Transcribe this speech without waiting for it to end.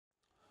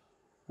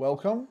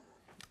Welcome.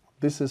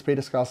 This is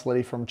Peter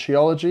Scarceletti from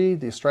Qiology,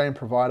 the Australian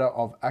provider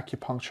of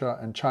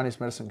acupuncture and Chinese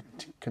medicine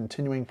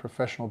continuing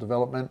professional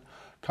development,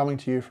 coming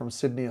to you from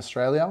Sydney,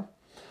 Australia.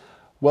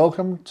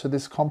 Welcome to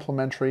this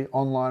complimentary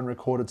online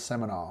recorded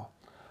seminar,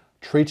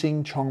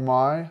 Treating Chong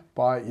Mai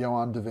by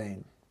Joan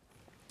Duveen.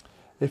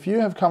 If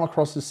you have come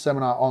across this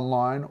seminar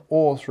online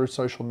or through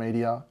social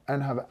media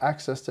and have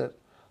accessed it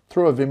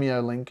through a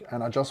Vimeo link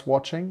and are just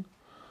watching,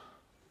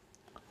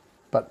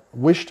 but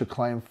wish to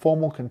claim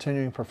formal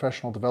continuing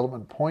professional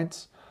development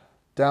points,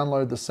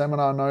 download the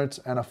seminar notes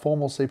and a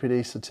formal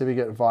CPD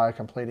certificate via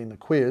completing the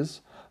quiz,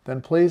 then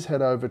please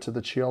head over to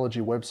the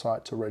Qiology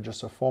website to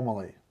register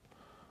formally.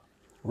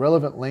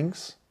 Relevant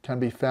links can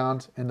be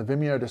found in the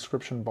Vimeo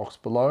description box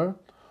below,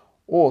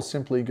 or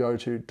simply go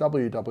to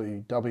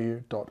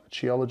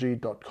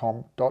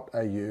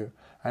www.qiology.com.au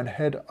and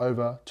head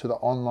over to the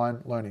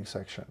online learning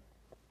section.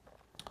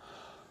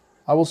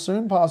 I will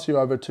soon pass you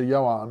over to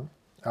Joan,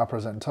 our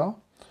presenter,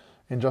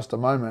 in just a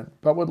moment,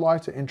 but would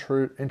like to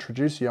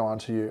introduce Joan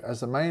to you as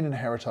the main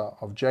inheritor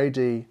of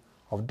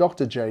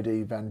Dr.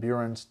 J.D. Van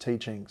Buren's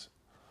teachings,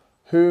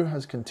 who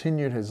has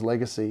continued his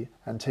legacy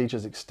and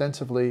teaches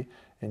extensively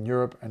in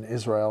Europe and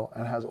Israel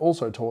and has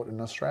also taught in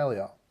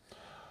Australia.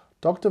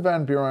 Dr.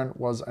 Van Buren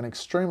was an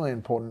extremely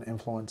important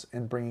influence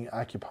in bringing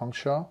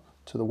acupuncture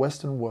to the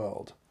Western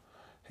world.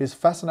 His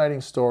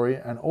fascinating story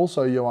and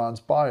also Joan's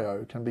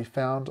bio can be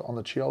found on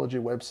the Qiology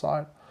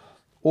website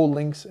or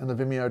links in the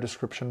Vimeo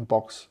description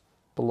box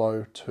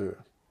below too.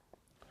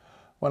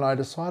 When I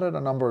decided a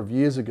number of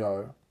years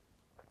ago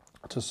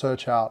to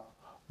search out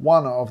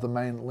one of the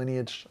main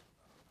lineage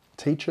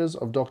teachers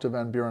of Dr.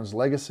 Van Buren's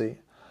legacy,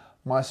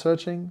 my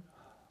searching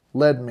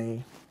led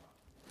me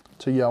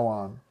to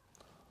Joan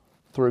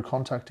through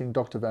contacting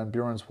Dr. Van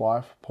Buren's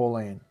wife,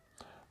 Pauline.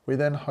 We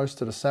then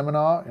hosted a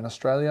seminar in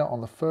Australia on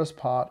the first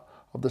part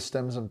of the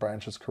Stems and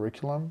Branches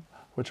curriculum,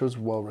 which was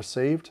well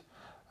received,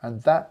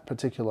 and that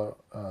particular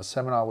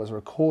seminar was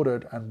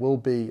recorded and will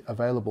be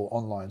available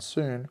online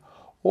soon,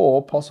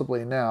 or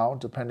possibly now,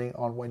 depending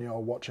on when you are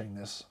watching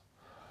this.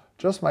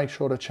 Just make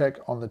sure to check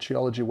on the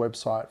Qiology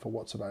website for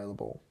what's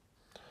available.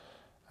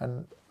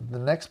 And the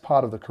next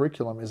part of the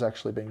curriculum is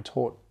actually being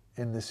taught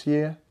in this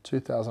year,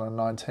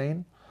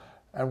 2019,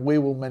 and we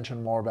will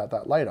mention more about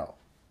that later.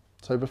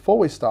 So before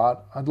we start,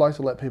 I'd like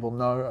to let people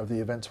know of the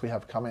events we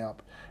have coming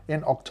up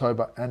in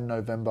October and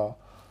November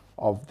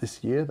of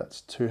this year,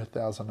 that's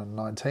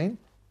 2019,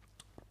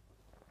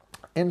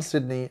 in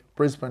Sydney,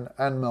 Brisbane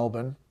and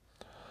Melbourne,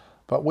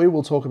 but we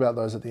will talk about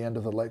those at the end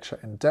of the lecture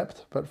in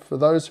depth. But for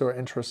those who are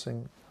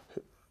interested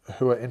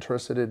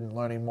in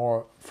learning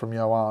more from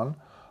Joan,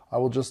 I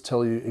will just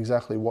tell you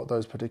exactly what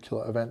those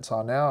particular events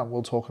are now, and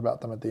we'll talk about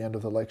them at the end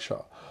of the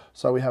lecture.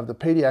 So we have the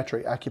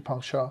pediatric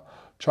acupuncture,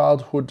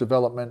 childhood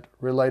development,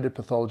 related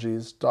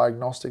pathologies,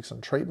 diagnostics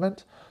and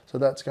treatment. So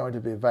that's going to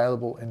be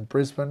available in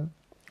Brisbane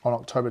on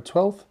October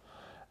 12th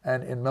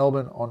and in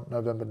Melbourne on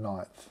November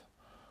 9th.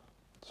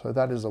 So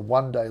that is a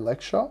one-day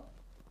lecture,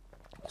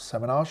 or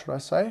seminar should I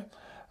say.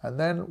 And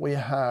then we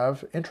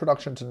have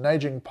Introduction to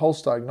Neijing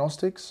Pulse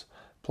Diagnostics,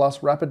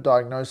 plus rapid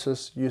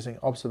diagnosis using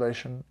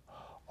observation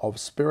of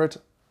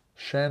spirit,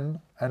 Shen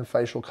and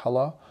facial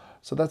color.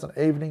 So that's an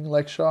evening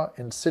lecture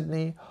in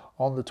Sydney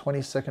on the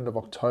 22nd of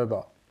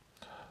October.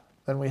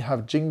 Then we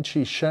have Jing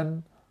Qi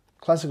Shen,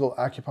 classical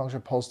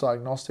acupuncture pulse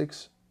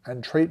diagnostics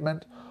and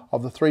treatment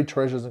of the three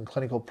treasures in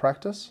clinical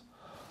practice.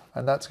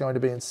 And that's going to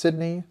be in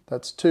Sydney.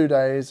 That's 2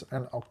 days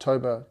and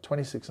October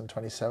 26th and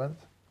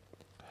 27th.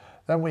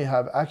 Then we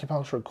have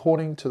Acupuncture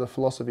According to the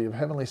Philosophy of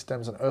Heavenly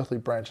Stems and Earthly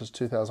Branches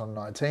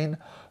 2019,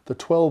 the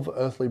 12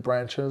 earthly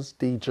branches,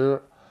 Di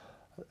Zhi,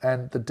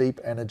 and the deep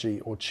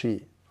energy or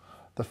Qi,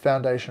 the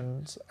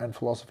foundations and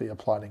philosophy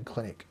applied in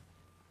clinic.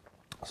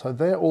 So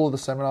they're all of the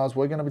seminars.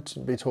 We're going to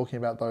be talking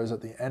about those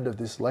at the end of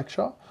this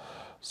lecture.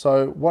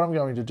 So what I'm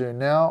going to do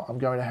now, I'm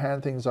going to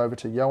hand things over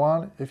to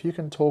Joan. If you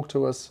can talk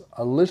to us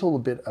a little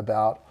bit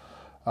about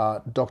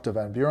Dr.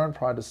 Van Buren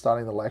prior to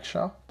starting the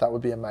lecture, that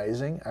would be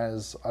amazing,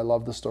 as I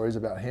love the stories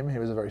about him. He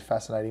was a very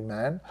fascinating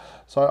man.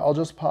 So I'll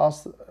just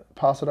pass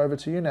it over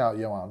to you now,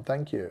 Joan.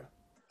 Thank you.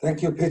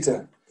 Thank you,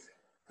 Peter.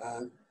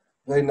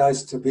 Very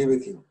nice to be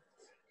with you.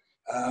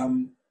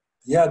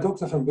 Yeah,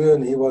 Dr. Van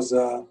Buren, he was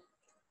a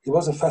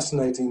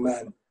fascinating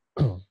man.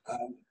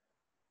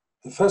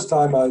 The first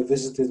time I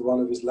visited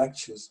one of his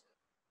lectures,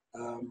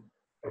 I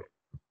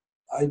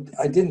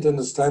didn't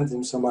understand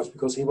him so much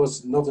because he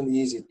was not an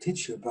easy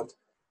teacher, but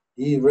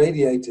he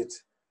radiated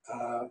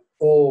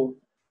all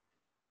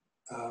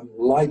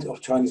light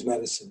of Chinese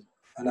medicine.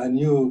 And I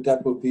knew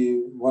that would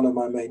be one of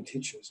my main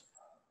teachers,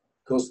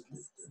 because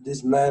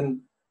this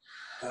man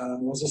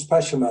was a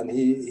special man.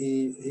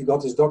 He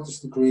got his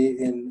doctor's degree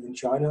in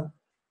China,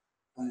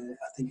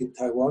 I think in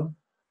Taiwan.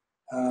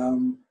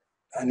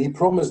 And he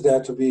promised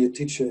there to be a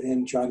teacher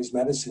in Chinese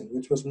medicine,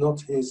 which was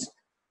not his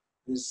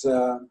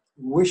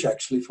wish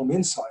actually from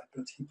inside,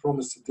 but he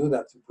promised to do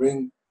that, to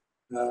bring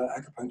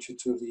acupuncture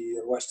to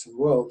the Western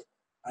world.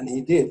 And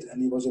he did,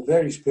 and he was a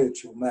very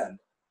spiritual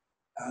man.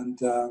 And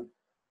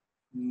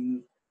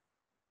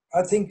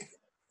I think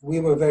we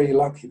were very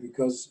lucky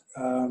because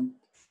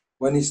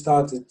when he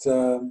started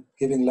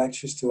giving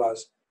lectures to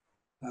us,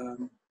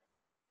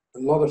 a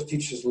lot of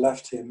teachers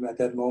left him at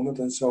that moment,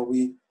 and so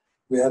we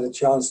had a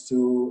chance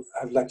to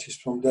have lectures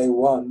from day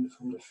one,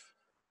 from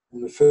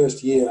the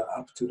first year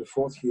up to the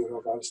fourth year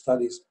of our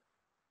studies,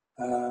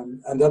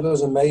 and that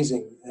was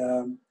amazing.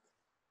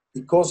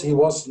 Because he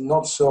was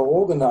not so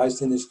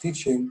organized in his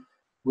teaching,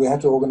 we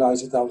had to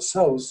organize it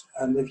ourselves,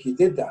 and if you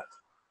did that,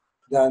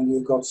 then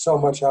you got so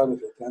much out of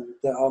it. And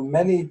there are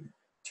many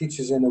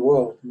teachers in the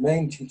world,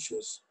 main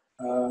teachers,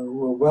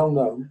 who are well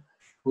known,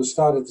 who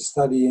started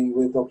studying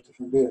with Dr.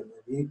 van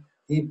Buren.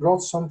 He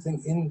brought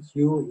something in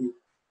you,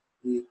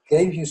 he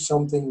gave you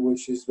something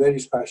which is very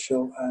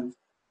special, and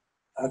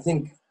I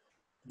think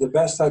the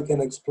best I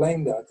can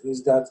explain that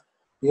is that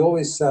he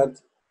always said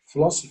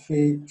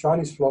philosophy,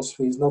 Chinese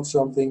philosophy, is not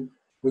something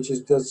which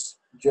is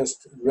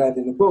just read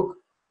in a book,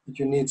 but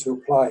you need to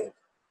apply it.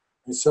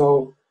 And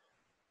so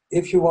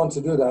if you want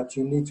to do that,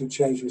 you need to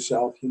change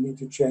yourself, you need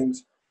to change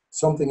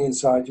something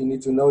inside, you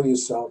need to know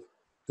yourself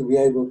to be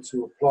able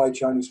to apply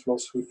Chinese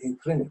philosophy in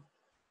clinic.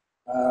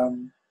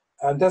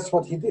 And that's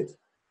what he did.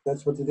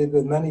 That's what he did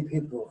with many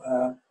people.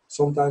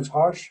 Sometimes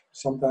harsh,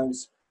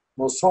 sometimes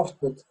more soft,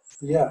 but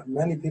yeah,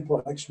 many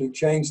people actually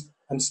changed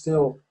and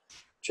still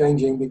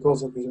changing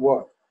because of his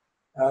work.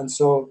 And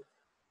so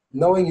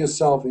knowing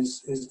yourself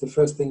is the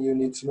first thing you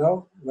need to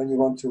know when you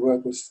want to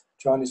work with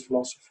Chinese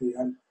philosophy.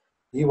 And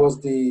he was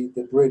the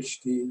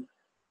bridge, the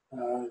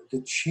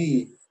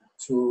chi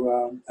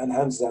to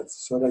enhance that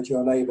so that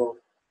you're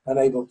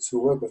unable to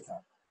work with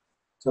that.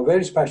 So a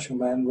very special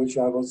man, which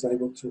I was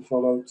able to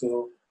follow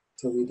till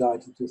he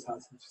died in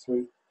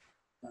 2003.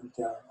 And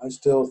I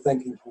still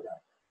thank him for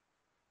that.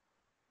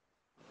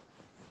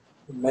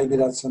 Maybe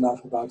that's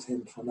enough about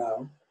him for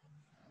now.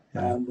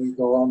 Yeah. And we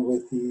go on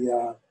with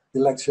the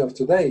lecture of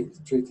today,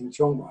 treating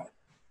Chong Mai.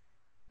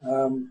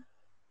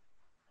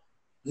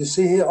 You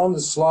see here on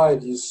the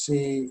slide, you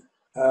see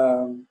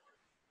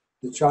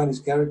the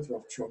Chinese character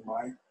of Chong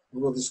Mai.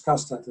 We will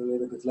discuss that a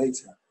little bit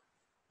later,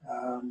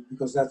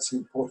 because that's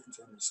important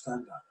to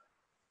understand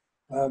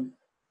that.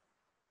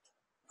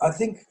 I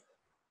think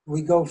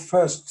we go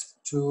first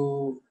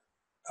to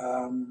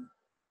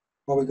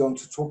what we're going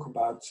to talk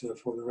about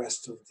for the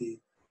rest of the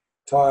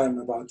time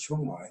about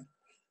Chong Mai.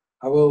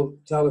 I will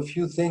tell a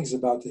few things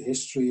about the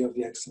history of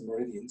the extra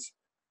meridians,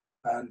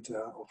 and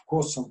of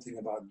course something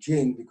about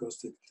Jing, because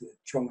the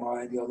Chong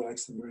Mai and the other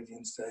extra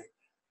meridians,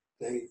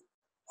 they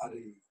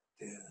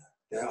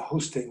are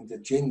hosting the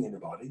Jing in the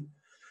body.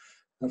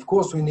 And of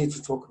course, we need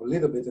to talk a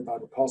little bit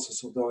about the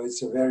pulses, although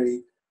it's a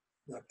very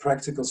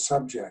practical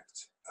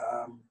subject.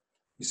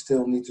 We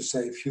still need to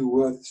say a few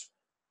words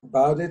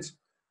about it.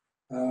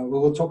 We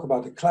will talk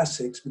about the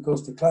classics,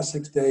 because the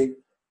classics, they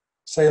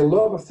say a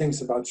lot of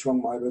things about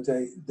Chong Mai, but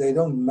they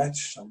don't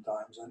match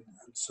sometimes. And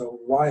so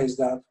why is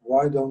that?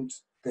 Why don't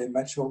they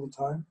match all the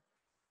time?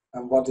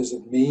 And what does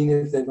it mean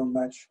if they don't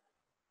match?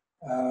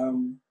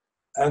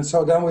 And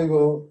so then we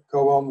will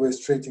go on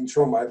with treating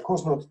Chong Mai. Of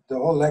course, not the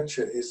whole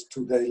lecture is a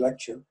 2-day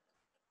lecture,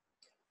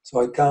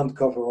 so I can't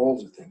cover all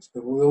the things,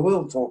 but we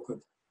will talk a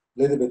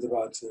little bit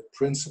about the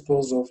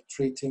principles of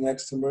treating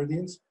extra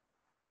meridians.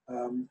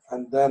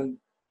 And then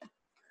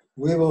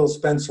we will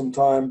spend some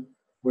time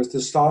with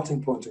the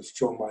starting point of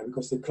Chong Mai,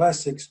 because the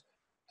classics,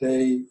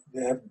 they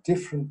have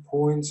different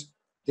points,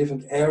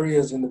 different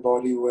areas in the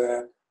body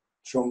where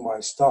Chong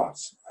Mai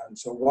starts. And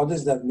so what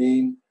does that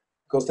mean?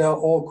 Because they're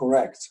all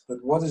correct,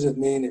 but what does it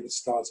mean if it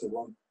starts at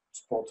one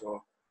spot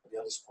or the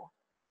other spot?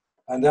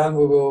 And then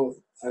we will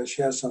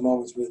share some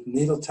moments with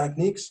needle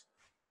techniques.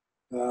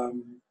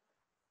 And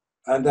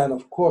then,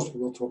 of course, we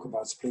will talk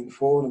about spring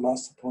 4, the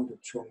master point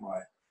of Chong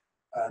Mai.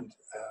 And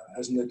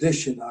as an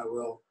addition, I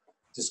will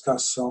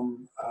discuss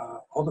some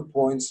other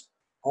points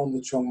on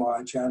the Chong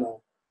Mai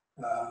channel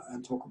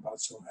and talk about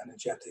some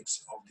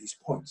energetics of these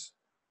points.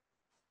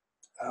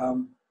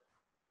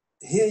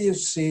 Here you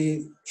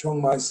see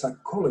Chong Mai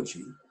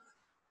psychology.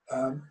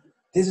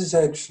 This is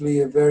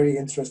actually a very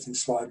interesting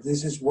slide.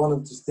 This is one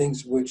of the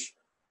things which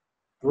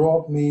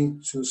brought me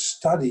to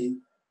study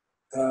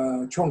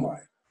Chong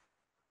Mai,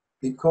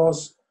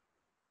 because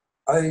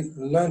I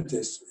learned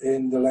this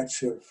in the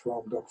lecture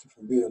from Dr.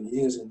 van Buren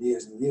years and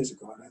years and years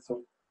ago, and I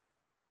thought,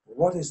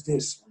 what is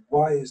this?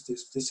 Why is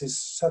this? This is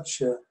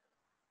such a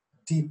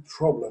deep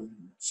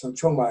problem. So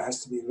Chong Mai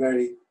has to be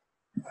very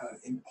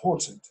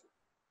important.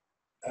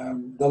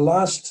 The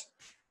last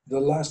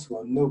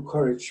one, no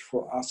courage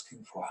for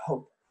asking for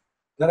help,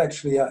 that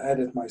actually I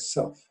added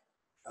myself,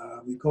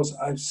 because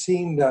I've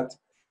seen that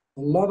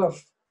a lot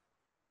of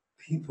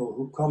people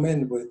who come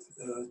in with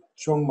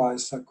Chong Mai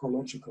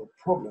psychological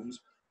problems,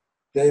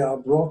 they are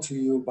brought to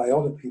you by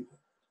other people.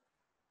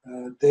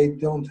 They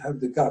don't have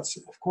the guts.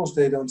 Of course,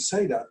 they don't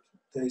say that.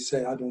 They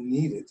say, I don't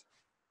need it.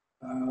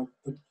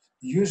 But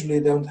usually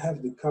they don't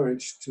have the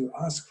courage to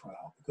ask for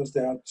help because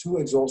they are too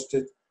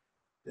exhausted.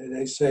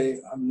 They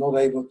say, I'm not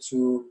able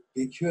to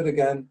be cured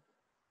again.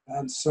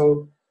 And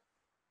so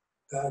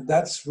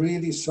that's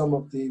really some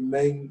of the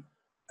main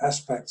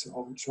aspects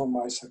of a Chong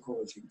Mai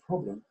psychology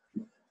problem.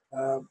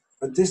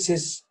 But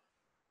this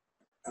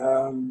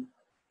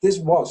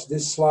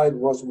slide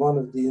was one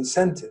of the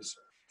incentives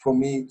for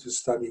me to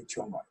study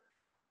Chong Mai.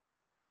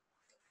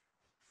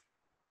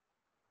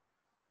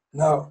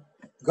 Now,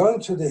 going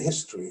to the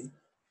history,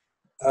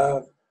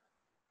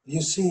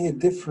 you see here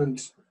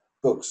different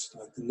books,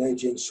 like the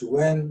Neijing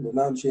Suwen, the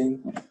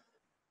Nanjing,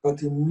 but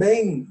the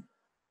main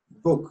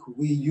book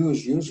we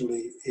use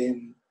usually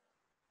in,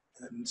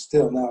 and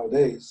still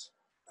nowadays,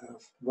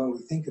 when we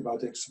think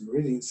about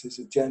extra-meridians, is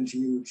the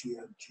Jianjiu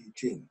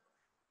Jing.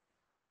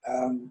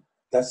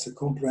 That's a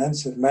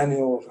comprehensive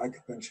manual of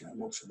acupuncture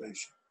and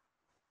observation.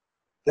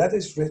 That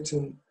is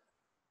written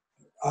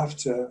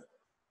after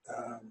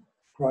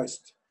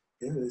Christ.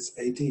 Yeah, it's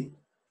AD.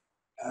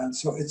 And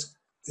so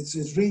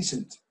it's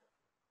recent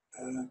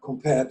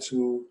compared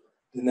to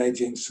the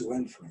Neijing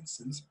Suwen, for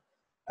instance.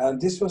 And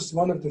this was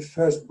one of the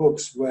first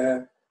books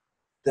where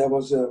there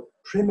was a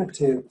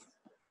primitive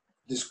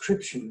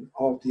description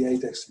of the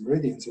 8 extra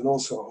meridians and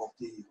also of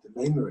the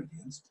main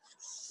meridians.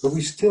 But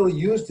we still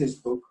use this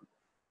book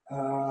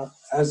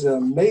as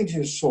a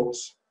major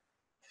source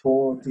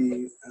for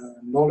the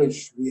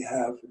knowledge we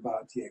have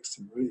about the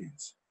extra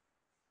meridians.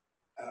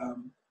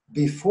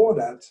 Before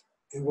that,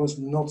 it was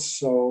not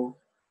so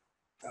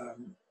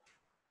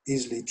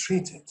easily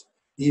treated.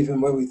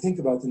 Even when we think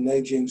about the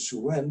Neijing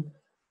Suwen,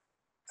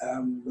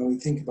 when we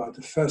think about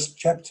the first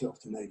chapter of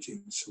the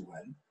Neijing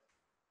Suwen,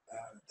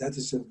 that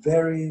is a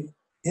very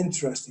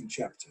interesting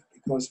chapter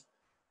because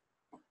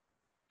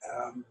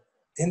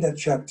in that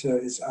chapter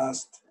is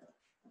asked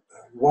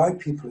why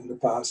people in the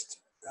past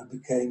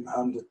became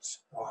 100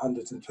 or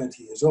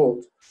 120 years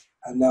old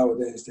and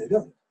nowadays they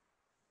don't.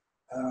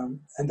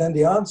 And then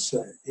the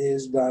answer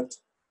is that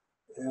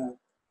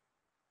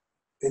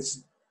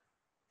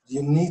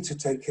you need to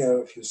take care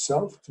of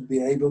yourself to be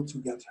able to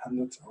get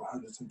 100 or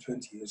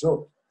 120 years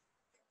old.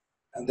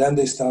 And then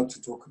they start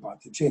to talk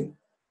about the Jing.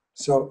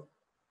 So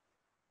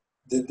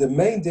the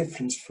main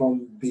difference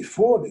from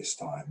before this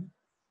time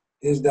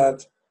is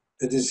that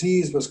a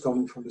disease was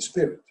coming from the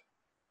spirit.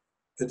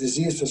 A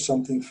disease was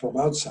something from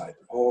outside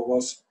or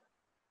was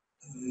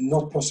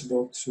not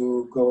possible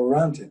to go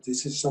around it.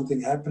 This is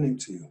something happening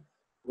to you.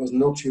 It was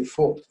not your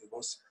fault. It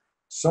was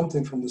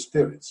something from the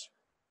spirits.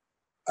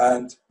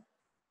 And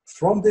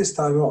from this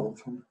time on,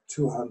 from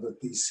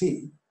 200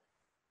 BC,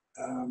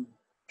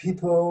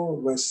 people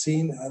were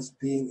seen as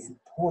being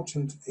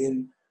important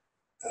in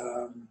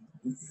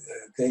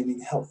gaining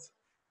health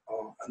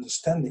or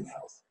understanding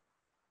health.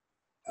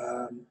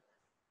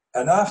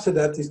 And after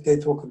that, they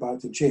talk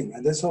about the Jing.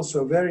 And that's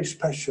also a very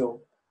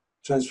special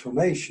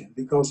transformation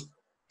because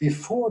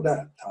before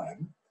that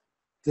time,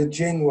 the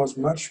Jing was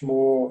much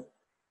more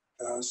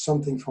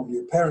something from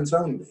your parents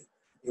only.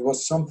 It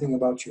was something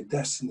about your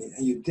destiny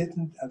and you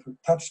didn't ever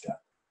touch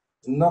that.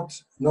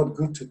 Not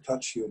good to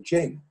touch your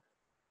Jing.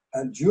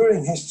 And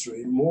during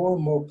history, more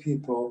and more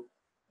people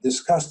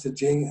discuss the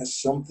Jing as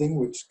something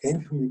which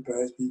came from your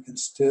parents, but you can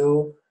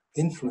still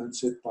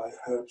influence it by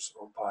herbs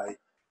or by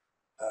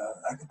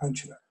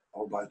acupuncture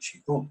or by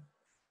Qigong.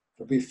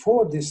 But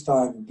before this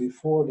time,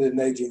 before the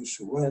Neijing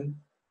Suwen,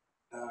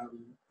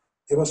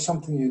 it was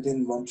something you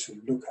didn't want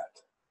to look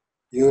at.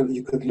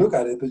 You could look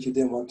at it, but you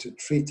didn't want to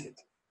treat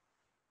it.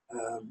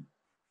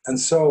 And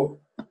so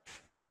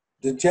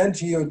the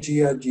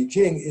Jianjiu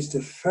Jing is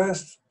the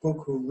first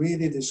book who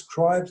really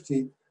describes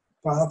the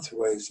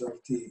pathways of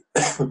the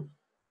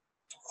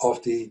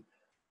of the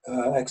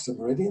extra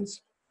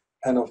meridians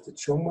and of the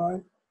Chong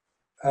Mai.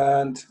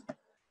 And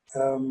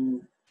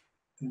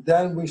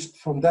then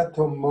from that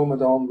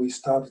moment on, we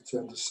started to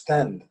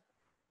understand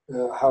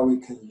how we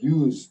can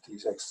use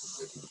these extra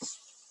meridians.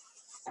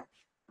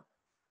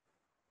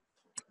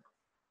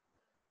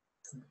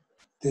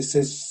 This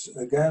is,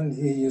 again,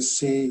 here you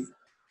see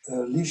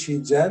Li Shi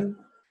Zhen,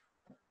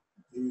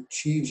 the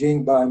Qi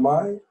Jing Bai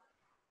Mai.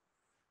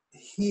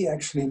 He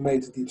actually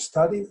made a deep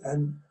study,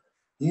 and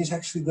he's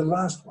actually the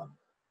last one.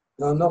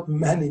 There are not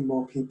many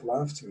more people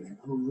after him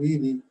who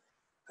really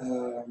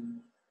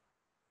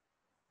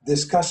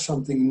discussed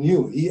something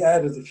new. He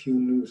added a few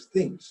new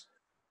things.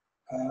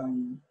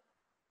 And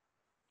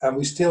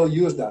we still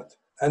use that.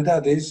 And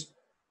that is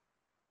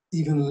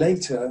even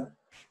later,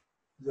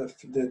 the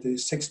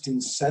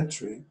 16th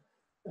century.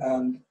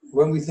 And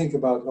when we think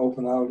about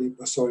opening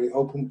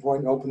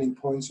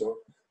points or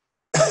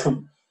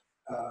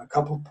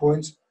couple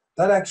points,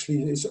 that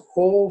actually is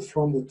all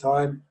from the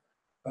time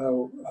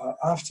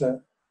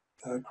after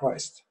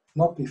Christ,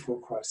 not before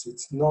Christ.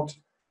 It's not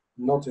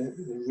a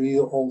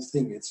real old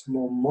thing. It's a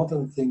more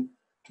modern thing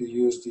to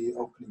use the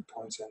opening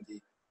points and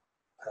the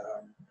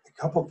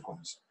couple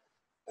points.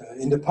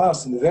 In the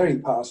past, in the very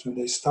past, when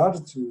they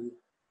started to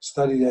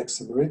study the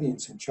extra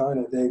meridians in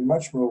China, they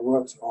much more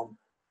worked on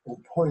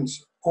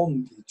points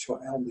on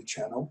the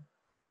channel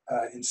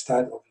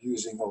instead of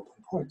using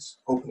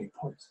opening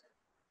points.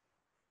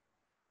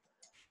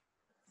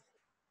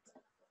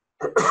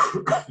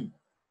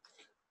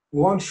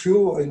 Wang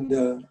Shu in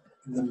the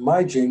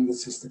Meijing,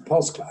 this is the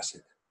Pulse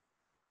Classic.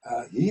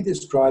 He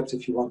describes,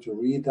 if you want to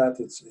read that,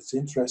 it's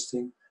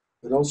interesting,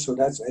 but also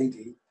that's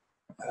AD.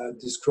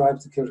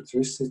 describes the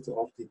characteristics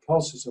of the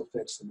pulses of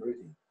the extra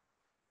meridian.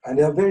 And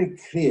they are very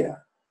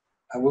clear,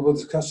 and we will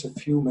discuss a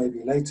few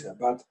maybe later,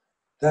 but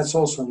that's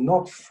also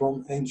not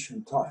from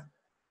ancient time.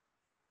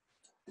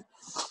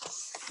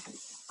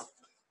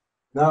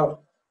 Now,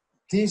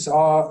 these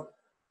are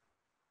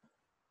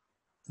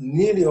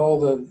nearly all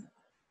the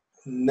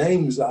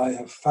names I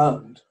have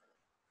found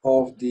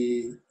of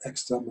the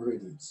extra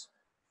meridians,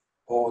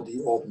 or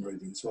the odd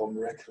meridians, or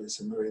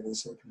miraculous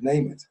meridians, so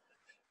name it.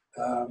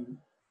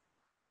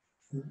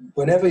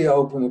 Whenever you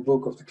open a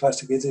book of the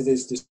classic, it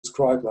is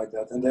described like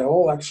that, and they're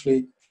all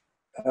actually,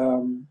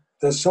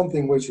 there's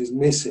something which is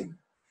missing.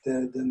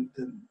 The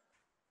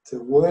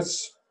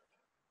words,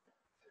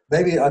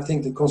 maybe I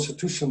think the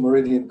constitutional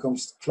meridian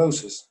comes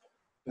closest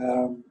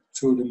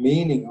to the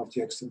meaning of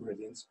the extra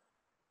meridians,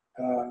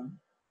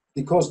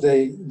 because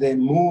they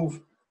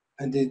move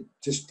and they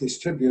just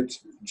distribute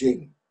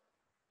Jing.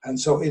 And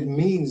so it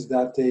means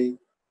that they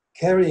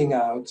carrying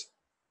out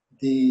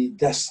the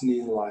destiny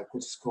in life,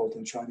 which is called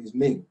in Chinese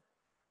Ming.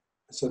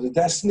 So the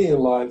destiny in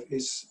life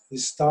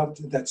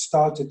that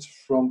started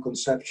from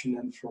conception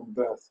and from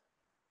birth.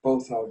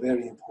 Both are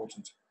very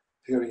important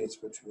periods,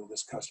 which we'll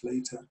discuss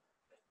later,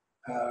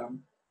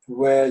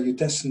 where your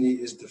destiny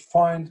is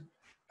defined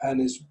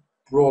and is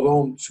brought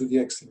on to the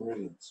extra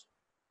meridians.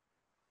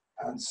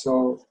 And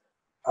so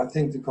I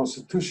think the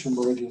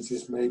constitutional meridians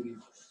is maybe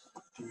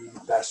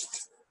the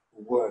best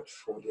word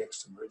for the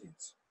extra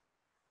meridians.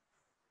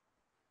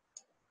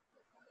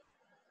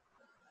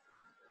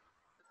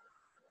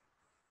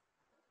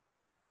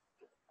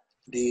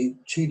 The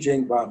Qi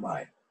Jing Ba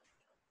Mai,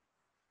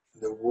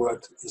 the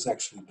word is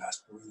actually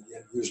best. We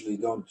usually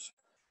don't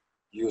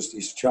use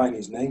these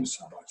Chinese names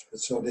so much, but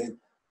so they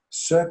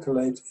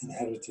circulate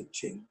inherited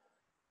Jing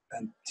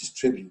and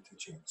distribute the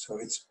Jing. So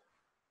it's,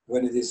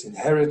 when it is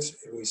inherited,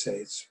 we say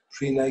it's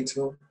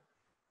prenatal,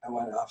 and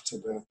when after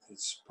birth,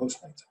 it's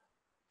postnatal.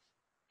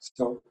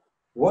 So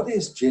what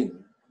is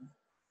Jing?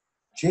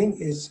 Jing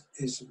is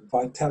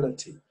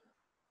vitality.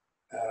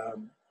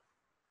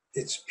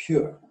 It's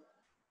pure.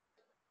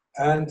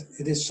 And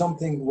it is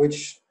something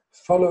which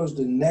follows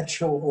the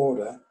natural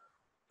order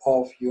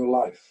of your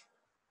life,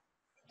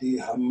 the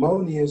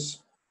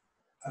harmonious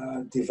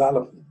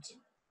development.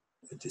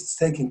 It is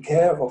taking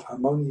care of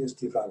harmonious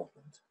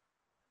development.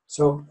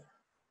 So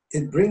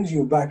it brings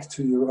you back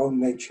to your own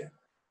nature.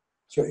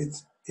 So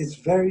it's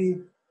very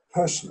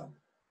personal.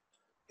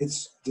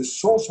 It's the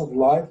source of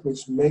life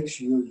which makes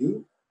you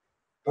you,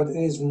 but it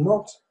is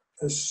not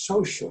a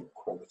social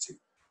quality.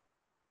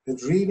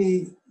 It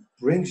really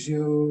brings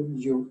you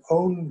your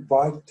own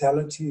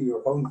vitality,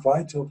 your own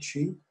vital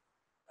chi,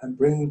 and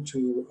bring it to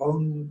your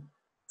own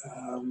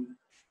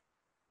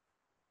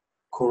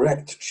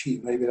correct chi.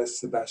 Maybe that's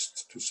the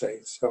best to say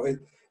it. So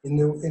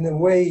in a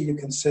way, you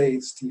can say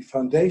it's the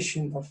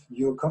foundation of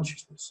your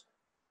consciousness.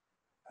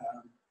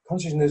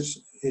 Consciousness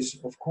is,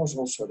 of course,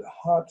 also the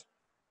heart,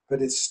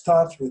 but it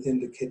starts within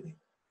the kidney.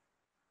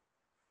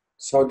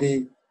 So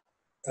the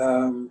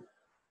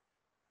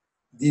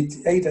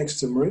 8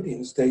 extra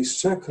meridians, they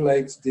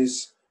circulate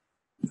this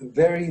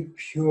very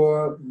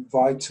pure,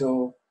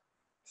 vital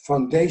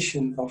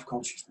foundation of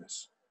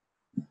consciousness.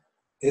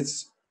 It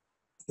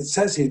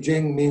says here,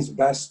 Jing means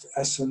best,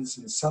 essence,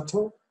 and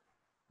subtle,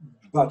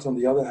 but on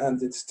the other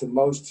hand, it's the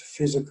most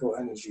physical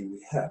energy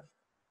we have.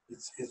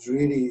 It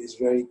really is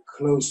very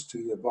close to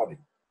your body.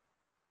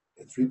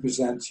 It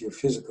represents your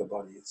physical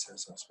body, it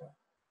says as well.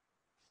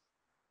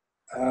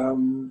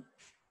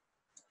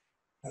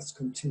 Let's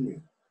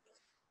continue.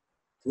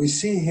 We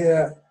see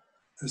here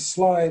a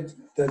slide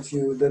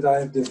that I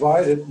have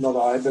divided, not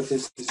I, but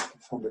this is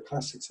from the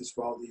classics as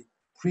well, the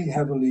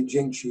pre-heavenly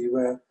Jingqi,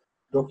 where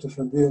Dr.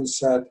 van Buren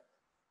said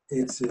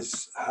it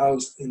is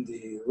housed in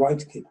the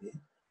right kidney.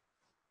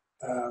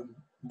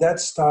 That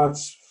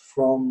starts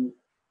from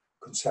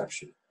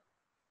conception.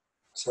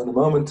 So the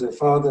moment the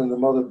father and the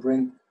mother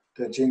bring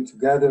their Jing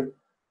together,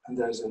 and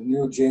there's a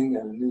new Jing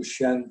and a new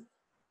Shen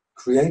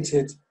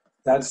created,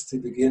 that's the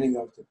beginning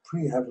of the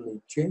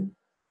pre-heavenly Jing.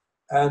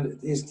 And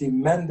it is the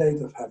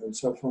mandate of heaven.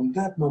 So from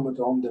that moment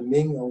on, the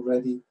Ming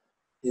already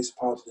is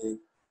partly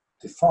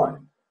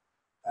defined.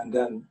 And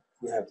then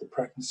we have the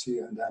pregnancy,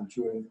 and then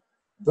during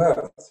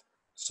birth,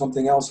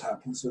 something else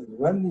happens. And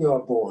when you are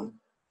born,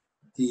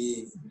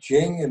 the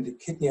Jing and the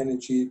kidney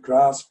energy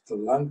grasp the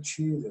lung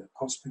qi, the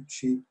cosmic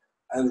qi,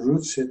 and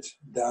roots it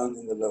down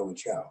in the lower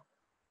jiao.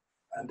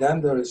 And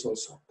then there is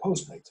also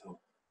postnatal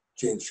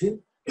Jing qi,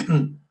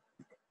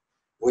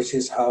 which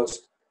is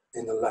housed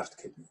in the left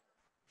kidney.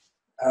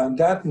 And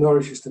that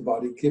nourishes the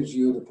body, gives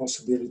you the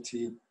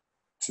possibility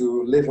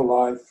to live a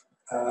life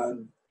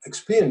and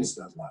experience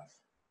that life.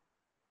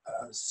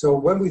 So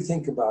when we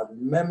think about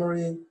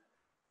memory,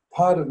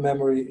 part of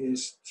memory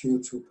is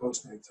due to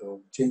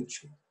postnatal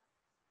Jingqi.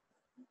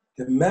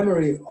 The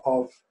memory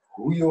of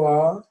who you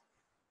are,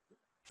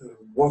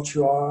 what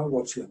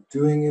you're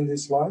doing in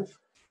this life,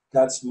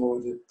 that's more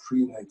the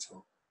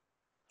prenatal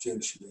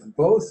Jingqi. And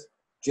both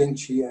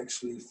Jingqi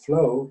actually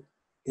flow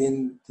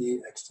in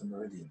the extra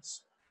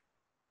meridians.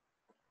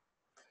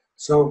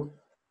 So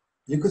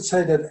you could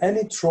say that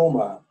any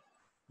trauma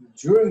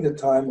during the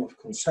time of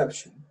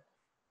conception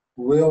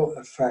will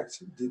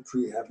affect the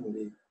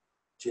pre-heavenly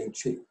Jing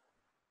Qi.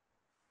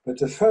 But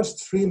the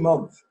first 3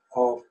 months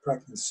of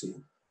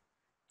pregnancy,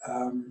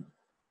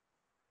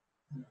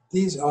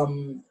 these are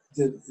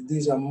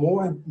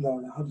more,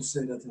 no, how to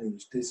say that in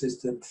English? This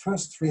is the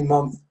first 3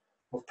 months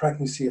of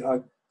pregnancy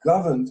are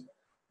governed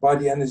by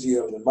the energy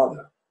of the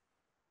mother.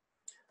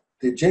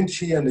 The Jing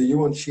Qi and the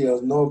Yuan Qi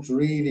are not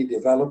really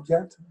developed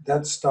yet.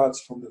 That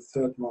starts from the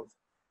 3rd month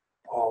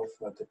of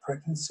the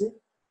pregnancy.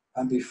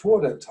 And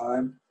before that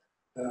time,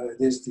 it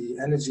is the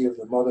energy of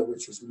the mother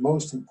which is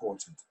most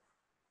important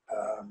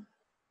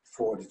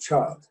for the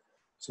child.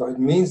 So it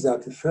means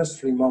that the first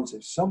 3 months,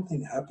 if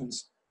something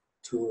happens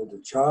to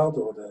the child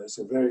or there's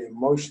a very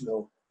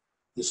emotional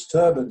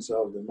disturbance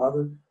of the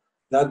mother,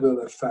 that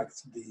will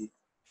affect the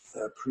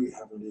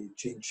pre-heavenly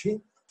Jing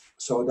Qi.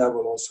 So that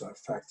will also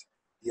affect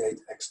the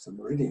 8 extra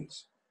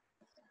meridians.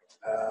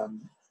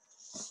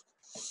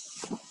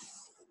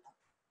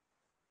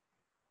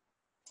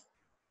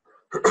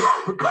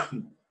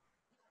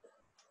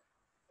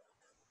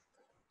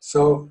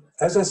 So,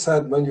 as I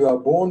said, when you are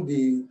born,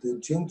 the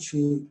Jing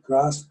Qi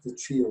grasps the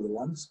Qi of the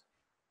lungs,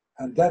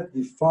 and that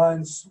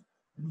defines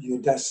your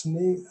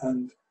destiny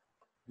and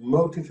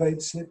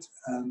motivates it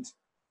and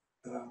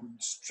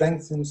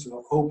strengthens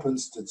or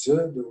opens the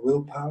Zhe, the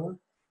willpower,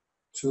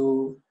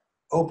 to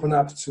open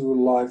up to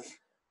life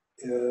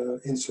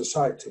in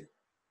society,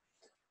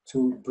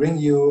 to bring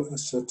you a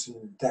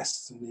certain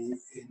destiny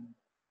in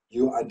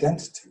your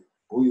identity,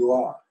 who you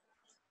are.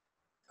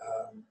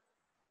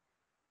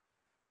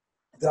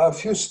 There are a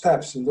few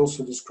steps, and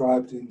also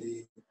described in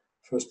the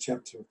first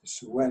chapter of the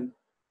Suen,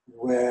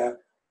 where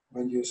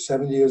when you're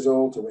 7 years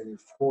old or when you're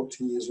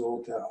 40 years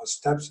old, there are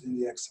steps in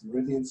the extra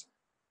meridians.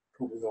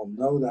 Probably all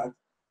know that.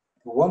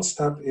 But one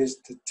step is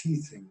the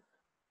teething.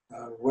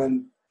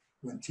 When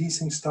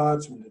teething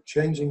starts, when the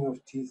changing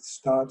of teeth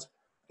starts,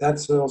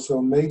 that's also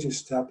a major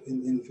step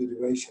in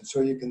individuation.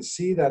 So you can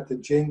see that the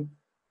Jing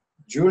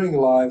during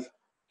life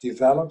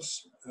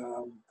develops,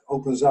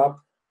 opens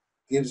up,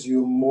 gives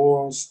you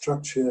more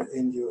structure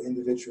in your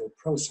individual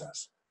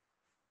process.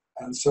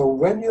 And so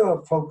when you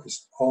are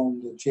focused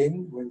on the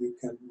Jing,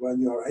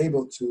 when you are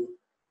able to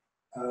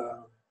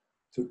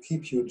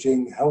keep your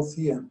Jing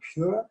healthy and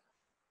pure,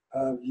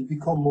 you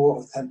become more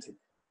authentic.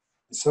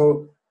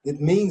 So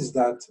it means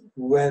that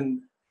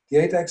when the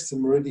 8 extra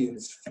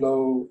meridians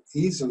flow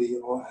easily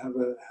or have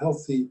a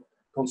healthy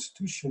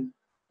constitution,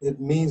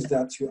 it means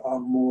that you are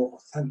more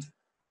authentic.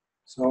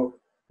 So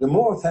the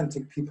more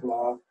authentic people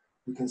are,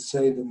 you can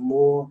say the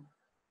more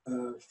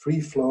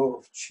free flow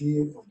of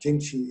Qi, of Jing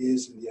Qi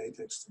is in the 8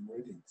 extra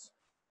meridians.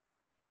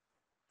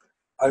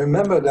 I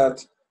remember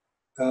that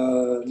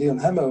Leon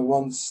Hammer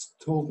once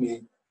told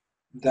me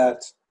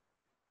that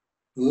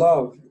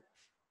love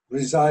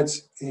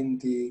resides in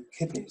the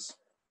kidneys,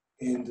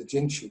 in the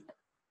Jing Qi,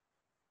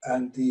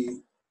 and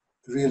the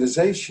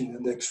realization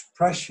and the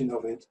expression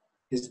of it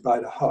is by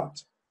the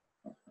heart.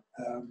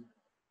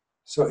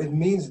 So it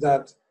means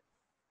that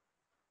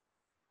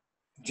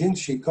Jing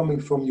Qi coming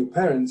from your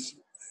parents,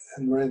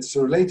 and when it's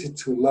related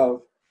to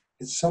love,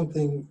 it's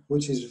something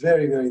which is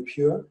very, very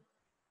pure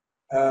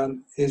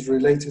and is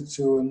related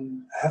to a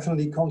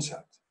heavenly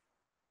concept.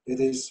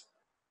 It's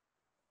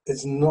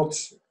not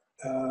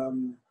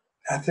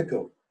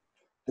ethical.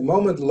 The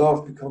moment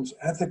love becomes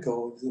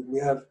ethical, we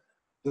have,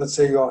 let's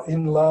say you are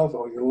in love,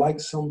 or you like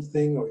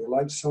something, or you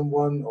like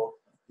someone, or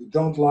you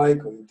don't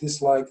like, or you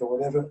dislike, or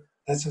whatever,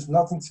 that has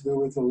nothing to do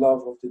with the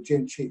love of the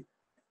Jing Qi.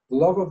 The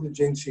love of the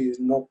Jing Qi is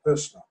not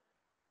personal.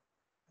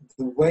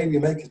 The way we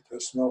make it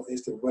personal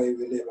is the way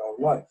we live our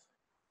life.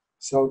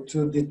 So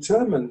to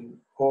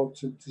determine or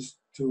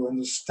to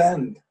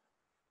understand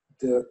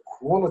the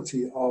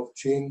quality of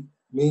Jing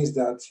means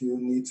that you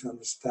need to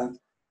understand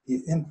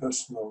the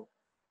impersonal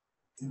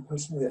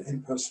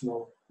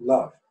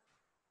love,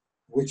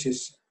 which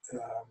is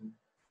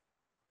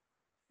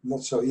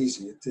not so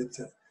easy.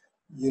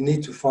 You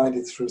need to find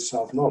it through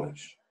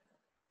self-knowledge.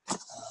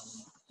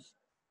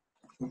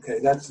 Okay,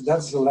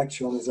 that's a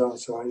lecture on its own,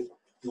 so I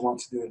don't want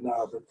to do it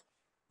now, but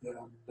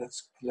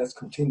let's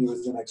continue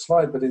with the next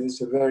slide, but it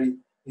is a very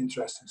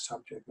interesting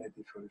subject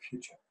maybe for the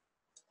future.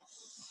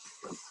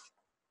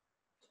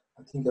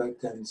 I think I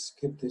can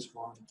skip this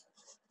one.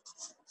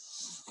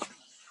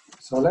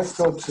 So let's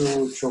go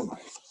to Chong Mai.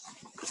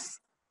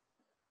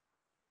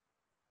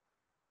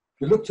 If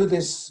you look to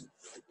this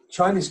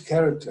Chinese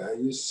character,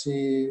 you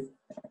see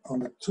on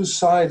the 2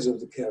 sides of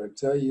the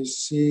character, you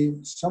see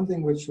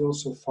something which you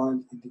also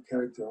find in the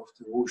character of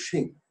the Wu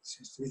Xing.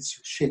 It's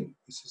Xing.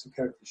 This is the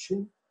character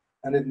Xing,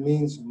 and it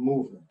means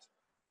movement.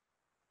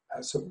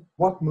 So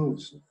what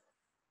moves?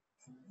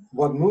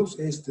 What moves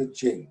is the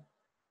Jing.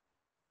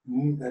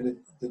 And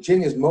the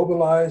Jing is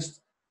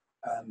mobilized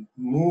and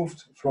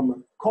moved from a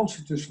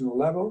constitutional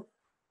level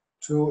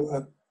to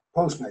a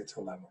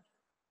postnatal level.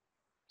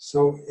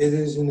 So it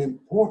is an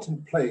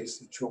important place,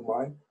 the Chong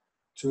Mai,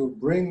 to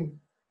bring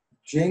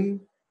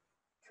Jing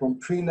from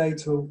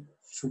prenatal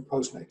to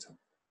postnatal,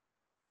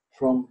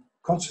 from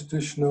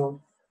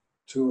constitutional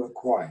to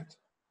acquired.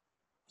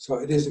 So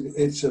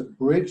it's a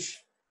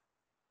bridge,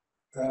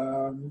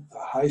 a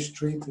high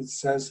street, it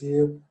says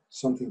here,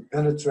 something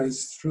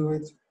penetrates through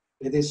it.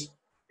 It's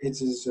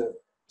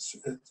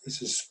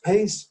a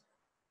space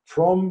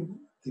from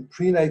the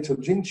prenatal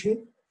Jing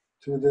Qi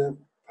to the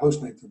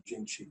postnatal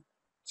Jing Qi.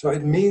 So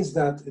it means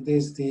that it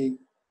is the,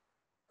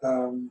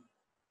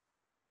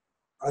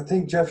 I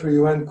think Jeffrey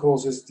Yuan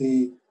calls it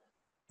the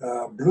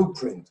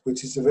blueprint,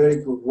 which is a very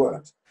good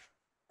word.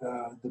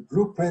 The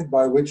blueprint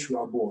by which you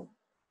are born.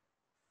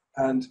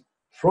 And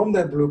from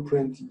that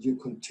blueprint, you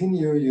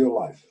continue your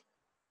life.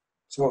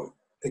 So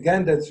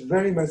again, that's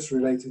very much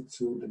related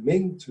to the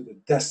Ming, to the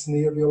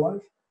destiny of your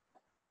life.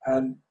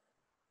 And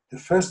the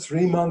first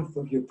 3 months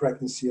of your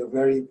pregnancy are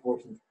very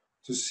important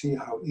to see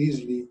how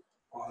easily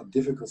or how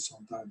difficult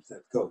sometimes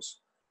that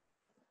goes.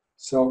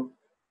 So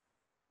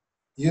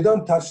you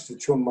don't touch the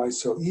Chong Mai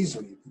so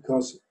easily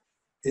because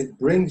it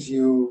brings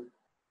you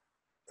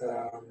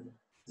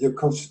your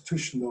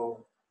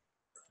constitutional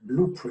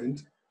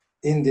blueprint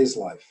in this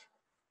life.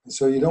 And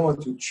so you don't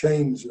want to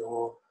change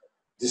or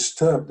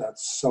disturb that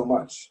so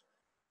much.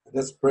 And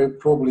that's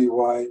probably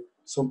why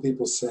some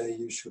people say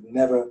you should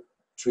never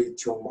treat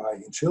Chong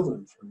Mai in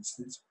children, for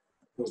instance,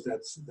 because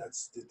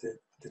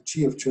the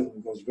chi of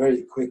children goes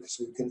very quick,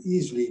 so you can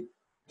easily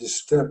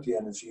disturb the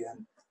energy.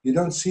 And you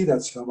don't see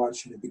that so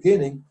much in the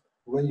beginning.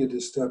 When you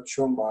disturb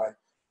Chong Mai,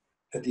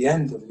 at the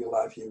end of your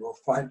life, you will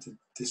find the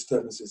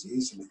disturbances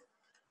easily.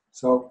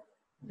 So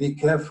be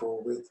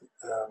careful with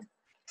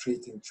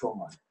treating Chong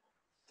Mai.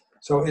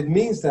 So it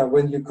means that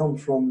when you come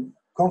from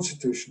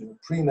constitutional,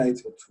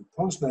 prenatal to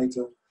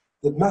postnatal,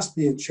 there must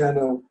be a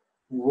channel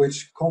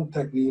which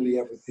contact nearly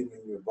everything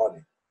in your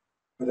body,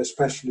 but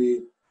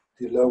especially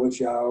the lower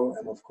jiao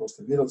and of course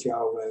the middle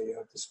jiao, where you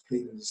have the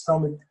spleen in the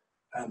stomach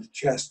and the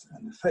chest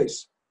and the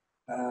face,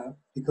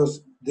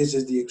 because this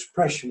is the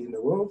expression in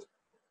the world.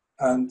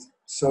 And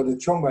so the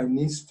Chong Mai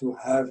needs to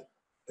have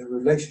a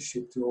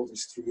relationship to all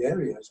these three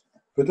areas,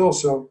 but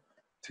also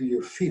to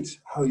your feet,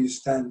 how you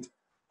stand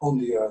on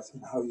the earth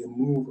and how you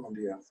move on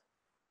the earth.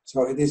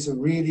 So it is a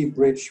really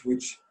bridge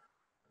which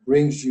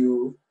brings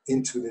you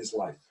into this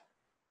life.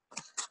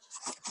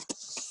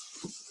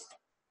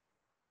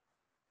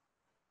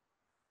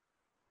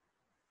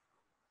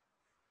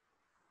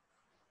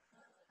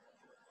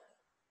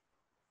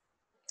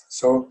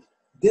 So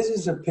this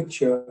is a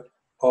picture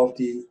of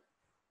the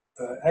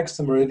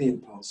extra meridian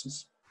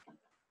pulses.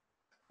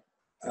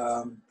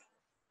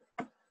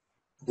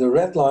 The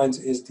red lines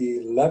is the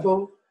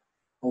level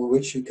on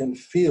which you can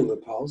feel the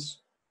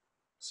pulse.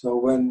 So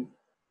when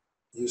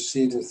you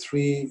see the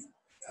three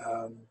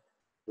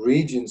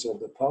regions of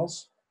the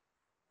pulse,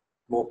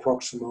 more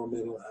proximal,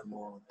 middle, and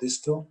more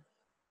distal,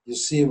 you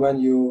see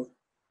when you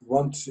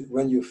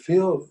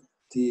feel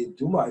the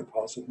Dumai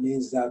pulse, it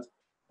means that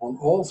on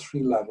all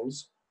three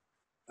levels,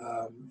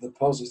 the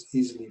pulse is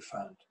easily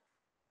found.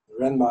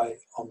 Ren Mai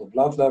on the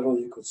blood level,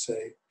 you could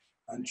say,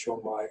 and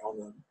Chong Mai on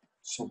the,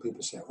 some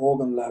people say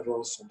organ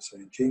level, some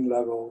say Jing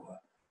level,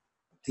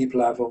 deep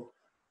level.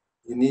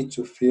 You need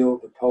to feel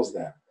the pulse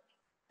there.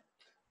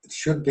 It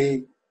should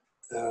be,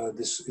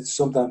 it's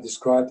sometimes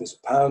described as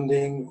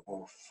pounding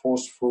or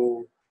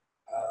forceful.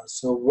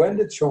 So when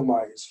the Chong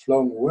Mai is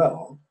flowing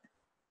well,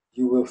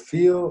 you will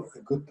feel a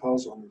good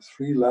pulse on the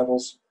three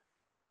levels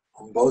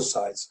on both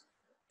sides,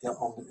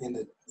 in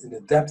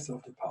the depth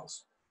of the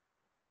pulse.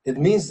 It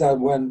means that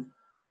when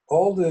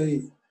all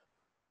the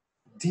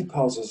deep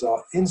pulses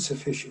are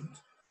insufficient,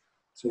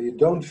 so you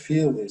don't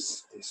feel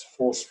this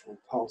forceful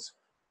pulse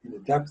in the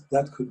depth,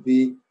 that could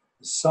be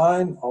a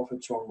sign of a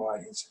Chong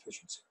Mai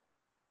insufficiency.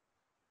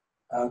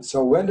 And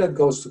so when that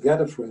goes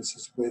together, for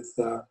instance, with,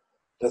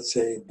 let's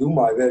say,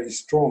 Dumai very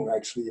strong,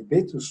 actually a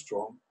bit too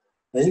strong,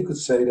 then you could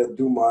say that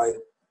Dumai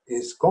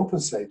is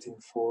compensating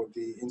for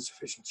the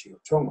insufficiency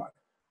of Chong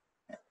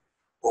Mai.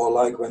 Or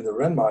like when the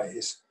Ren Mai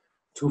is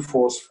too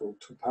forceful,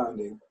 too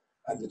pounding,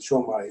 and the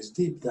Chong Mai is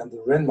deep, then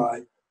the Ren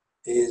Mai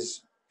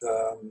is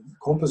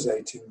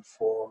compensating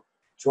for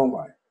Chong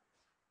Mai.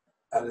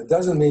 And it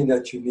doesn't mean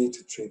that you need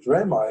to treat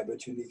Ren Mai,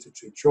 but you need to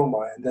treat Chong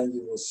Mai, and then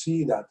you will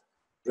see that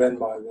Ren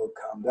Mai will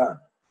calm down.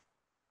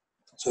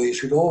 So you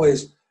should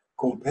always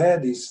compare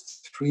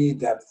these three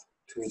depths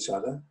to each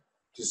other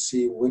to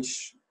see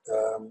which,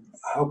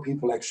 how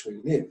people actually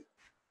live.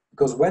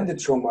 Because when the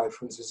Chong Mai,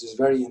 for instance, is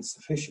very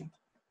insufficient,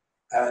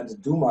 and the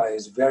Dumai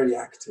is very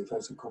active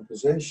as a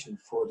compensation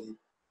for the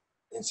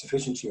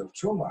insufficiency of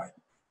Chong Mai,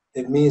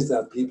 it means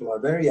that people are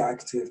very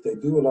active, they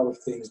do a lot of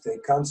things, they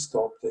can't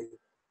stop, they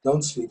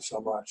don't sleep so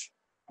much,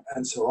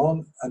 and so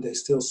on, and they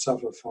still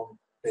suffer from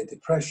a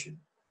depression.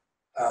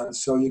 And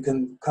so you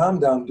can calm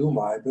down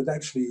Dumai, but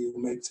actually you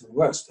make them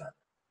worse then.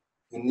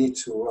 You need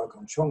to work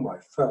on Chong Mai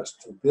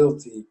first to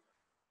build the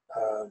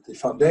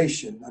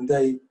foundation, and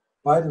they,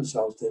 by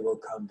themselves, they will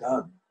calm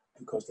down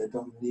because they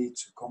don't need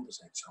to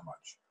compensate so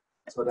much.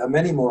 So there are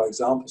many more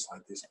examples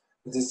like this,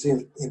 but it's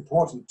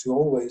important to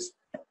always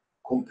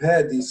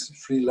compare these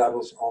three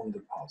levels on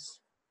the pulse.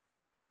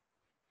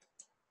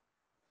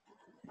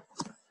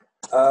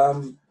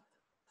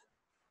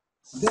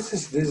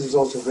 This is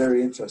also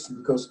very interesting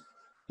because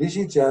Li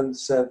Shijian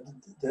said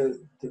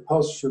the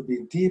pulse should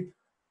be deep,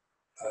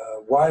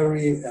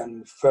 wiry,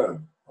 and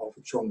firm of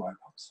a Chong Mai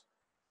pulse.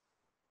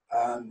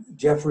 And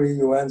Jeffrey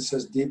Yuan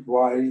says deep,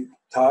 wiry,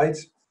 tight,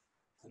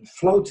 and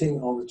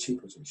floating on the chi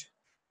position.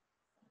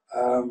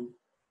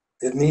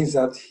 It means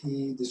that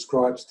he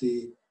describes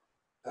the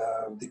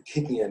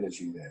kidney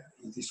energy there.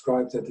 He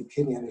describes that the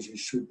kidney energy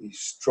should be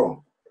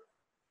strong.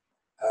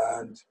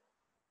 And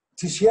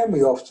TCM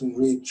we often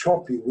read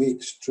choppy,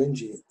 weak,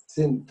 stringy,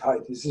 thin,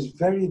 tight. This is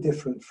very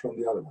different from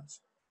the other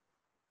ones.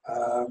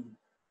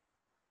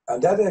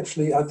 And that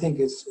actually, I think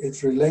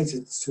it's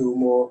related to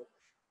more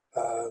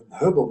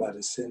herbal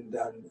medicine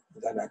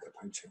than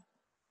acupuncture.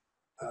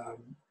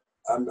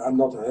 I'm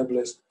not a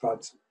herbalist,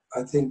 but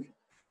I think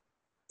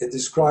it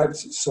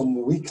describes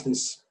some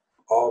weakness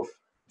of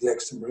the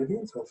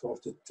extrameridians,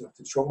 of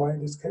the Chong Mai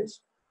in this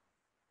case,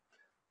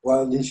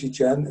 while Li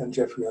Shijian and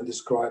Jeffrey Yuan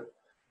describe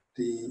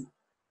the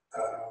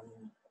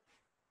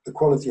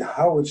quality,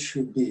 how it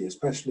should be,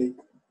 especially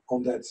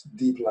on that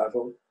deep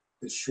level,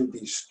 it should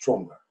be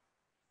stronger.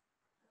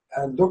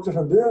 And Dr.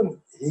 Van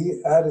Buren,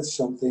 he added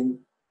something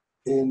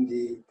in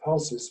the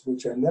pulses,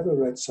 which I never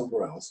read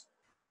somewhere else.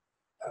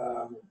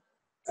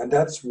 And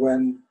that's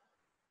when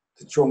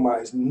the Chong Mai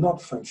is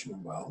not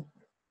functioning well.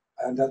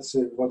 And that's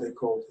what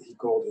he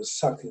called a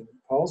sucking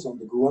pulse on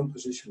the Buren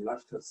position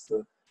left, that's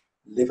the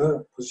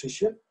liver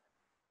position.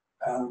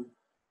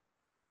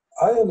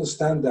 I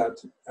understand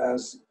that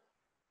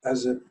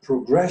as a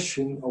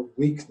progression of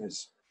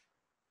weakness.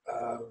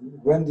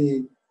 When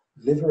the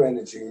liver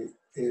energy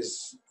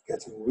is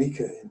getting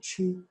weaker in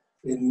qi,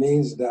 it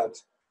means that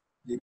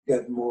you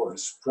get more a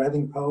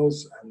spreading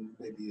pulse and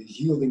maybe a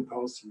yielding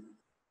pulse.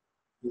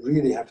 You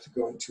really have to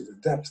go into the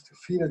depth to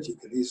feel it. You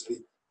can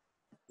easily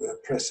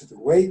press it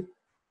away.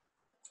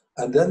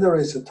 And then there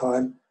is a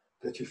time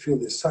that you feel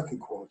this sucking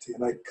quality.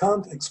 And I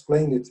can't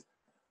explain it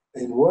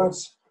in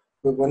words,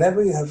 but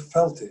whenever you have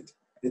felt it,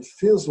 it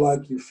feels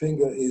like your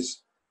finger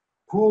is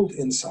pulled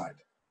inside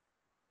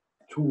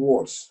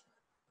towards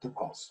the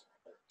pulse.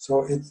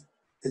 So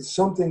it's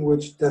something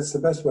which, that's the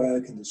best way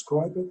I can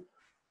describe it.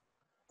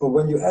 But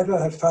when you ever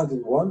have found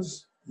it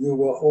once, you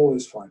will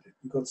always find it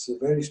because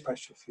it's a very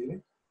special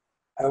feeling.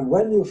 And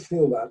when you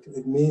feel that,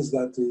 it means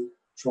that the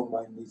Chong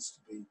Mai needs to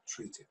be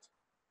treated.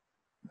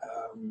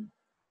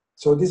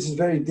 So this is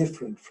very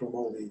different from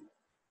all the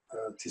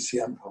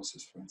TCM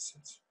pulses, for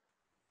instance.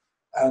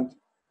 And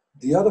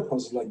the other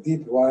pulses, like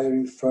deep,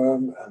 wiry,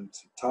 firm, and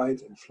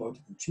tight and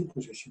floating in chi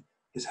position,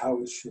 is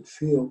how it should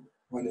feel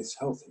when it's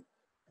healthy.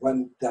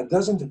 When that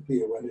doesn't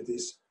appear, when it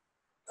is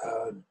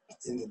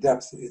in the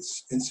depth,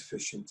 it's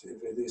insufficient.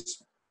 If it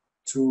is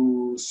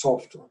too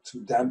soft or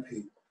too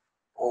dampy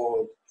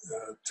or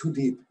too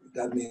deep,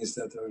 that means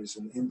that there is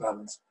an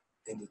imbalance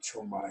in the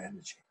Chong Mai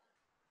energy.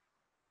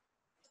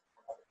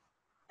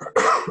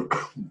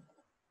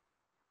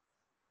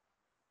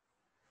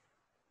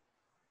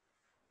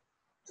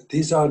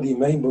 These are the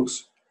main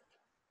books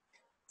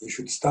you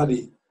should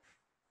study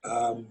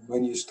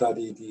when you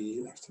study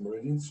the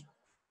extrameridians.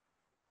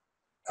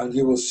 And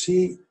you will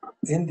see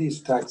in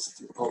these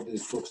texts of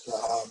these books, there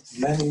are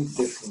many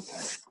different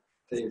texts.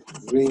 They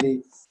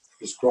really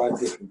describe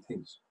different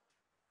things.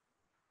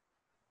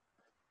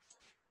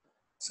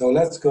 So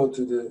let's go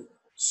to the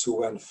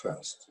Suen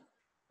first.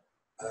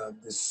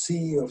 The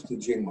C of the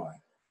Jingmai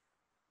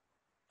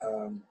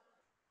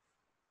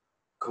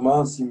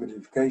commands the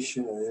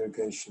humidification and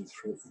irrigation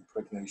through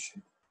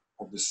impregnation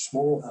of the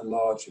small and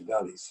large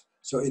valleys.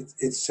 So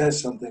it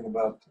says something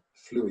about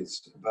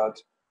fluids, about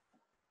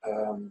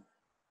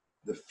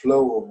the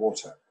flow of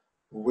water,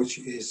 which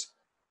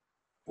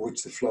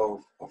the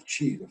flow of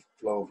qi, the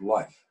flow of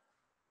life.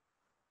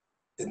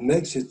 It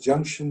makes its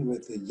junction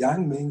with the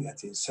yang ming at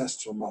the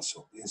ancestral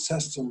muscle. The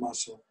ancestral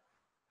muscle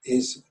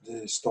is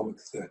the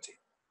stomach 30.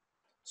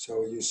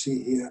 So you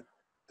see here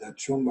that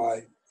Chong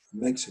Mai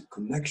makes a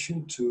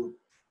connection to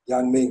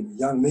yang ming.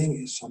 Yang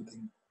ming is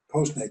something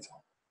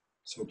postnatal.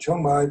 So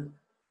Chong Mai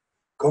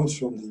comes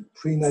from the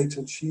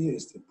prenatal qi,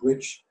 is the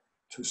bridge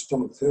to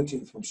stomach 30,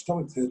 and from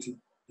stomach 30,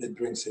 it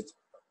brings it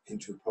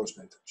into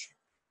postnatal qi.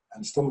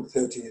 And stomach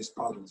 30 is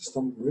part of the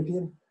stomach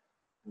meridian,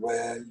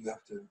 where you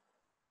have the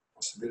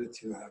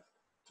possibility to have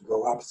to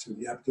go up to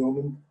the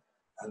abdomen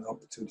and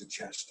up to the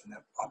chest and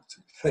up to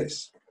the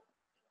face.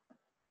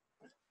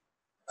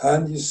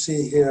 And you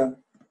see here,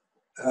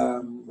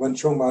 when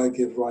Chong Mai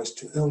give rise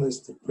to illness,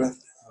 the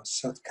breath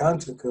set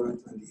countercurrent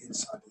when the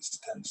inside is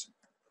tense.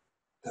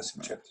 That's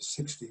in chapter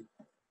 60.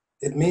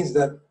 It means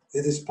that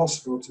it is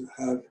possible to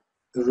have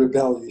a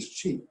rebellious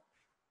qi,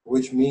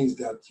 which means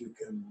that you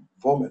can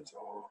vomit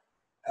or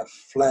have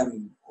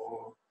phlegm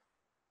or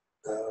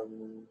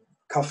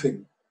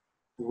coughing,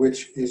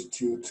 which is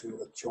due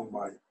to a Chong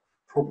Mai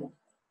problem.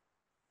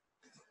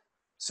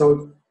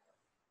 So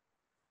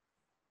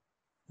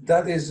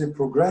that is a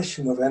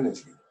progression of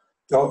energy,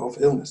 of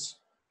illness,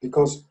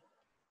 because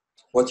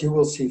what you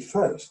will see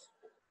first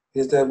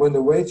is that when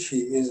the Wei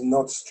Qi is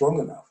not strong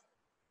enough,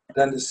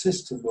 then the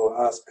system will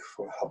ask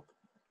for help.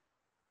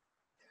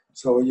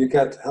 So you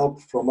get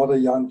help from other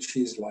yang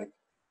qis like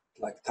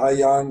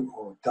Taiyang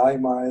or Dai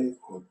Mai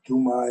or Du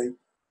Mai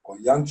or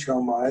Yang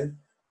Chong Mai.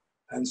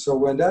 And so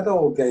when that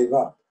all gave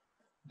up,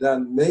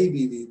 then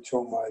maybe the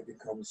Chong Mai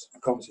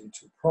comes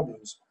into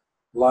problems,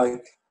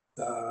 like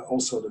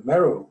also the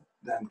marrow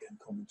then can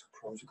come into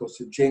problems because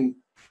the Jing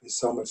is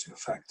so much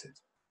affected.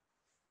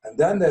 And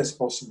then there's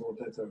possible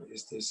that there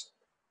is this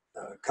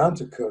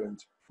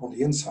countercurrent on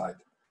the inside,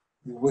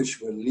 which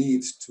will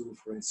lead to,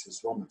 for instance,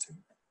 vomiting.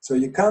 So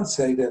you can't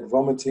say that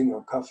vomiting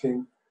or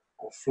coughing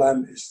or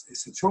phlegm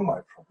is a Chong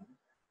Mai problem,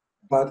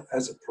 but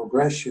as a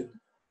progression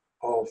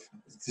of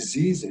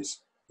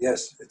diseases,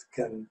 yes, it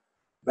can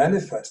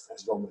manifest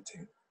as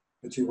vomiting,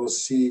 but you will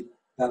see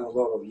then a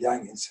lot of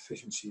yang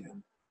insufficiency,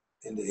 and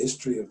in the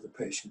history of the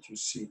patient, you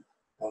see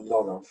a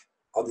lot of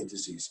other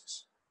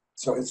diseases.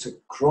 So it's a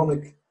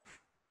chronic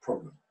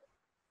problem.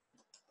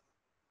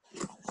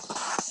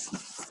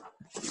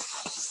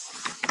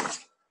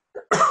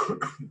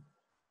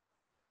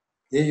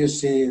 Here you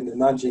see in the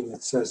Nanjing,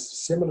 it says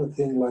similar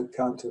thing like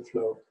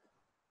counterflow.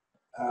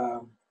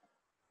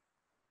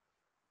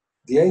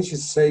 The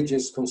ancient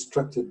sages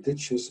constructed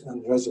ditches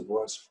and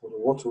reservoirs for the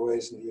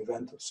waterways in the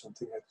event of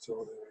something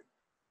extraordinary.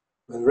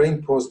 When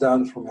rain pours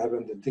down from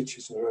heaven, the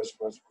ditches and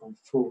reservoirs become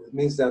full. It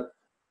means that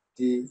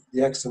the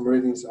extra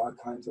meridians are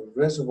kind of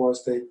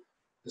reservoirs. The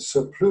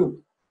surplus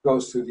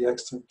goes to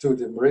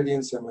the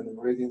meridians, and when the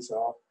meridians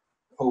are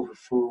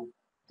overfull,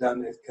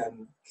 then it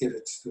can give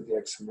it to the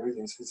extra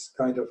meridians. It's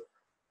kind of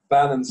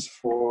balance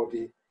for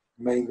the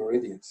main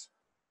meridians.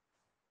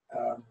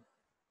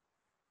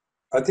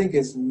 I think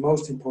it's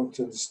most important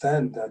to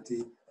understand that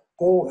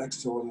all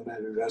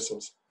extraordinary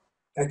vessels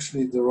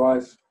actually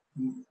derive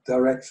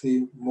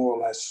directly, more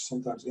or less,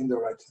 sometimes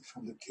indirectly,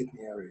 from the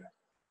kidney area.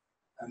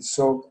 And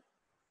so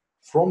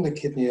from the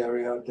kidney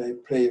area, they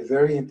play a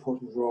very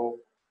important role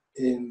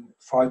in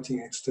fighting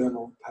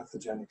external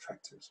pathogenic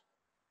factors,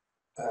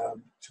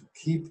 to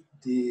keep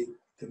the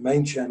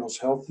main channels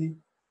healthy,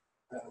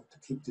 to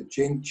keep the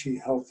Jing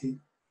Qi healthy,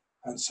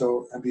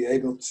 and be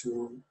able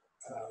to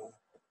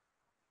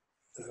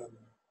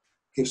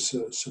give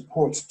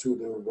support to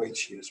the Wei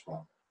Qi as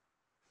well.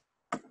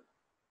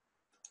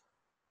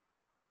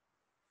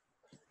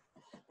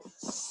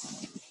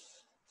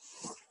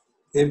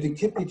 If the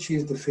kidney Qi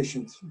is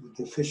deficient,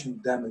 the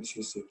deficient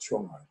damages the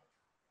Chong Mai.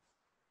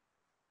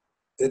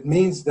 It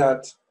means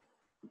that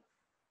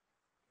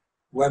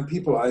when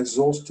people are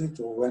exhausted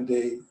or when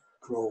they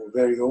grow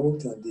very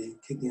old and the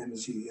kidney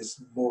energy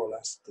is more or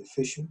less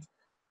deficient,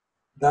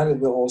 then it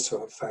will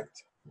also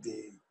affect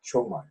the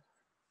Chong Mai.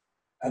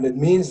 And it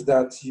means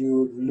that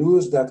you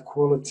lose that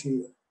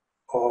quality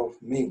of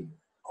Ming,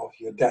 of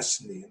your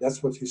destiny.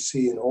 That's what you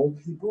see in old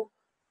people,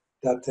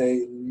 that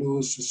they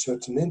lose a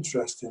certain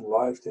interest in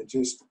life. They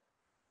just,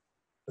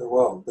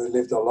 well, they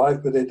live their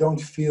life, but they don't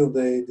feel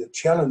the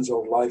challenge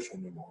of life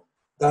anymore.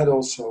 That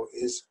also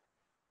is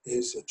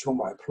a Chong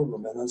Mai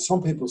problem. And then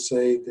some people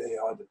say they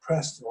are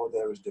depressed or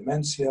there is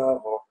dementia,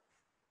 or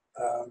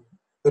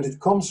but it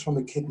comes from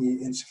a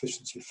kidney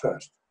insufficiency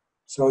first.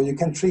 So you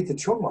can treat the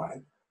Chong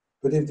Mai,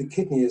 but if the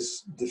kidney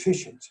is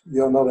deficient,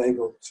 you're not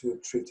able to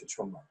treat the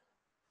Chong Mai.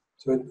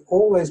 So it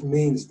always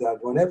means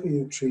that whenever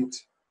you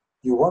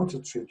want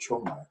to treat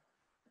Chong Mai,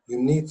 you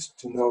need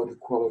to know the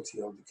quality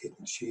of the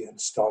kidney Qi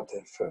and start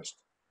there first.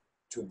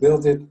 To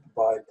build it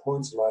by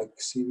points like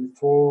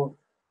CV4,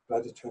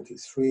 bladder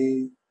 23,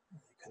 you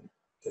can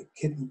take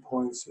kidney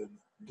points and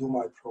do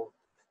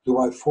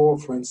my 4,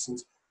 for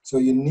instance. So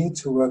you need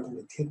to work on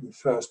the kidney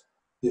first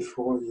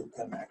before you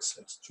can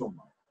access Chong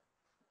Mai.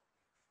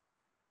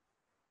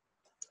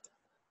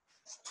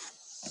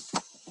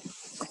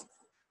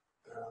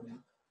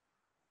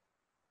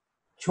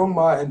 Chong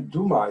Mai and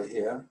Du Mai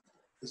here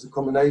is a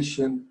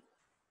combination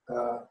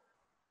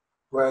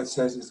where it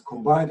says it's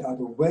combined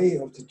out of way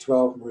of the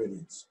 12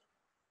 meridians.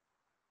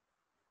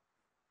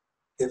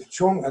 If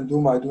Chong and Du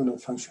Mai do not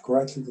function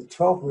correctly, the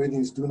 12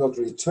 meridians do not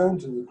return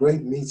to the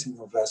great meeting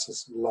of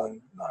vessels,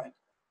 line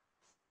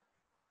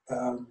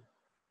 9.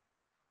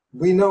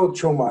 We know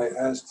Chong Mai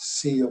as the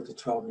sea of the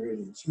 12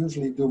 meridians.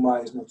 Usually Du Mai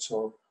is not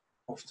so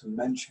often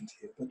mentioned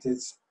here, but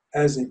it's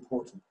as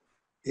important.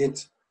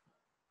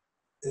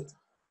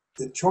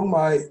 The Chong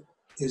Mai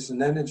is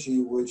an energy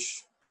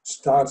which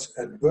starts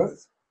at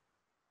birth.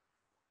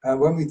 And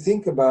when we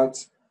think about,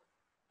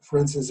 for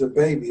instance, a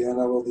baby, and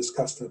I will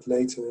discuss that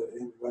later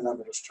when I'm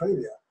in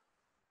Australia,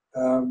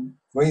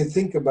 when you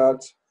think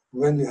about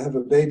when you have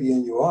a baby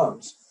in your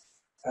arms,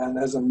 and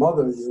as a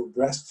mother you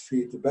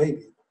breastfeed the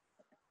baby,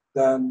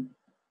 then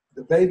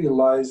the baby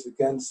lies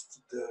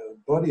against the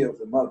body of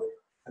the mother,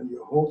 and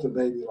you hold the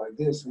baby like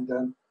this, and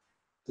then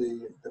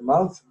the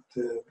mouth of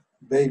the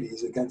baby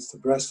is against the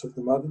breast of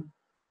the mother,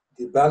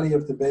 the belly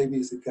of the baby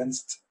is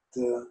against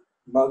the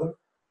mother,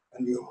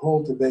 and you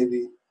hold the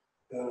baby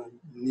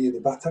near the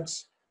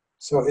buttocks.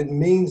 So it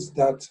means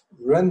that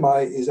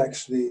Renmai is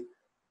actually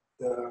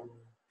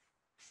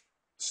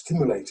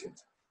stimulated,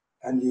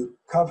 and you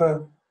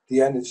cover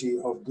the energy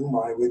of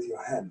Dumai with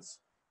your hands.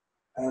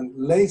 And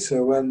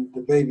later, when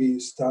the baby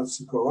starts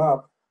to grow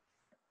up,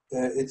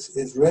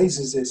 it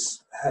raises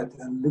its head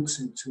and looks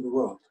into the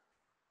world.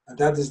 And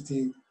that is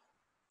the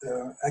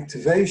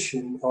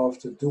activation of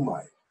the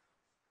Dumai.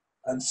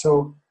 And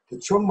so the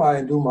Chong Mai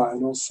and Dumai,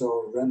 and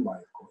also Ren Mai,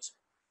 of course,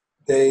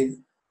 there's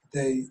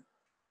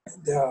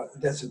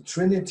a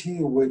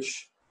trinity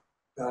which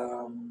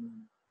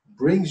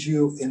brings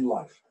you in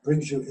life,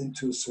 brings you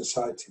into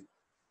society.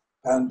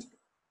 And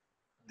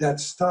that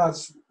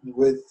starts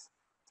with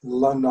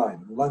lung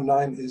 9. Lung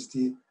 9 is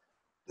the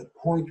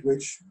point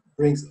which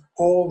brings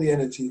all the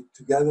energy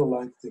together,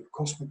 like the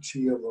cosmic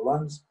chi of the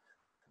lungs,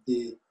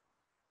 the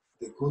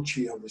gu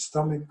chi of the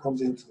stomach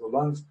comes into the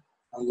lungs,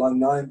 and lung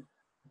 9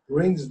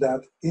 brings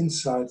that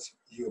inside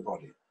your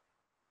body.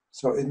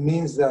 So it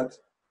means that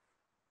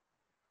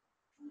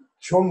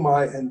Chong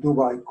Mai and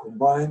Dubai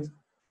combined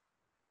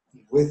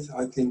with,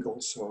 I think,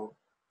 also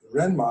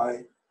Ren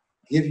Mai,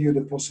 give you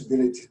the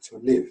possibility to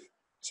live.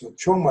 So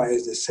Chong Mai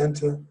is the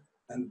center,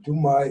 and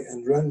Dumai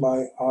and Ren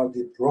Mai are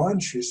the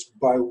branches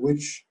by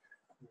which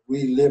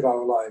we live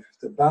our life. If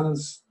the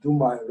balance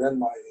Dumai and Ren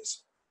Mai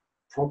is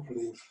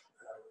properly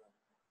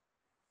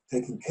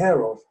taken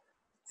care of,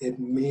 it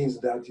means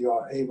that you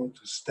are able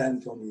to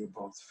stand on your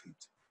both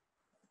feet.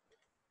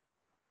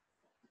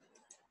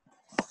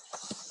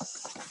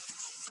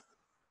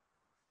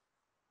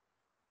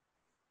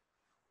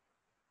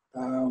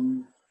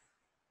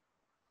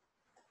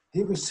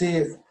 Here we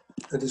see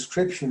a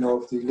description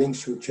of the Ling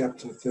Shu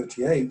chapter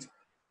 38,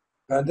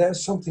 and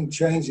there's something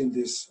strange in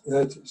this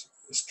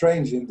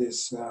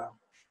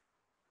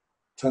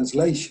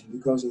translation,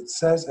 because it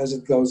says as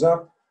it goes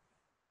up,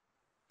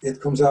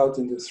 it comes out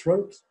in the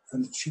throat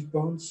and the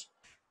cheekbones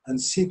and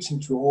seeps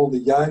into all the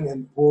yang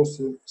and pours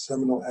the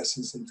seminal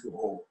essence into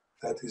all.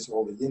 That is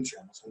all the yin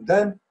channels. And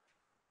then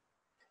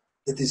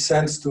it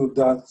descends to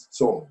that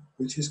zone,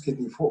 which is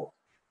kidney 4.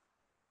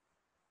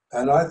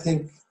 And I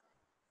think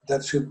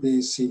that should be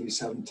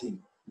CV17.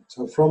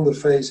 So from the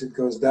face, it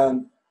goes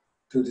down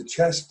to the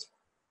chest,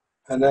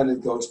 and then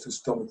it goes to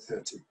stomach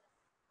 30.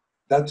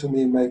 That to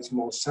me makes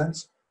more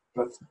sense,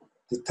 but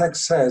the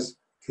text says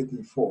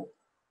kidney 4.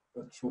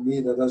 But for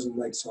me, that doesn't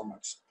make so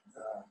much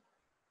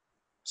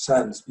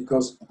sense,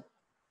 because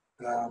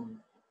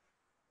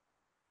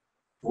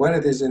when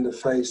it is in the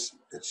face,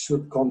 it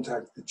should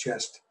contact the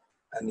chest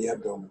and the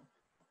abdomen.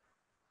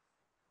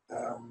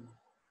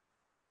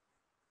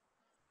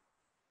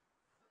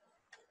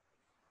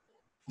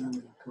 Let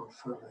me go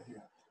further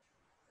here.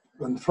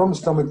 And from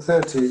stomach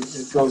 30,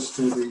 it goes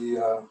to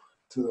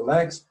the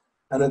legs,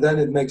 and then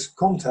it makes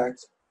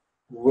contact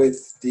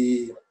with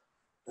the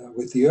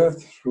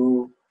earth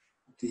through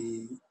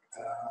the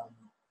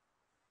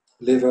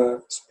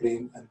liver,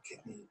 spleen, and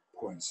kidney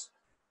points.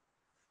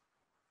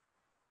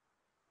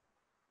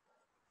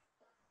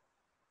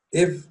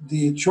 If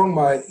the Chong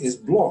Mai is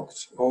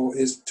blocked or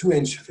is too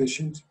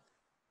insufficient,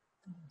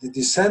 the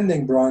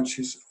descending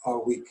branches are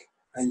weak,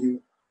 and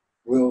you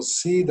will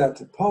see that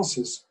the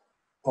pulses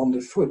on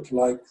the foot,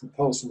 like the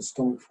pulse in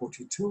stomach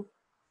 42,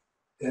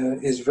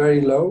 is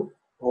very low,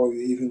 or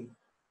you even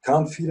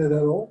can't feel it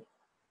at all.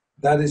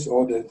 That is,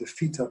 or the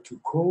feet are too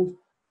cold.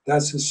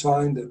 That's a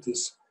sign that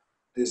this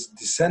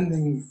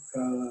descending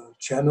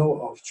channel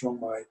of Chong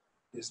Mai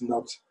is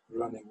not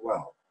running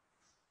well.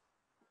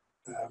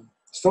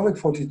 Stomach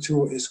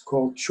 42 is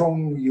called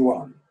Chong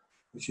Yuan,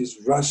 which is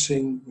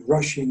rushing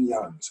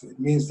yang. So it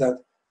means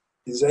that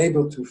it is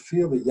able to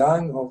feel the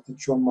yang of the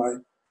Chong Mai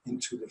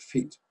into the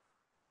feet.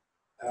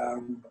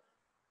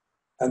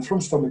 And from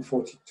stomach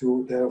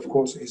 42, there of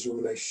course is a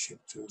relationship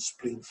to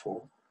spleen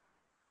 4,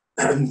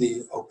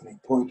 the opening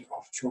point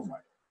of Chong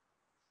Mai.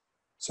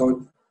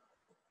 So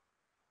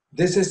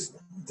this is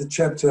the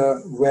chapter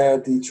where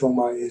the Chong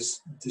Mai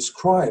is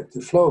described,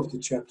 the flow of the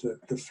chapter,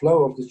 the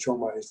flow of the Chong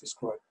Mai is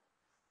described.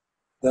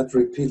 Let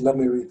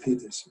me repeat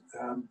this.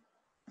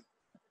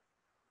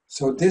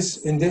 So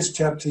in this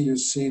chapter, you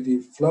see the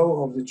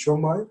flow of the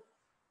Chong Mai,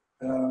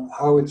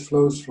 how it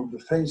flows from the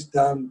face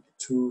down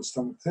to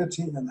stomach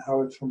 30, and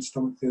how it from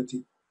stomach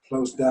 30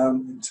 flows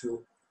down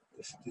into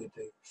the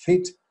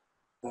feet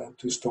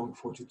to stomach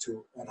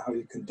 42, and how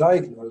you can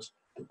diagnose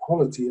the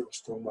quality of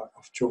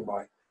Chong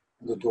Mai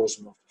on the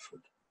dorsum of the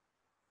foot.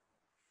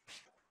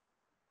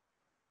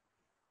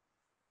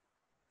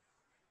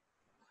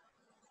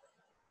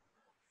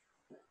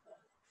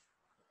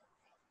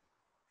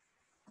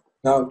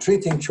 Now,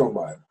 treating Chong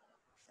Mai,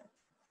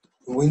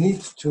 we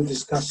need to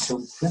discuss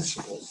some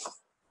principles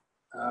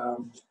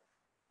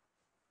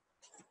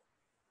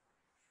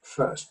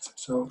first.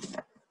 So,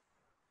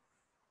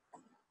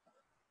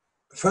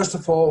 first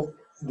of all,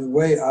 the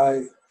way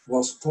I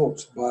was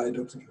taught by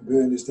Dr.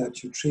 Buren is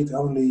that you treat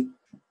only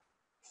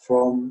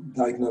from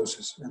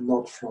diagnosis and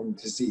not from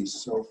disease.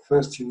 So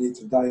first you need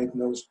to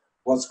diagnose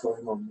what's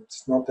going on.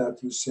 It's not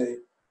that you say,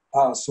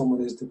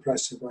 someone is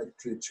depressive, I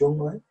treat Chong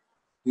Mai.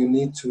 You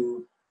need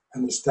to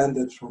understand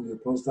it from your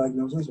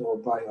post-diagnosis or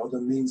by other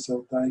means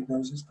of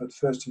diagnosis, but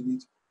first you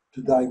need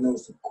to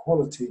diagnose the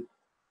quality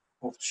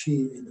of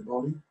qi in the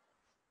body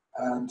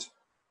and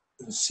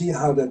see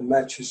how that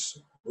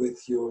matches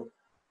with your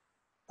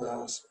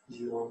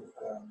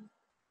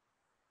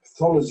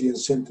pathology and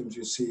symptoms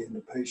you see in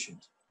the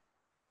patient.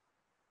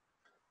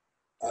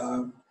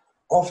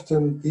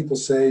 Often people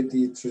say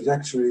the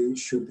trajectory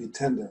should be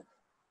tender.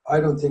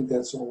 I don't think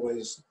that's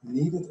always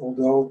needed,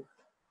 although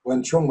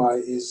when Chong Mai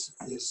is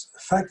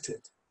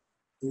affected,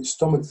 the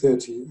stomach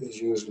 30 is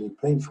usually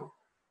painful.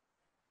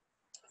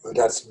 But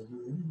that's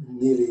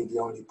nearly the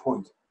only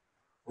point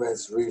where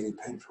it's really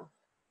painful.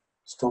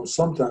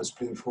 Sometimes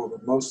painful,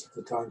 but most of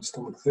the time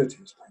stomach 30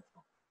 is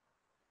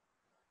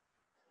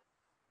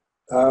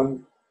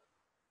painful.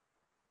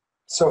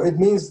 So it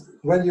means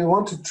when you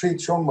want to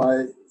treat Chong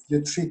Mai,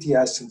 you treat the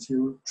essence,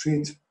 you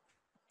treat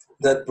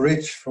that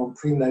bridge from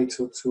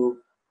prenatal to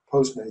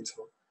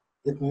postnatal.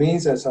 It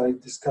means, as I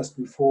discussed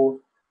before,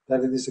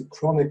 that it is a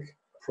chronic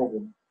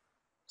problem.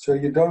 So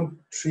you don't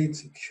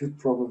treat acute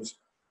problems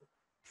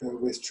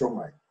with Chong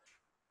Mai.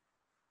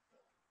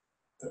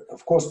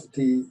 Of course,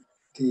 the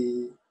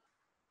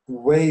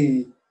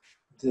way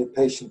the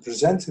patient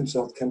presents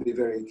himself can be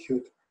very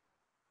acute,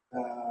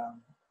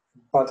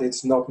 but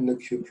it's not an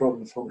acute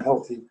problem from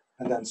healthy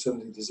and then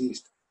suddenly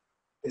diseased.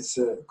 It's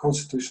a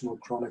constitutional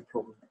chronic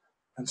problem.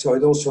 And so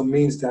it also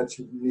means that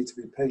you need to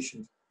be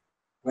patient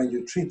when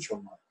you treat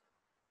Chong Mai.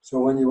 So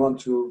when you want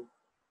to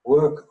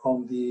work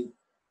on the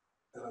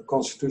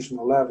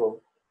constitutional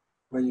level,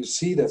 when you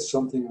see that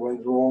something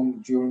went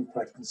wrong during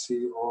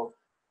pregnancy or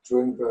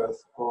during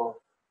birth or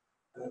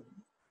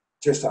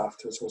just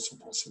after, it's also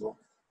possible,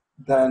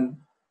 then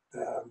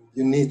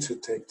you need to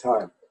take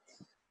time.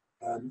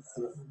 And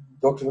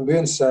Dr. Van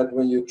Buren said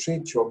when you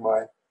treat Chong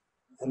Mai,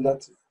 and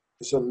that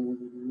is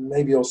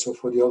maybe also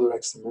for the other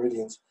extra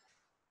meridians,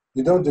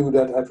 you don't do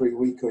that every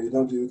week or you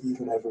don't do it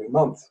even every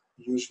month.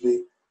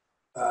 Usually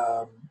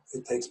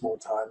it takes more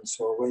time.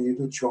 So when you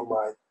do Chong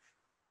Mai,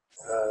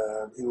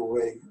 in a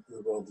way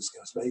we will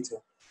discuss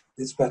later,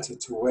 it's better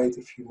to wait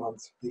a few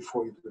months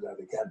before you do that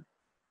again.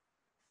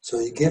 So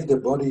you give the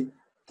body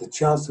the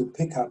chance to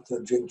pick up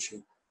the Jing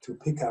Qi, to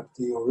pick up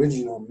the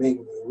original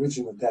Ming, the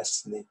original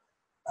destiny,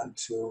 and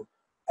to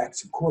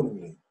act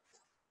accordingly.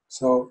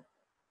 So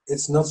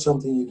it's not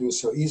something you do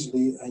so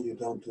easily, and you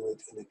don't do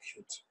it in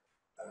acute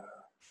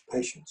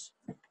patients.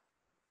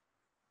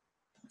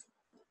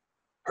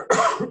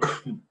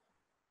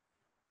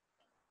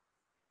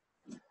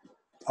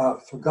 I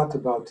forgot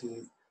about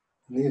the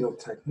needle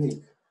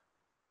technique.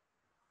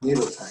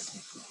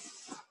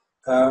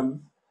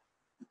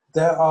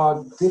 There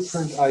are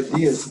different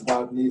ideas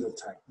about needle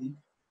technique.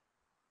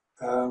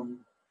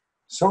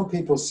 Some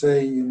people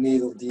say you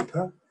needle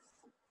deeper.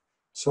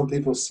 Some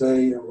people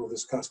say, and we'll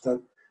discuss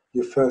that,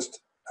 you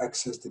first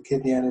access the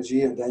kidney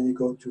energy and then you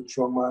go to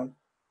Chong Mai.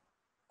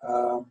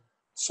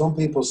 Some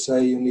people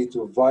say you need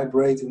to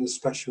vibrate in a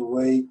special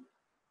way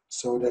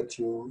so that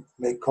you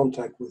make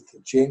contact with the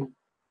Jing.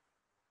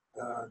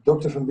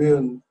 Dr. Van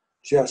Buren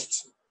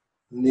just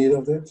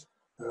needled it,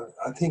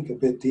 I think a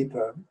bit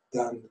deeper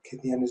than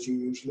kidney energy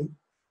usually,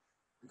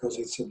 because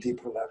it's a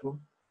deeper level,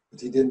 but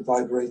he didn't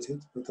vibrate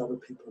it, but other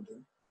people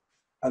do.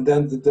 And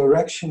then the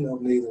direction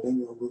of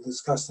needling, we'll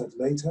discuss that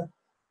later,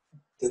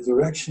 the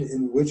direction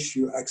in which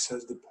you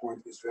access the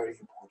point is very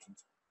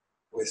important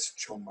with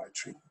Chong Mai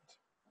treatment.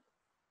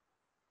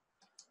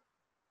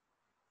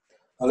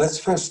 Now let's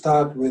first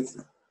start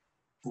with,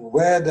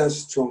 where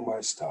does Chong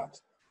Mai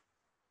start?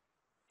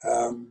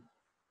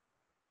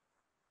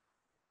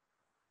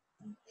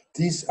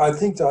 I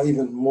think there are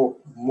even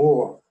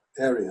more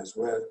areas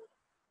where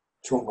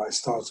Chong Mai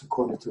starts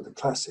according to the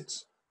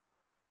classics.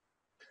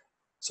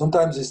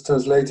 Sometimes it's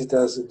translated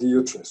as the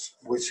uterus,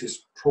 which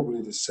is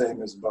probably the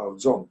same as Bao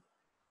Zong.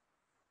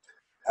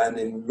 And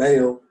in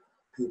male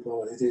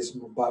people, it is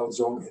Bao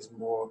Zong is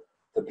more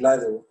the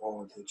bladder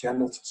or the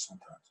genitals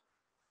sometimes.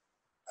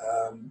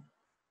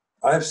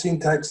 I've seen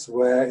texts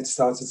where it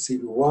starts at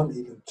CB1,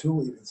 even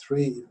 2, even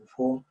 3, even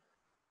 4.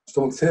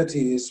 Stomach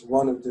 30 is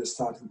one of the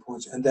starting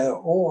points, and they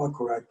all are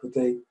correct, but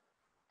they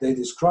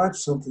describe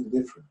something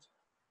different.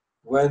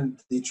 When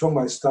the Chong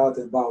Mai start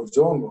at Bao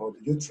Zong or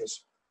the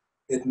uterus,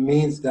 it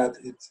means that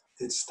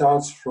it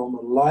starts from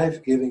a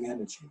life-giving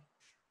energy.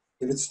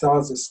 If it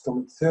starts at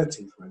stomach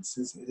 30, for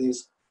instance, it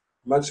is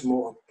much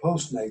more a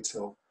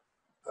postnatal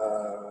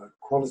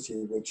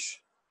quality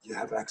which you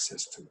have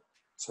access to.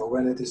 So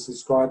when it is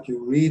described,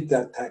 you read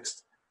that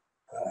text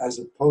as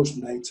a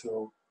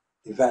postnatal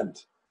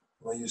event.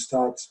 When you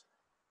start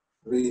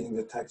reading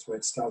the text where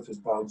it starts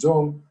with Bao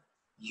Zong,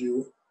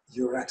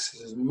 your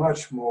access is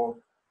much more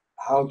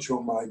how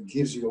Chong Mai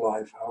gives you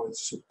life, how it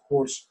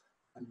supports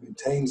and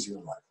maintains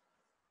your life.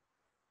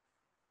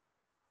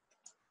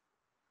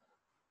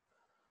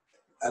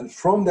 And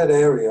from that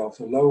area of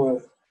the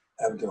lower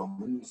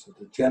abdomen, so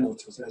the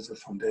genitals as a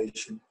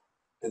foundation,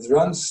 it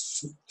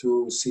runs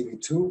to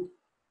CV2,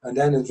 and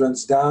then it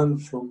runs down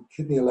from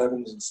kidney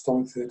 11 and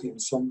stomach 30,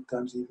 and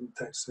sometimes even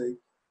texts say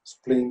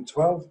spleen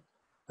 12.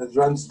 It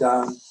runs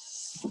down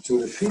to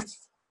the feet,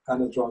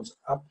 and it runs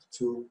up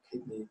to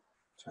kidney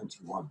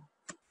 21.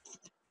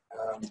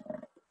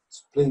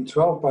 Spleen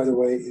 12, by the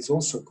way, is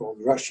also called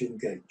Russian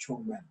gate,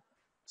 Chong Men.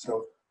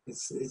 So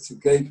it's a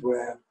gate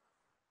where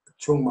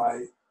Chong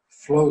Mai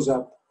flows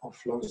up or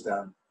flows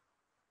down.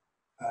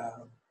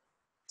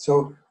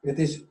 So it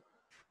is,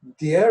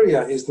 the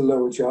area is the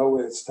lower jaw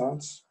where it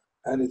starts,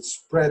 and it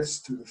spreads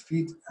to the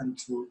feet and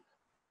to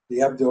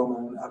the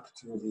abdomen and up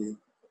to the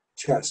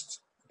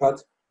chest.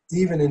 But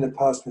even in the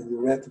past, when we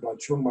read about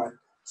Chong Mai,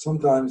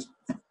 sometimes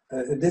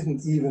it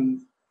didn't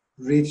even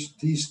reach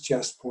these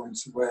chest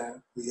points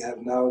where we have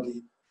now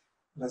the,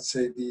 let's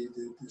say, the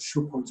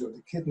shoe points of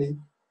the kidney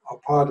are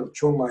part of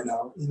Chong Mai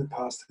now. In the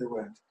past they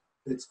weren't.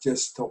 It's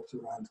just stopped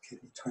around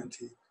kidney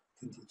 20,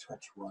 kidney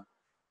 21.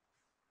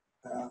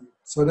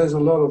 So there's a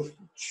lot of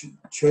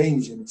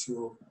change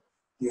into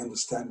the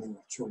understanding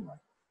of Chong Mai.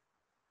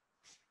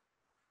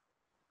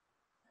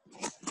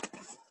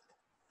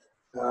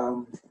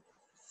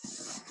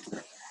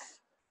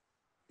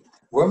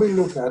 When we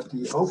look at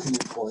the opening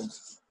point,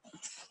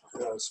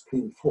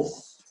 spleen 4,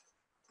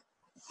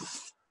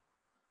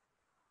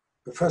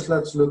 but first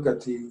let's look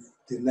at the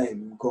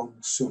name, Gong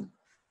Sun.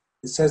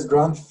 It says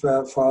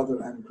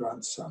grandfather and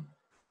grandson,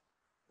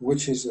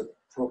 which is a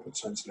proper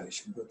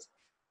translation, but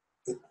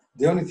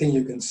the only thing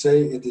you can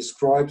say, it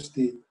describes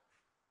the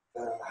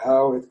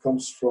how it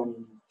comes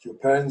from your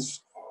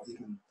parents or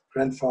even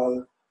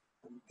grandfather,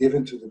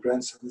 given to the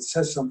grandson. It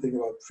says something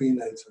about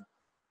prenatal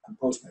and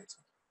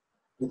postnatal.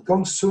 But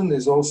Gong Sun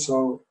is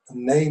also a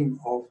name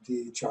of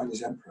the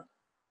Chinese emperor.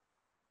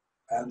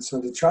 And so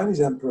the Chinese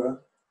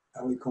emperor,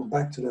 and we come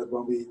back to that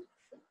when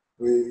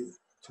we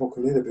talk a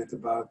little bit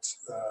about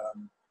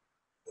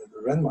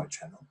the Renmai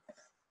channel.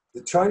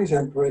 The Chinese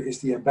emperor is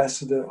the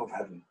ambassador of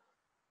heaven.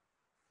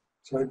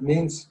 So it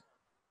means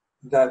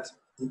that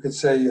you could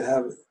say you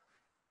have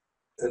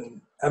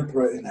an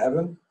emperor in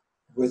heaven,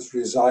 which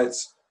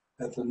resides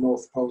at the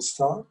North Pole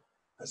Star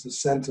as the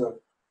center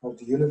of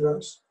the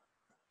universe.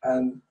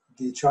 And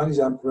the Chinese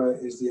emperor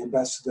is the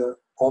ambassador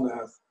on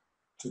earth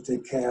to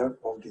take care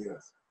of the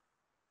earth.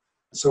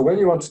 So when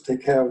you want to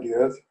take care of the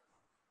earth,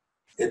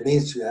 it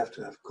means you have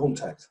to have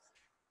contact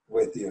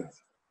with the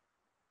earth.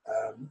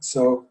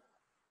 So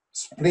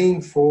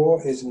spleen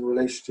 4 is in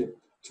relationship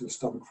to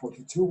stomach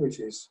 42, which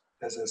is,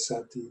 as I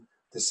said, the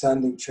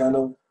descending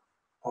channel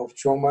of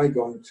Chong Mai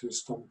going to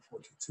stomach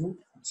 42.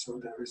 And so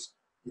there is,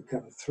 you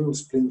can, through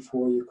spleen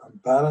 4, you can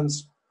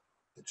balance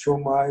the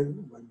Chong Mai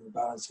when you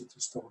balance it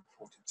to stomach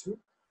 42.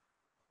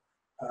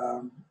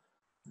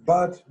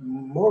 But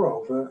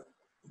moreover,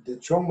 the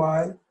Chong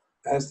Mai,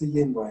 as the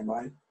Yin Wei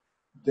Mai,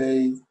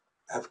 they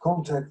have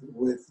contact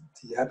with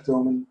the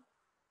abdomen,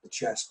 the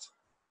chest,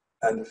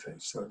 and the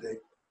face. So the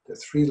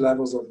 3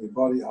 levels of the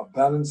body are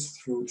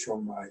balanced through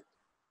Chong Mai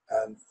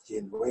and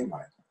Yin Wei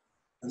Mai.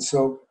 And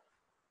so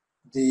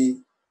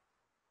the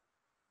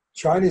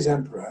Chinese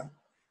emperor,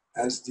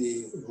 as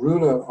the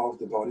ruler of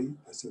the body,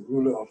 as the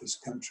ruler of his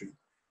country,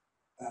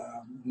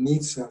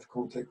 needs to have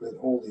contact with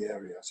all the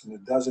areas, and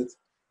it does it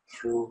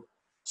through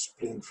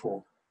spleen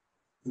 4.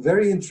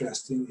 Very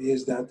interesting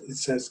is that it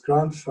says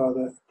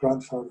grandfather,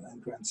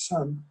 and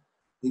grandson,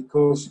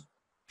 because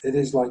it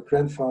is like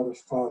grandfather,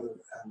 father,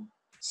 and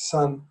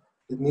son.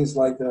 It means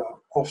like there are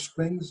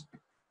offsprings,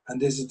 and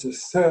this is the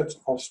 3rd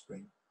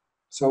offspring.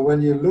 So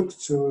when you look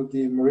to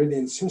the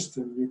meridian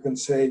system, you can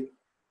say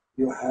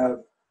you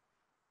have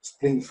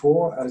spleen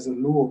 4 as the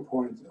lower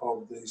point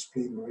of the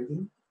spleen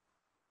meridian,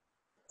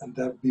 and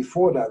that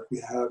before that we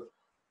have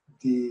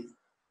the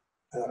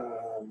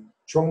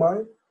Chong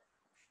Mai,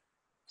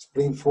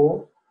 spleen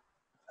 4,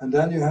 and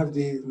then you have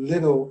the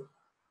little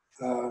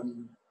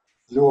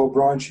lower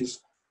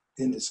branches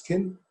in the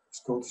skin. It's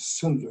called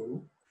Sun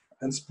Lu,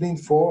 and spleen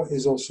 4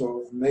 is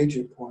also a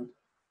major point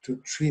to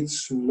treat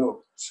Sun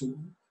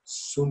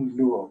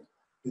Luo.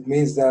 It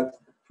means that,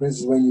 for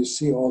instance, when you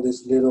see all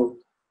these little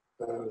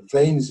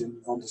veins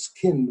on the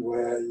skin,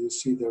 where you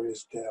see they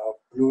are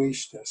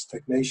bluish, there's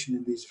stagnation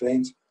in these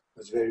veins,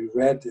 it's very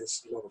red,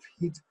 there's a lot of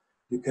heat,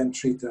 you can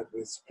treat that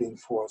with spleen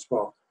 4 as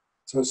well.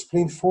 So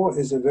spleen 4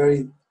 is a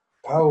very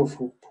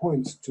powerful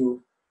point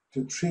to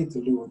treat the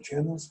Luo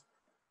channels,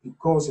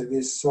 because it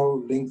is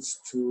so linked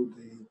to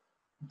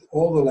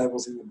all the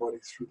levels in the body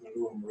through the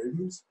Luo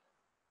meridians,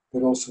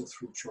 but also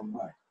through Chong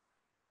Mai.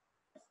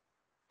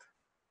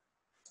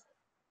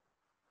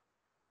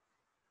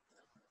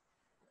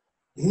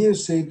 Here you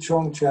see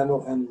Chong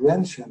channel and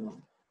Ren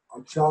channel,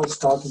 our child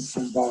starting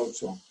from Bao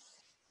Zong.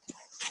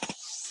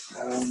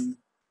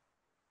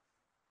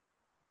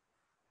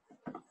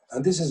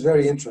 And this is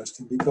very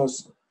interesting,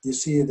 because you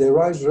see they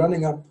rise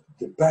running up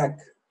the back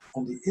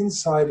on the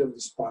inside of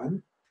the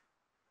spine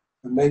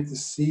and make the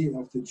C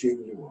of the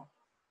Jing Luo.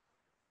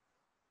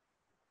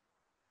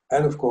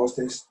 And of course,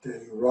 they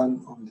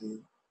run on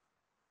the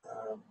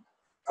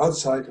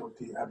outside of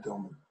the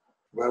abdomen,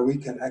 where we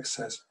can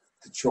access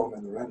the Chong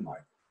and the Ren Mai.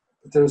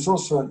 But there is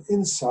also an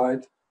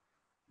inside,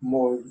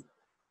 more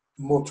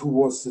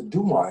towards the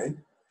Du Mai,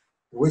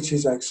 which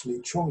is actually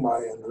Chong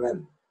Mai and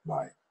Ren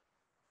Mai.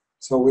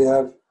 So we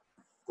have,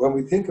 when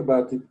we think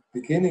about the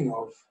beginning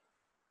of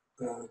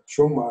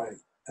Chong Mai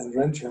and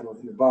Ren channel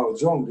in the Bao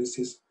Zong, this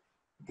is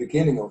the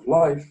beginning of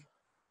life.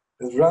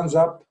 It runs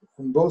up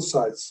on both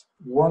sides,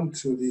 one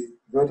to the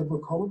vertebral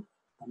column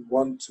and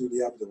one to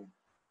the abdomen.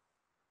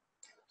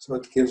 So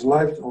it gives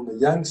life on the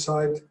yang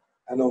side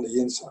and on the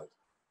yin side.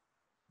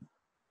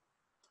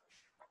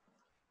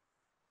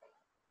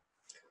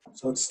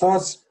 So it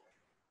starts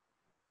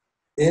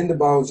in the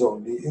bowel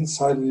zone, the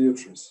inside of the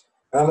uterus,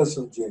 palace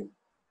of Jing.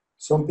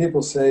 Some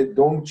people say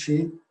dong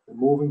qi, the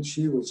moving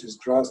qi, which is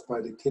grasped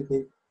by the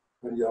kidney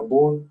when you are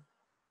born,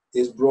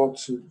 is brought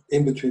to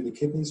in between the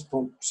kidneys.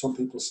 Some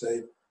people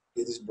say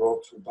it is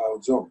brought to bowel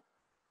zone.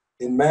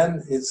 In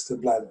man, it's the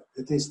bladder.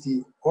 It is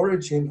the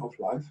origin of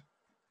life,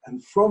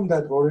 and from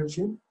that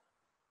origin,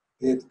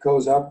 it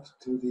goes up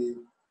to the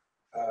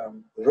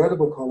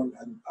vertebral column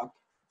and up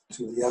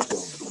to the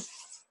abdomen.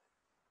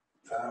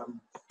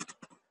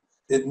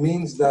 It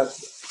means that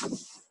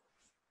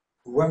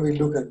when we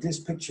look at this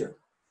picture,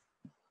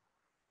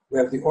 we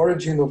have the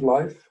origin of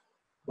life,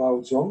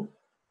 Bao Zong,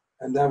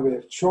 and then we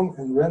have Chong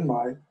and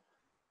Renmai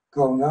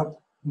going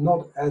up,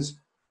 not as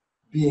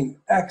being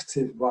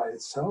active by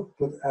itself,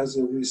 but as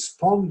a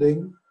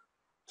responding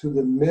to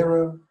the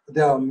mirror.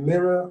 They are a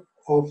mirror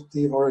of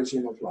the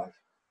origin of life.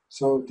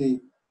 So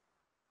the,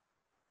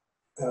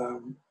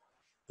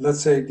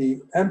 let's say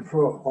the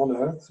emperor on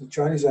earth, the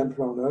Chinese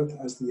emperor on earth,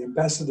 as the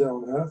ambassador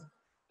on earth,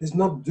 is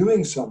not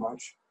doing so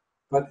much,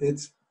 but it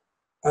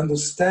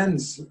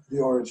understands the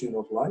origin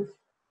of life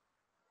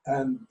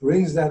and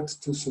brings that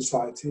to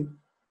society,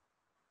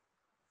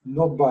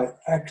 not by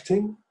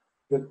acting,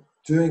 but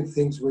doing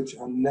things which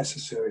are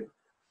necessary,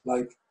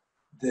 like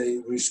they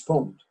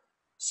respond.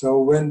 So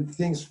when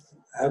things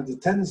have the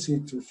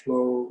tendency to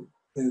flow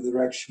in a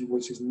direction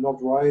which is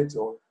not right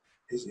or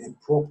is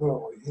improper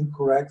or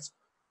incorrect,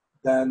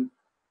 then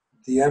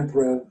the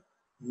emperor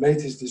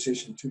made his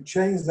decision to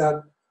change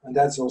that, and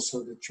that's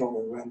also the Chong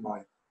and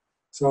Renmai.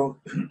 So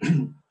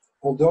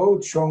although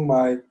Chong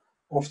Mai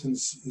often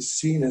is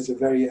seen as a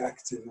very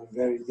active and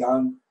very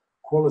young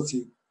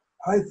quality,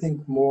 I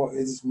think it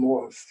is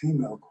more a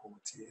female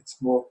quality.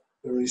 It's more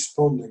a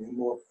responding and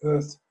more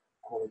earth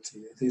quality.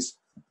 It is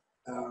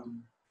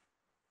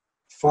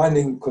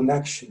finding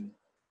connection.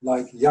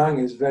 Like yang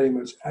is very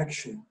much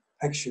action.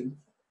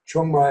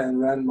 Chong Mai and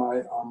Ren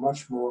Mai are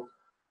much more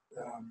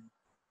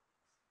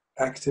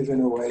active in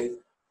a way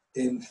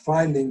in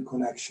finding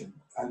connection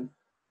and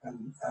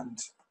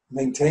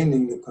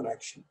maintaining the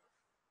connection.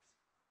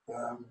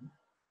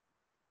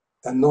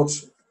 And not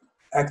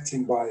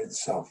acting by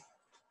itself.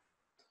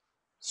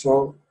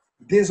 So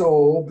this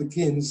all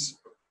begins,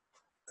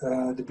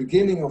 the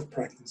beginning of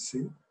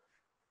pregnancy,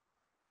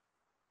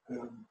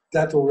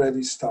 that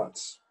already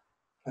starts.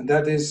 And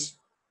that is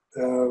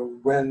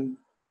when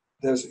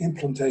there's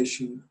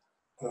implantation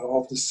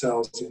of the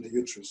cells in the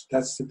uterus.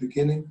 That's the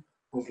beginning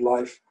of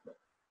life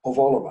of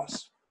all of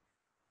us.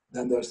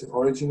 Then there's the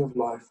origin of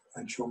life,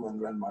 and Chong and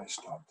Renmai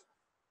start.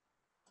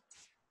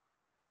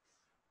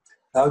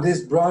 Now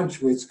this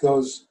branch which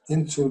goes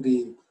into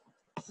the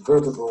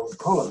vertebral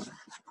column,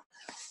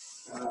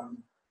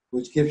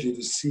 which gives you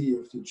the C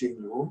of the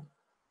Jinglu,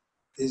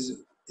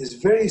 is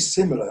very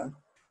similar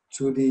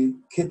to the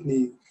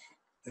kidney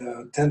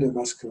tender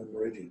muscular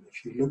meridian.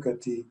 If you look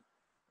at the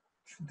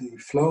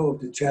flow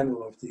of the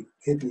channel of the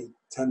kidney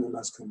tender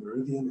muscular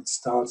meridian, it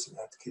starts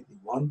at kidney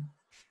 1,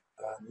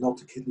 not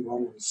the kidney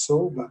 1 in the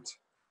sole, but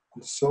on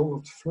the sole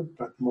of the foot,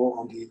 but more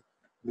on the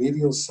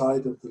medial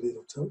side of the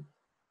little toe.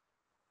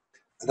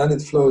 And then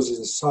it flows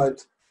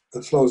inside,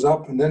 it flows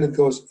up, and then it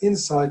goes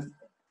inside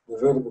the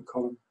vertebral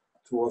column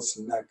towards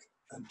the neck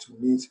and to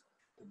meet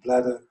the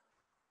bladder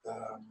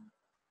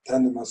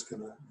tender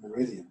muscular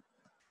meridian.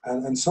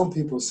 And some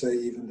people say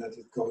even that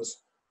it goes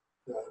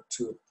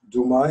to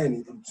Dumai and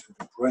even to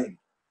the brain.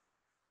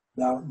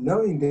 Now,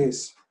 knowing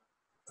this,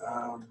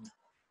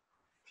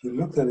 if you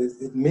look at it,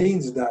 it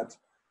means that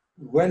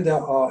when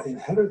there are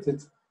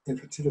inherited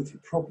infertility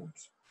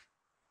problems,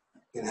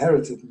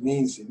 inherited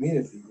means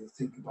immediately you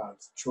think about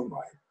Chong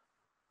Mai.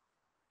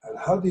 And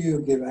how do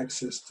you give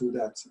access to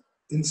that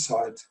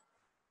inside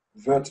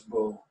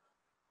vertebral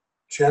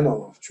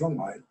channel of Chong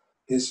Mai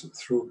is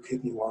through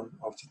kidney 1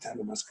 of the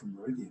tender muscular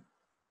meridian.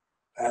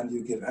 And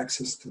you give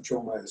access to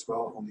Chong Mai as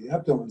well on the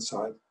abdomen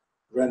side,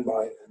 Ren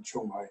Mai and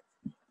Chong Mai,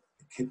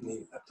 the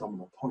kidney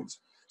abdominal points.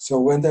 So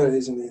when there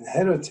is an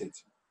inherited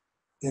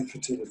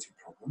infertility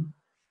problem,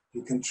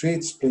 you can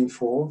treat spleen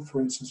 4, for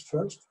instance,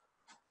 first,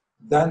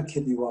 then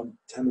kidney 1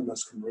 tender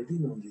muscular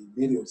meridian on the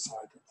medial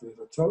side of the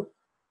little toe,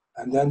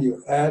 and then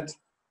you add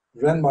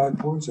Ren Mai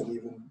points and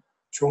even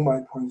Chong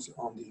Mai points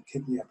on the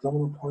kidney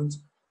abdominal points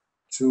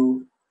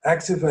to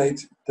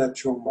activate that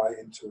Chong Mai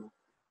into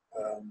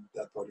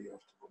that body of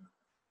the woman.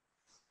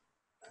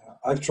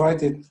 I've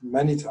tried it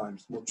many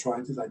times, not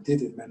tried it, I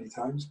did it many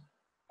times,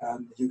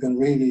 and you can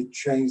really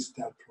change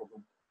that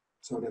problem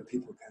so that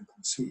people can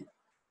conceive.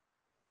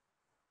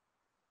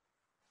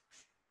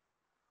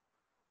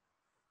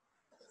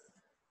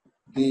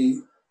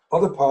 The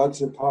other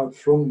parts, apart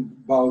from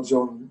Bao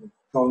Zhong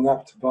going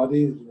up the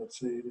body, let's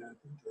say the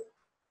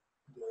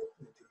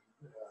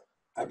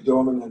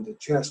abdomen and the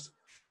chest,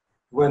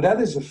 when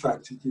that is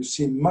affected, you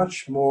see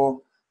much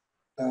more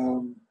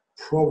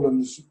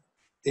problems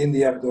in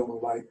the abdomen,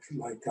 like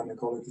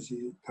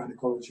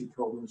gynecology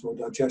problems or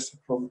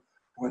digestive problems,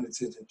 When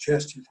it's in the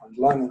chest, you find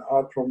lung and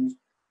heart problems.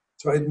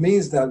 So it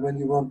means that when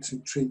you want to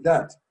treat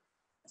that,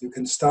 you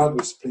can start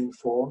with spleen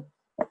 4,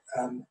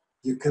 and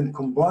you can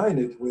combine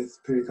it with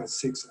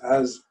pericarditis 6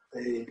 as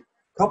a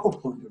couple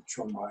point of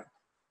Chong Mai,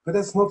 but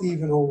that's not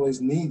even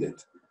always needed.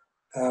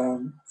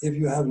 If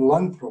you have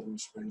lung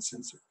problems, for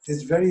instance,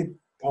 it's very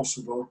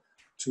possible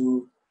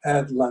to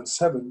add lung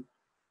 7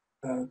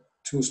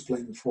 to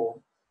spleen 4.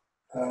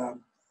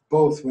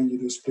 Both when you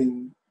do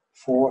spleen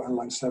 4 and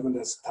lung 7,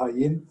 that's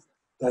tie-in,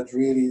 that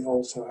really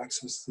also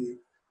access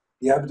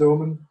the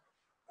abdomen,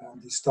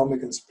 the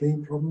stomach and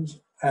spleen problems,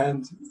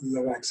 and you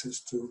have access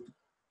to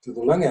the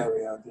lung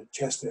area, the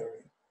chest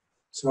area.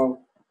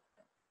 So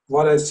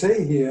what I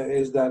say here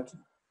is that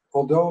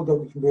although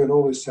Dr. Buren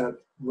always said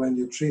when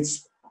you treat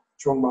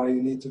Chong Mai,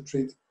 you need to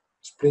treat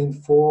spleen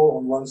 4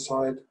 on one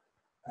side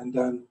and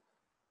then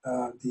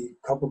the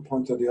couple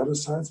point on the other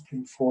side,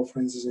 spleen 4, for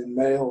instance, in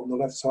male on the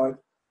left side,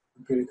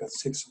 and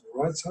pericarditis 6 on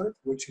the right side,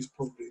 which is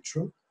probably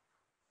true.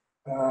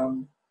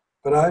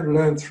 But I've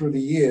learned through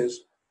the years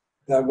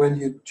that when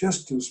you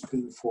just do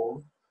spleen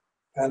 4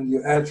 and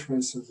you add, for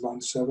instance,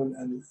 lung 7,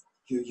 and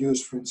you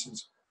use, for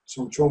instance,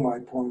 some Chong Mai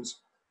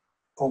points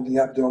on the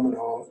abdomen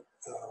or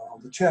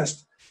on the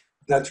chest,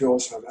 that you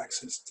also have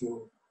access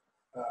to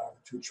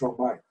Chong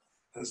Mai,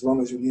 as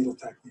long as your needle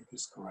technique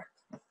is correct.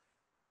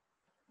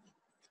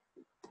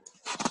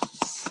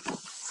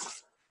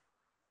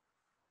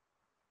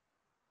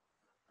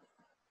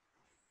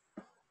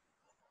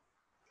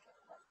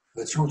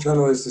 The Chong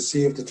channel is the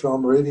C of the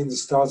 12 meridian that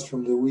starts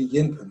from the Wi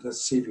Yin point,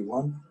 that's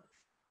CV1.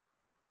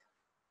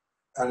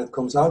 And it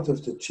comes out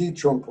of the Chi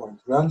Chong point,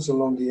 runs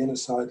along the inner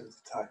side of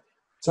the thigh.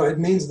 So it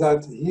means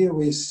that here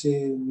we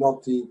see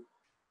not the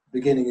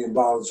beginning in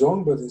Bao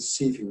Zong, but in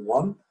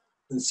CV1.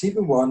 And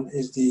CV1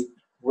 is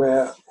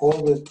where all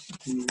the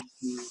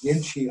Yin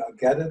Qi are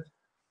gathered.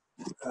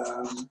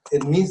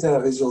 It means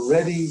there is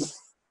already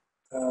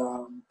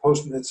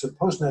it's a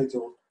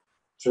postnatal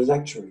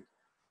trajectory.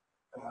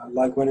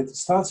 Like when it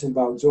starts in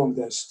Bao Zong,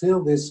 there's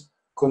still this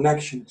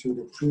connection to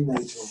the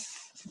prenatal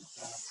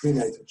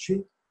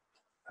Qi.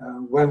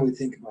 When we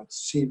think about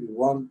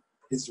CV1,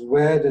 it's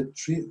where the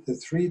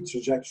three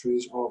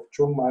trajectories of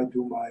Chong Mai,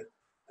 Du Mai,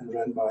 and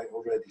Ren Mai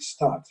already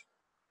start.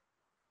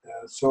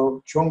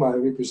 So Chong Mai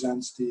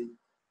represents the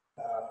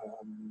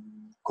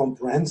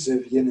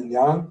comprehensive yin and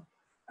yang,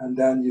 and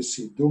then you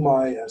see Du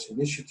Mai as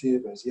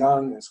initiative, as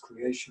yang, as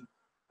creation,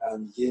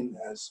 and yin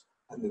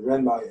and the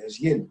Ren Mai as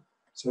yin.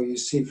 So you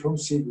see from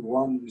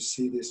CV1, you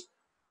see the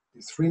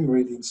 3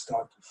 meridians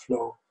start to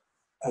flow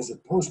as a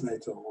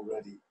postnatal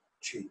already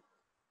Qi.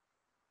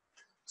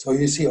 So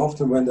you see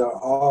often when there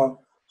are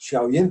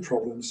Xiao Yin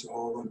problems,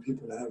 or when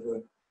people have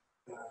a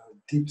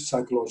deep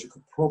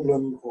psychological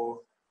problem,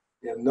 or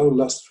they have no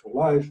lust for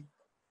life,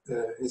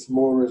 it's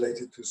more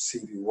related to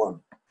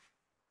CV1.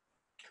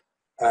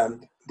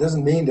 And it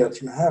doesn't mean that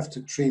you have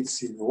to treat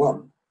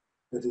CV1,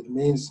 but it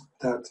means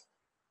that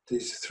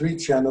these 3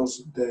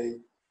 channels, they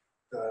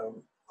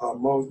are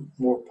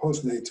more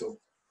postnatal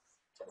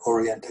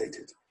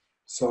orientated.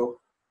 So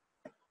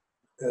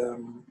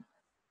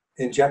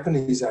in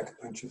Japanese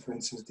acupuncture, for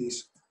instance,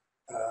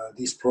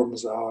 these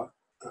problems are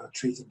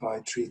treated by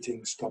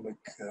treating stomach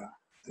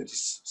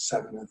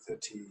 37 and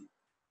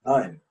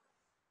 39,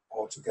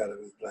 altogether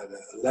with bladder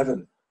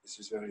 11. This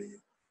is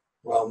very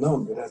well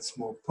known, but that's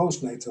more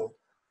postnatal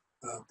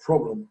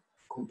problem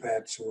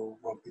compared to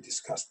what we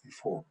discussed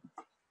before.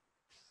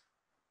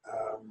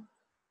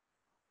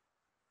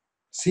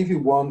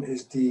 CV1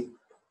 is the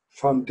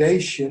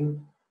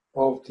foundation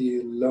of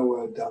the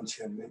lower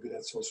Dantian. Maybe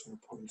that's also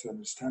important to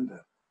understand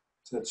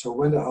that. So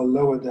when there are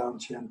lower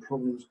Dantian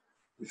problems,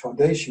 the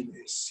foundation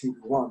is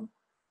CV1.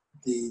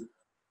 The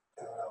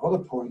other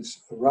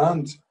points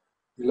around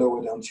the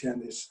lower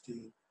Dantian is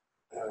the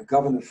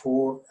governor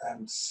 4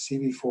 and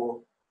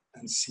CV4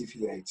 and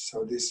CV8.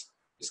 So this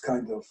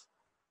kind of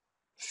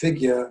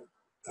figure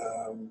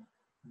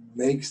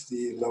makes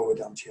the lower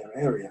Dantian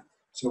area.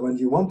 So when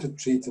you want to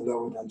treat the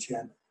lower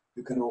Dantian,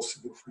 you can also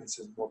do, for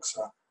instance,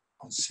 Moxa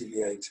on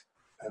CV8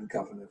 and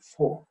governor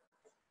 4,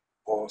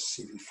 or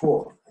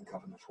CV4 and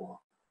governor 4,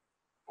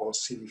 or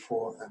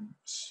CV4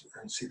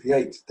 and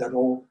CV8. That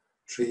all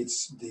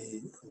treats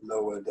the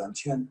lower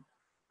Dantian.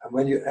 And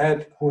when you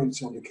add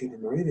points on the kidney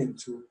meridian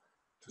to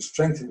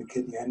strengthen the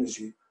kidney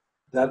energy,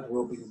 that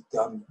will be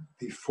done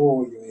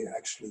before you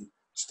actually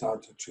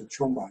start to treat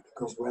Chong Mai,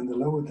 because when the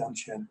lower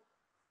Dantian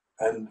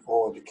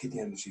or the kidney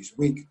energy is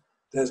weak,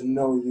 there's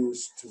no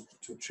use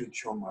to treat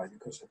Chong Mai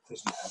because it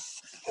doesn't have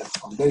that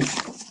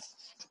foundation.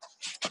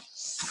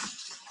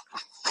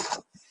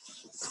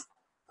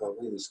 So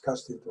we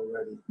discussed it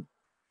already.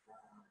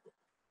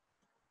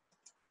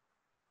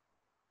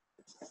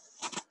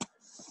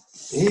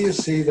 Here you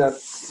see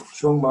that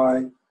Chong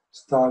Mai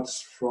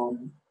starts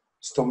from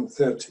stomach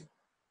 30,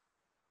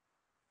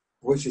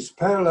 which is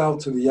parallel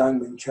to the Yang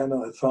Ming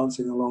channel,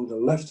 advancing along the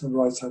left and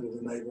right side of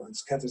the navel, and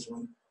scatters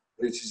when it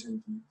reaches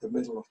in the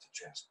middle of the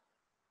chest.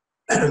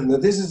 Now,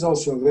 this is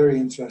also a very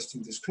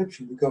interesting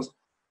description, because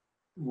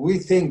we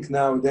think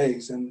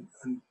nowadays, and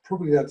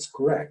probably that's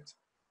correct,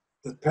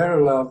 that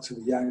parallel to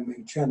the Yang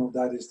Ming channel,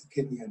 that is the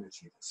kidney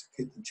energy, that's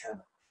the kidney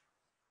channel.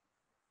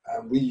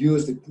 And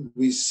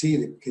we see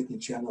the kidney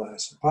channel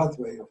as a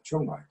pathway of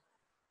Chong Mai.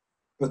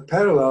 But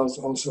parallels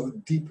also a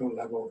deeper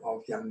level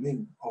of Yang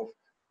Ming, of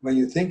when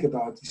you think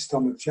about the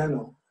stomach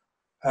channel,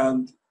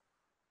 and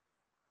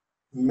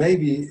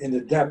maybe in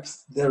the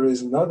depth there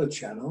is another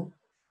channel,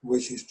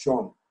 which is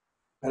Chong.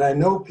 And I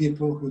know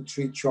people who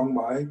treat Chong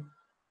Mai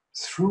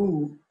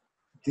through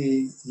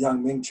the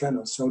Yang Ming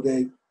channel. So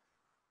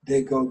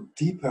they go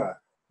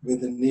deeper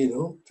with the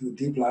needle to a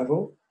deep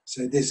level,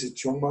 say this is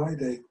Chong Mai,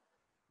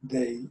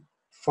 they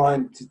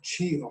find the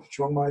chi of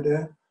Chong Mai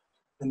there,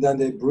 and then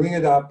they bring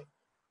it up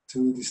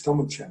to the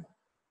stomach channel.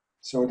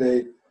 So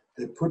they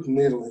put the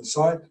needle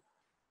inside,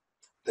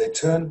 they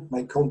turn,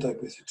 make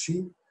contact with the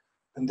chi,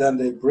 and then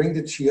they bring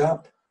the chi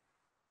up,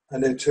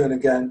 and they turn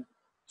again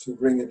to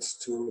bring it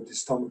to the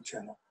stomach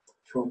channel,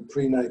 from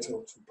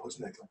prenatal to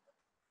postnatal.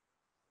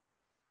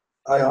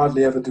 I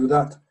hardly ever do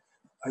that.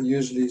 I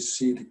usually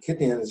see the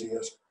kidney energy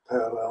as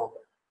parallel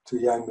to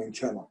Yang Ming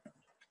channel.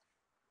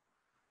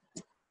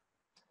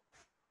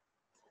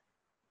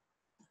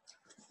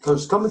 So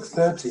stomach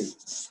 30,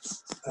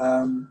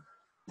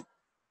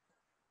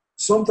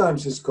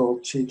 sometimes it's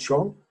called Qi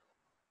Chong,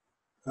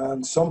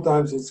 and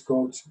sometimes it's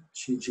called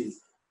Qi Ji.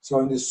 So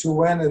in the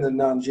Suwen and the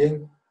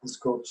Nanjing, it's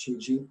called Qi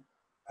Ji,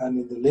 and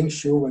in the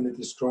Lingshu, when it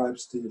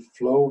describes the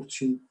flow of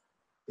Qi,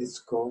 it's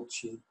called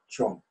Qi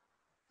Chong.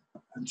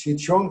 And Qi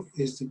Chong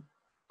is the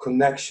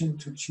connection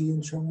to Qi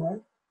in Chong Mai,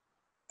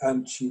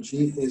 and Qi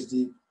Ji is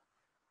the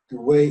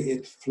way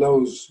it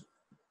flows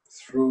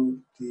through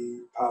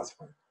the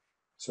pathway.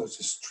 So it's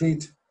a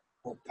street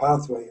or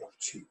pathway of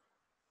Qi.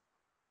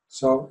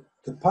 So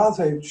the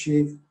pathway of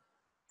Qi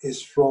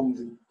is from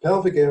the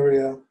pelvic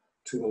area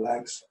to the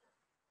legs,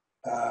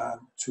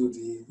 to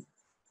the,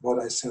 what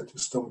I said, to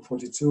stomach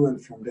 42,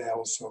 and from there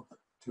also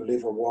to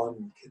liver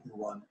 1, kidney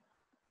 1,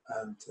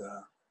 and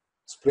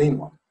spleen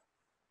 1.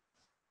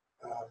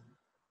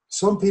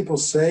 Some people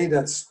say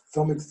that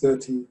stomach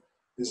 30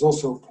 is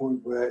also a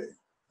point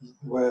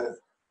where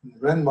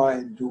Ren Mai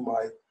and Du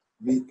Mai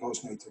meet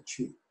postnatal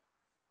Qi.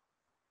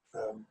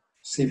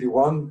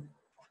 CV1,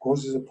 of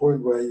course, is a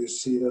point where you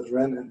see that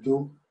Ren and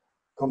Du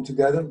come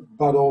together,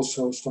 but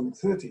also stomach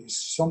 30 is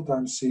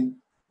sometimes seen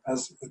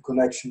as a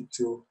connection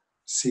to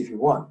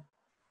CV1.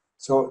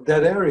 So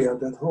that area,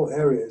 that whole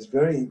area is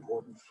very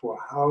important for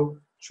how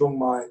Chong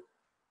Mai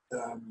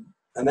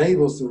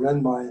enables the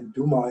Ren Mai and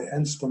Du Mai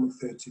and stomach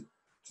 30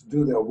 to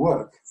do their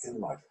work in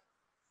life,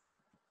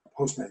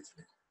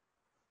 postnatally.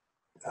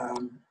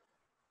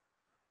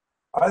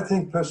 I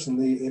think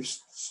personally, if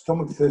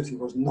stomach 30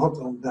 was not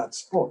on that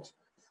spot,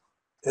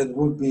 it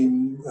would be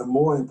a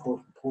more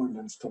important point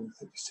than stomach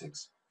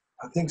 36.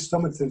 I think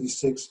stomach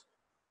 36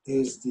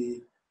 is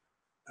the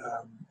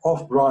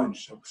off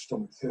branch of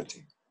stomach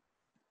 30.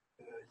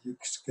 You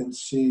can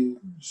see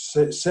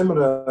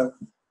similar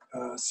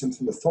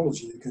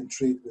symptomathology you can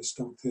treat with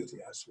stomach 30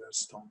 as well as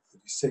stomach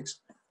 36.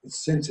 But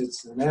since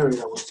it's an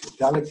area which is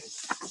delicate,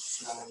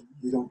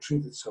 you don't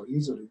treat it so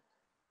easily,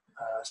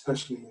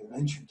 especially in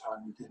ancient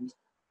time you didn't.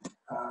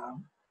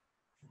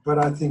 But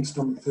I think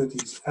stomach 30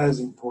 is as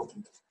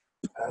important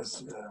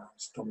as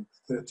stomach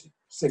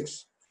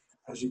 36.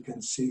 As you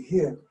can see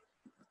here,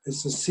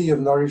 it's a sea of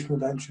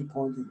nourishment, entry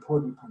point,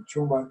 important point,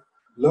 Chong Mai,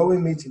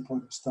 lowing meeting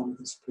point of stomach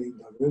and spleen,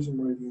 diversion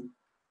meridian,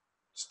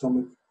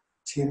 stomach,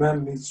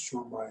 TMM meets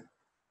Chong Mai.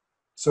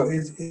 So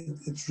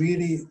it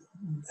really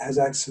has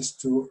access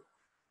to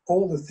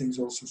all the things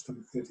also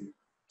stomach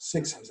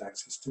 36 has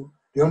access to.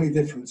 The only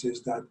difference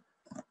is that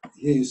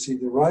here you see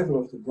the arrival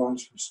of the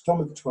branch from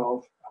stomach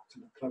 12 up to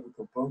the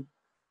clavicle bone,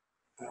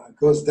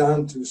 goes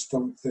down to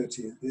stomach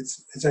 30.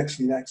 It's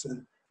actually an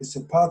accident. It's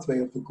a pathway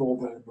of the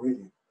gallbladder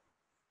meridian.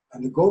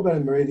 And the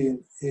gallbladder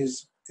meridian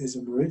is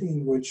a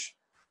meridian which,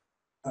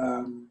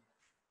 and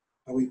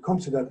we come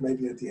to that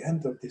maybe at the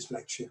end of this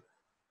lecture,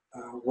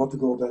 what the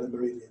gallbladder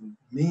meridian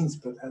means,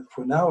 but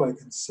for now I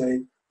can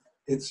say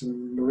it's a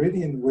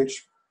meridian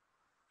which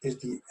is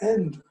the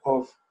end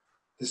of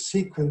the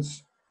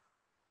sequence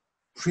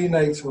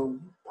prenatal,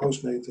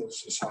 postnatal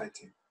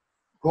society.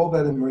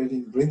 Gallbladder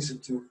meridian brings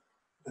it to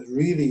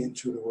really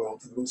into the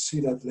world, and we'll see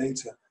that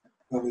later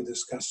when we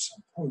discuss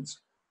some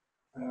points.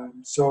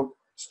 So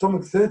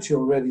stomach 30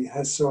 already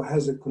has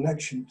a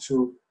connection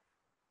to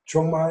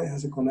Chong Mai,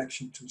 has a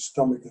connection to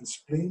stomach and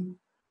spleen,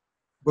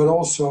 but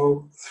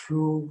also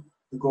through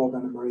the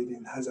gallbladder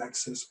meridian has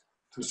access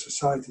to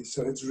society.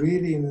 So it's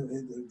really a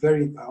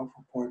very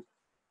powerful point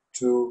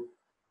to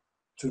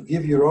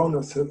give your own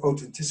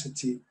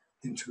authenticity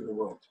into the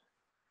world.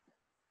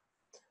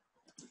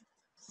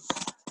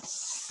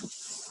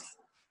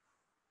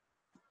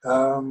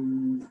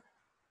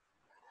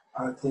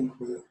 I think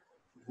we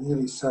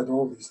really said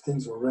all these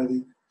things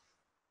already.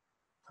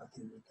 I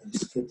think we can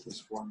skip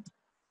this one.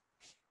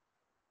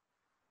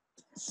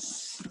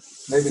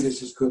 Maybe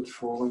this is good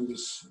for when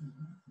this,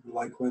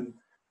 like when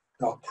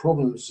there are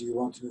problems you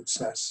want to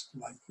access,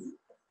 like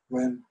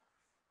when,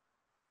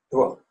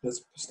 well,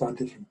 let's start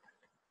different.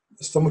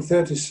 Stomach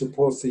 30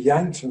 supports the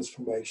yang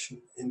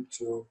transformation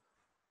into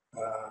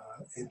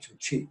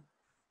qi.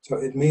 So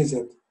it means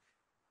that,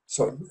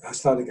 so I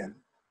start again.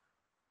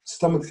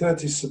 Stomach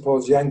 30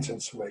 supports yang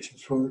transformation.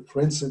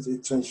 For instance,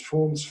 it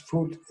transforms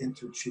food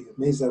into qi. It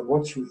means that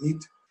what you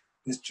eat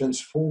is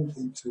transformed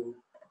into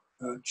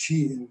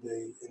qi in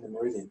the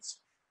meridians.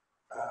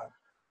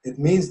 It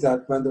means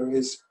that when there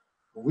is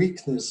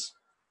weakness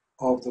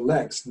of the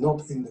legs,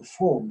 not in the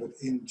form, but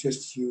in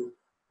just you,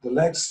 the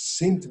legs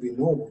seem to be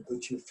normal,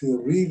 but you feel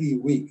really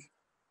weak.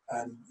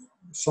 And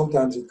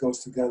sometimes it goes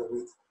together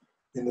with,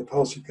 in the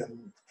pulse you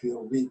can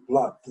feel weak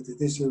blood, but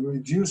it is a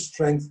reduced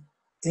strength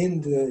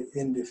in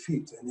the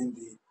feet and in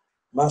the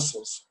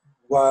muscles,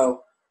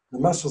 while the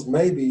muscles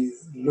maybe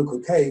look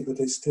okay, but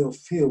they still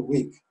feel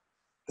weak.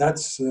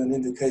 That's an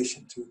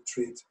indication to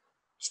treat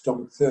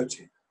stomach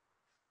 30.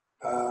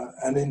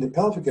 And in the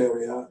pelvic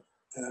area,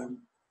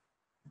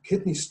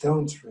 kidney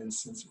stones, for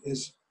instance,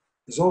 is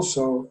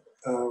also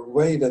a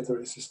way that there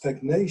is a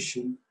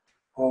stagnation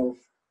of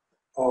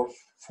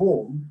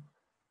form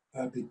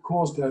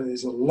because there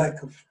is a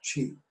lack of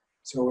qi.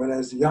 So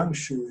whereas the yang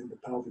shu in the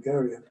pelvic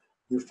area,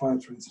 you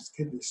find, for instance,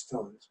 kidney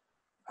stones,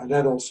 and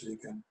that also you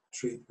can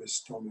treat with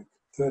stomach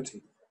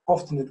 30.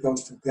 Often it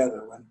goes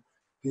together when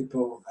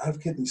people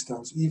have kidney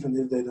stones, even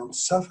if they don't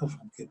suffer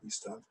from kidney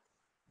stones.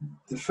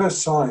 The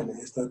first sign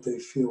is that they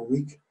feel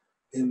weak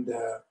in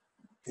their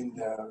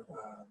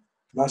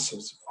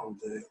muscles of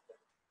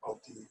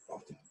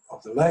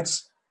the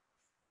legs,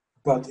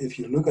 but if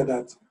you look at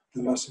that,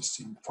 the muscles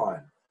seem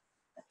fine.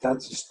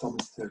 That's a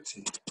stomach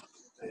 30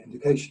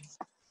 indication.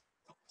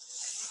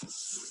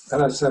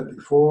 And I said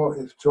before,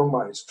 if Chong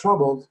Mai is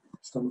troubled,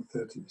 stomach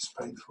 30 is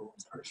painful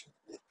in person.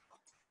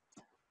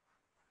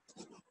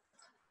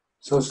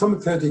 So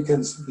stomach 30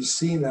 can be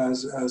seen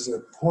as a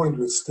point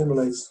which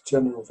stimulates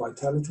general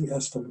vitality,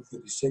 as stomach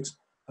 36.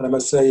 And I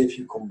must say, if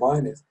you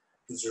combine it,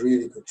 it's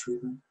really good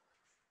treatment.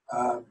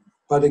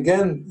 But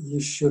again,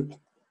 you should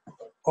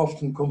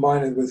often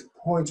combine it with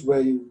points where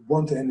you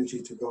want the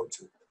energy to go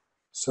to.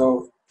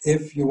 So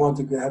if you want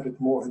to have it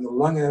more in the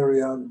lung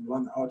area,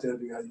 lung heart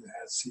area, you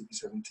add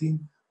CB17.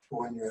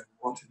 Or when you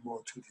want it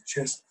more to the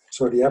chest,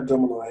 so the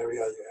abdominal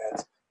area, you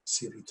add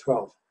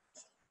CB12.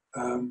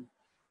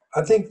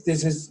 I think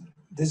this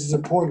is a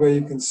point where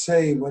you can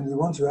say, when you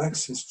want to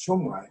access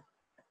Chong Mai,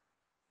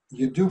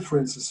 you do, for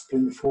instance,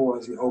 spleen 4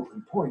 as the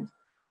open point.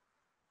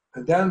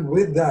 And then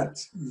with that,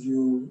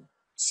 you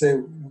say,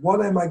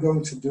 what am I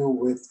going to do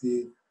with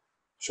the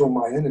Chong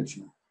Mai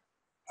energy?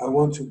 I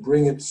want to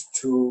bring it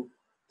to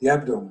the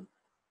abdomen.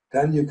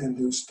 Then you can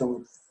do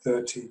stomach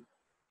 30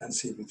 and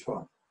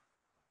CB12.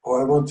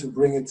 Or I want to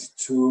bring it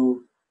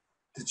to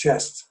the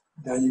chest.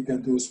 Then you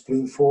can do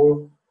spleen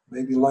 4,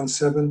 maybe lung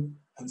 7,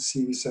 and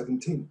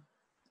CB17.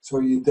 So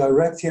you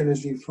direct the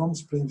energy from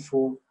spleen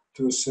 4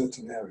 to a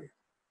certain area.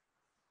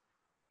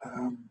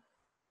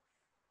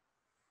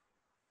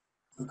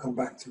 We'll come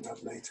back to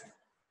that later.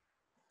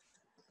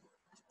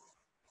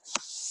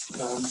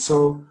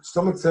 So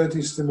stomach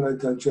 30 stimulate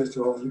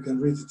digestive health. You can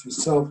read it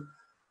yourself.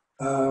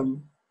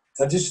 And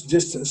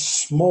just a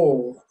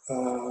small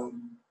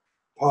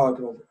part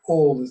of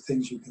all the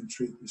things you can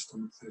treat with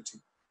stomach 30.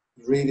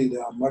 Really,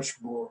 there are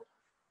much more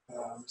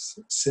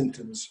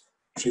symptoms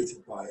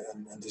treated by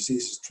and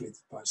diseases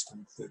treated by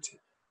stomach 30.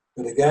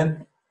 But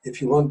again,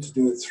 if you want to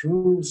do it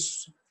through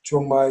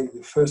Chong Mai,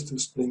 you first do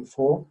spleen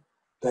 4,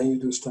 then you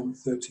do stomach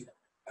 30,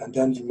 and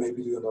then you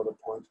maybe do another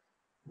point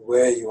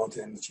where you want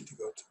the energy to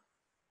go to.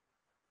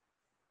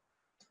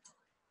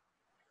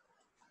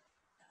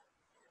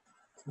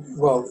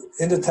 Well,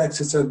 in the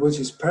text it said, which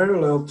is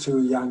parallel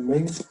to Yang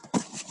Ming,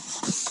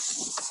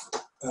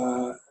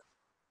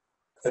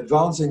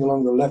 advancing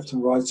along the left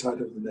and right side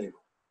of the navel.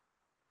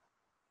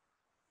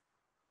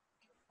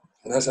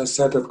 And as I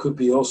said, that could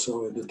be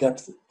also in the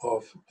depth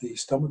of the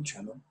stomach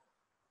channel.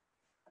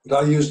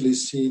 But I usually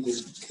see the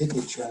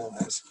kidney channel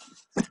as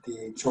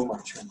the Chong Mai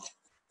channel.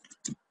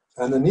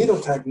 And the needle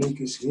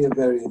technique is here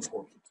very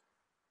important.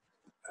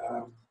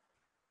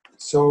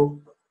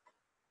 So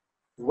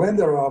when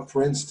there are,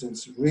 for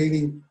instance,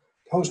 really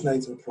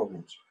postnatal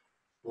problems,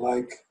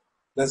 like,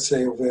 let's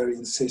say,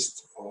 ovarian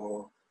cyst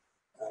or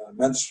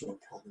menstrual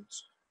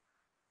problems,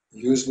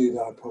 usually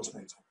there are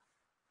postnatal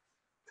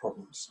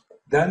problems.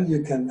 Then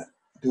you can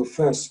do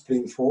first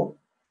spleen 4,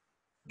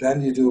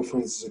 then you do,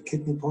 for instance, a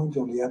kidney point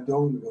on the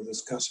abdomen. We'll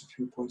discuss a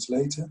few points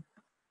later.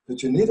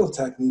 But your needle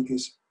technique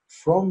is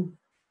from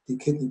the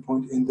kidney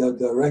point in the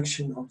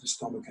direction of the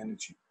stomach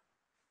energy.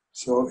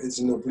 So it's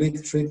an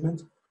oblique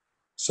treatment.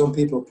 Some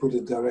people put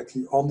it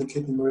directly on the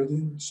kidney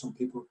meridian. Some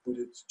people put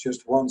it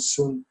just one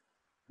sun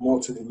more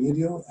to the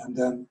medial and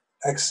then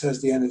access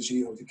the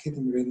energy of the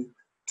kidney meridian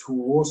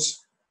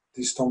towards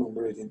the stomach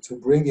meridian to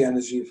bring the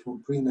energy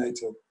from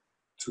prenatal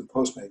to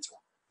postnatal.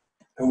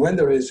 And when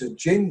there is a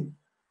Jing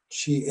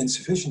Qi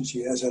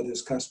insufficiency, as I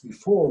discussed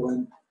before,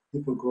 when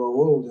people grow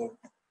older,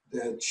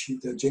 their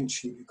Jing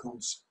Qi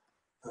becomes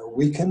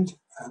weakened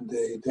and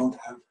they don't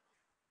have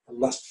a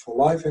lust for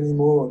life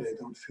anymore, or they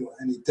don't feel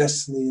any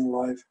destiny in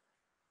life,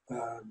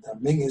 their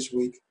Ming is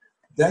weak,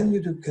 Then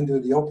you can do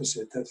the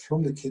opposite, that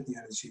from the kidney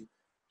energy,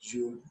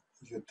 you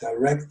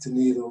direct the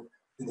needle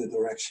in the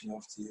direction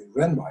of the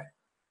Renmai.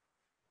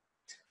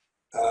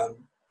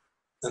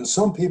 And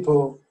some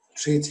people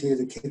treat here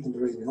the kidney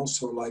meridian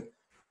also like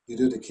you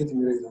do the kidney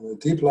meridian on a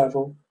deep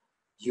level,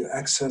 you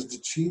access the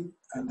chi,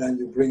 and then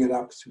you bring it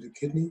up to the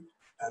kidney,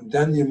 and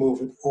then you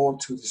move it or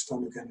to the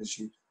stomach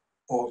energy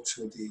or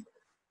to the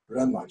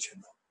Renmai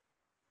channel.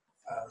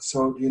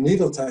 So your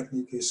needle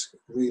technique is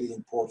really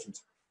important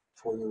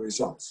for your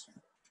results.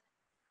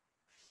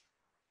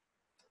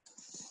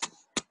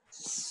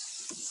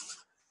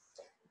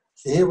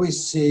 Here we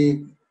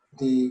see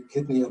the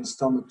kidney and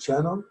stomach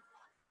channel,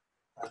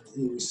 and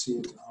here we see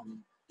it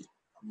on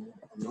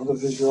another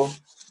visual.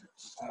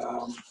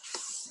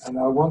 And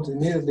I want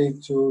immediately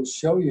to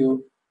show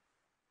you,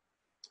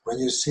 when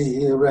you see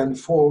here Ren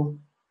 4,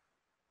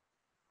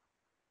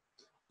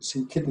 you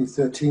see kidney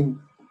 13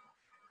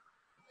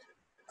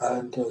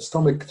 and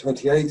stomach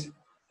 28.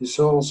 You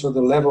saw also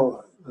the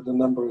level, the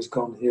number is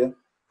gone here.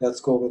 Let's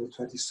go with the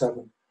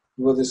 27.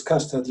 We will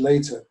discuss that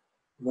later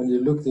when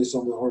you look this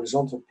on the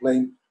horizontal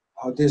plane,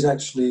 how this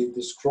actually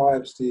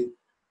describes the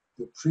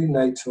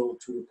prenatal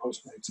to the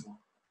postnatal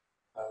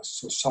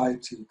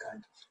society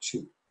kind of chi.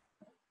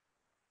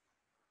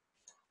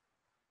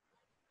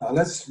 Now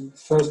let's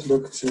first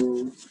look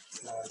to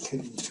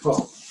kidney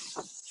 12.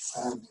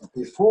 And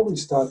before we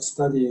start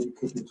studying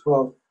kidney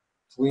 12,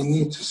 we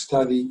need to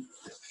study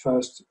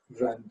first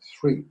Ren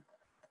 3.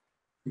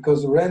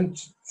 Because Ren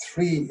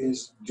 3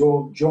 is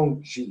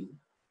Zhongji,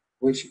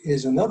 which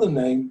is another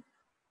name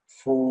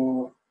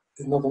for,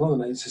 not another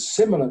name, it's a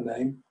similar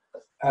name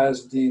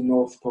as the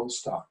North Pole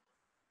Star.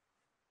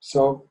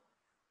 So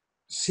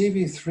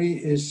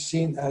CV3 is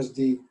seen as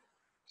the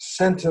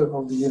center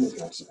of the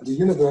universe. And the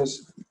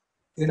universe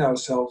in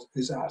ourselves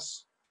is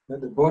us.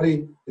 The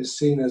body is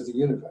seen as the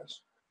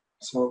universe.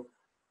 So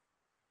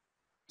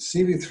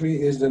CV3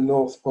 is the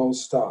North Pole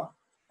Star.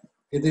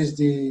 It is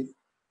the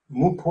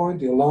mu point,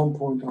 the alarm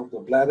point of the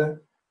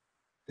bladder.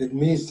 It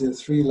meets the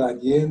three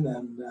like yin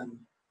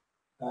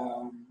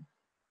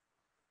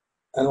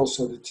and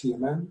also the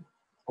TMN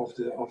of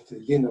the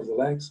yin of the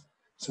legs.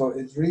 So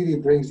it really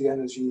brings the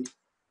energy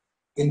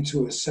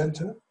into a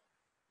center.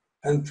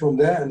 And from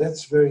there, and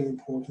that's very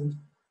important,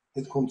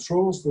 it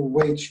controls the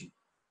Wei Qi.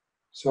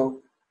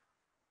 So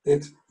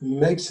it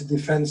makes a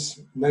defense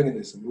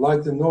mechanism.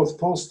 Like the North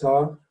Pole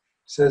Star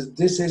says,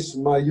 this is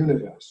my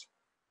universe.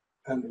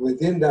 And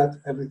within that,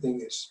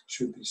 everything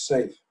should be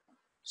safe.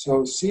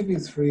 So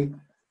CV3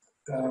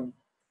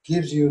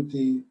 gives you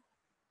the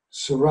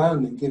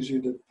surrounding, gives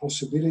you the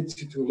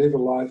possibility to live a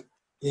life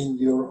in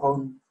your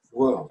own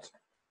world.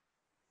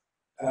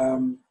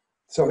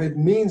 So it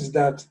means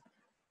that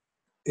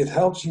it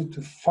helps you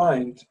to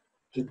find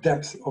the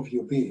depth of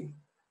your being,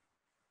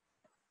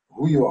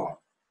 who you are.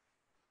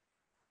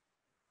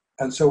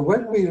 And so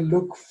when we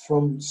look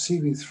from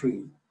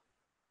CV3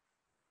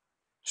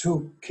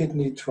 to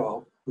kidney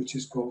 12, which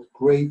is called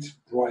great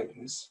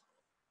brightness,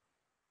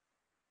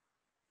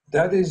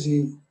 that is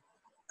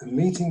a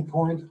meeting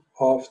point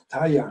of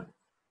Taiyang.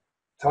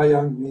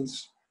 Taiyang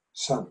means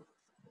sun,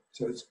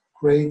 so it's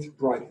great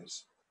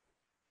brightness.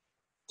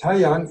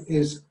 Taiyang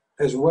is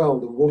as well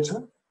the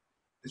water.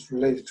 It's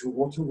related to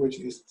water, which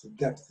is the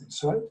depth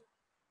inside,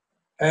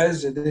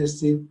 as it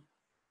is the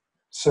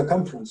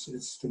circumference.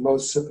 It's the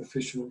most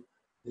superficial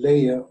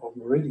layer of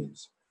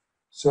meridians.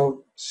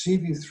 So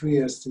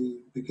CV3 as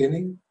the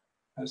beginning,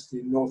 as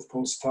the North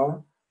Pole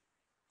Star,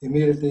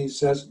 immediately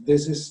says,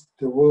 this is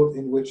the world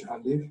in which I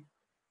live.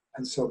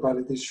 And so, but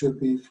it should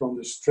be from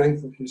the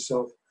strength of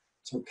yourself.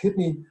 So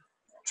kidney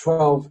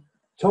 12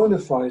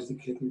 tonifies the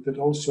kidney, but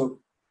also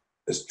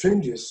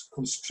astringes,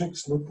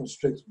 constricts, not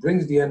constricts,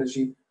 brings the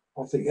energy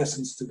of the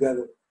essence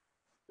together,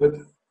 but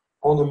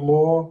on a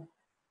more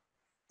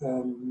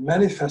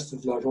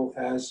manifested level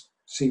as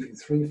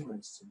CV3, for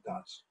instance,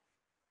 does.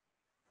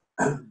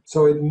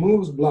 So it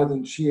moves blood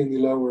and chi in the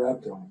lower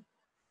abdomen.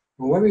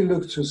 And when we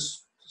look to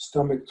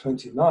stomach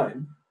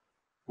 29,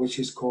 which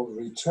is called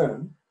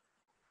return,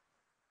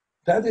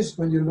 that is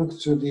when you look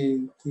to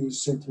the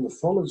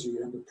symptomathology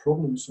and the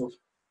problems of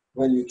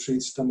when you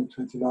treat stomach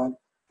 29,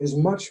 is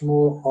much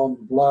more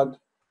on blood,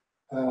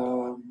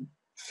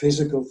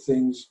 physical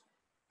things,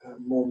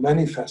 more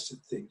manifested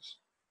things.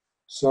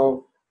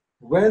 So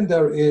when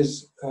there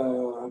is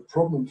a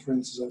problem, for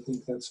instance, I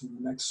think that's in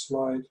the next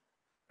slide,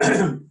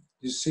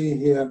 you see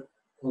here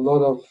a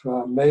lot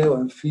of male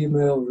and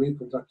female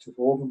reproductive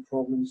organ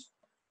problems,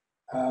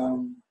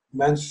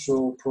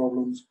 menstrual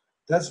problems.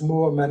 That's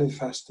more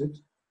manifested.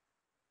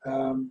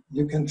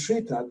 You can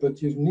treat that,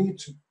 but you need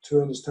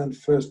to understand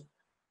first,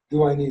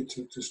 do I need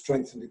to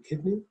strengthen the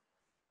kidney?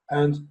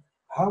 And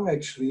how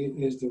actually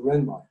is the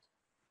Renmai?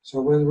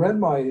 So when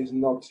Renmai is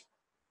not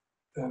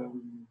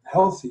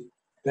healthy,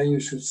 then you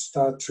should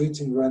start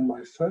treating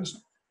Renmai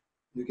first.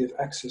 You give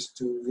access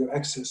to your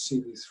access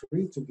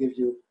CV3 to give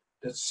you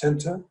that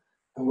center.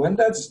 And when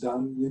that's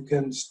done, you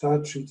can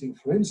start treating,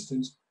 for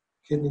instance,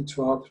 kidney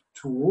 12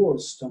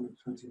 towards stomach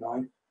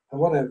 29. And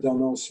what I've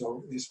done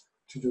also is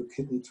to do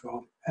kidney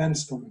 12 and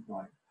stomach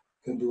 9.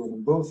 You can do it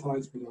on both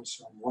sides, but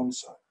also on one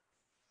side.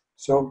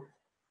 So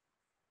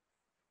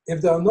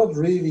if there are not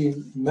really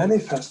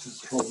manifested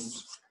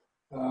problems,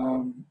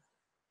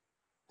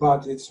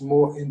 but it's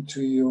more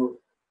into your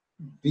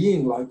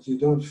being, like you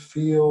don't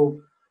feel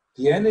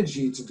the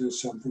energy to do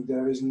something,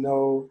 there is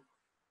no,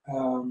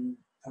 how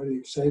do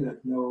you say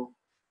that, no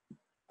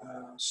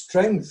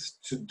strength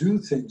to do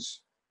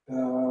things.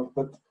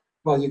 But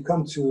well, you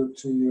come to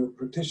your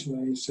practitioner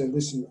and you say,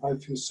 listen, I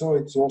feel so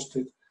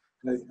exhausted,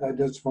 I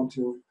just want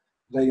to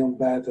lay on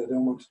bed, I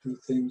don't want to do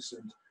things,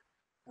 and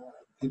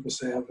people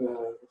say I have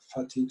a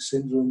fatigue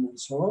syndrome and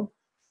so on.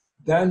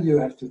 Then you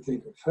have to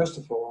think, first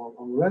of all,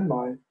 on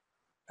Renmai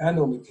and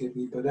on the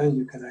kidney, but then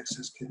you can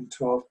access kidney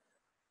 12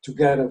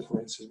 together,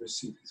 for instance, with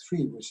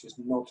CV3, which is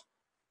not,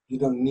 you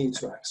don't need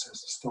to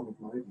access the stomach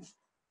meridian.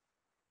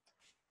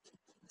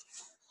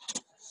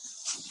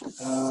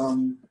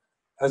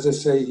 As I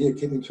say here,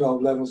 kidney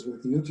 12 levels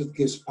with the uterus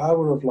gives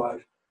power of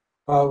life,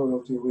 power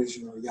of the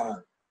original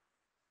yang.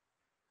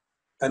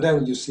 And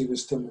then you see with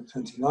stomach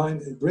 29,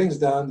 it brings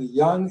down the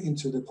yang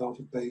into the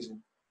pelvic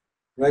basin,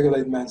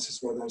 regulate menses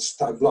where there's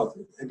sty blood.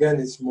 Again,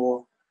 it's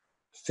more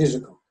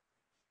physical.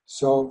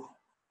 So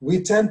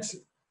we tend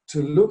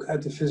to look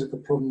at the physical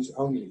problems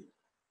only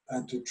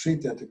and to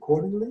treat that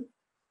accordingly.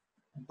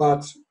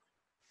 But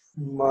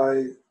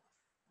my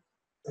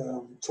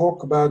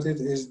talk about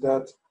it is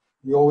that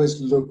we always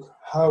look,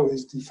 how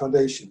is the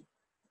foundation?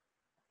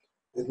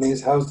 It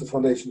means, how's the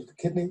foundation of the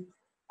kidney?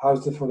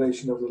 How's the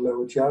foundation of the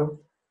lower jiao?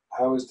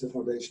 How is the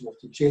foundation of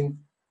the jing?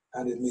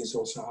 And it means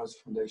also, how's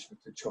the foundation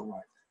of the Chong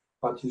Mai?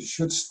 But you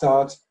should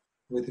start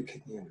with the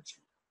kidney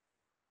energy.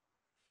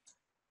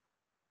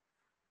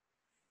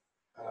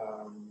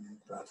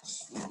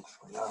 That's not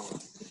for now.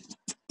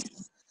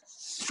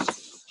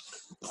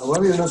 And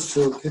when we look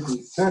to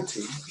kidney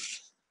 30,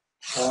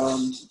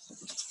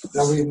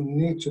 then we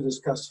need to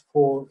discuss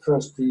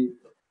first the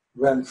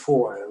Ren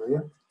 4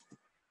 area.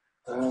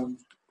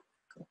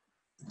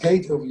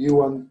 Gate of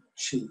Yuan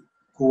Qi,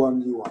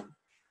 Guan Yuan.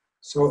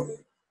 So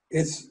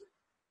it's,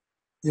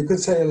 you could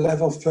say, a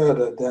level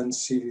further than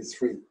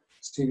CV3.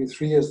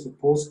 CV3 is the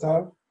pole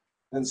star,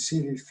 and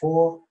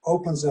CV4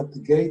 opens up the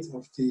gate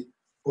of the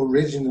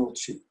original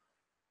Qi.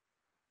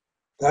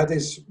 That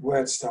is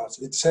where it starts.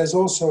 It says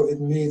also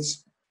it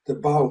meets the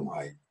Bao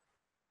Mai.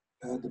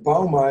 The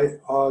Bao Mai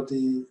are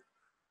the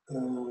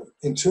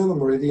internal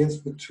meridians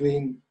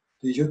between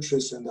the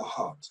uterus and the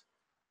heart.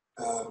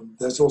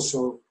 There's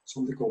also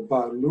something called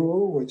Bao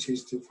Luo, which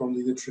is from the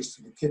uterus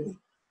to the kidney.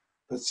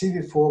 But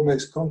CV4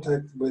 makes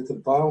contact with the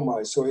Bao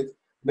Mai, so it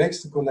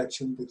makes the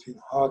connection between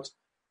heart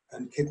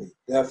and kidney.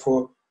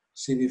 Therefore,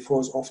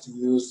 CV4 is often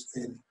used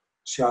in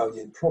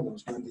Qiology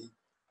problems. When the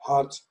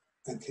heart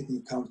and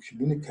kidney can't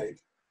communicate,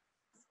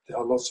 there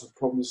are lots of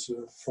problems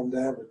from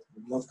there, but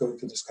I'm not going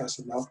to discuss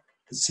it now.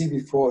 But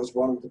CV4 is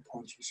one of the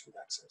points you should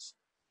access.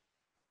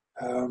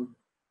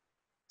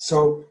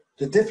 So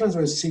the difference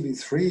with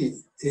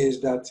CV3 is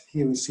that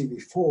here in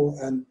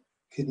CV4 and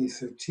kidney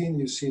 13,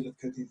 you see that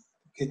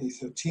kidney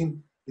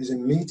 13 is a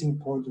meeting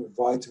point of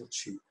vital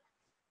qi.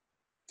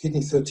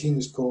 Kidney 13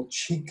 is called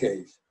qi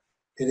cave.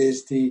 It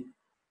is the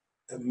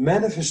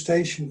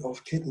manifestation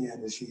of kidney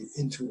energy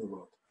into the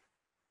world.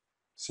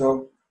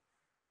 So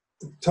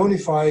it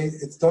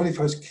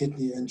tonifies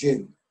kidney and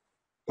jin,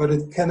 but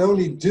it can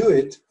only do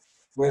it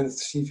when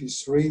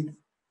CV3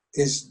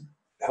 is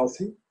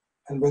healthy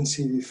and when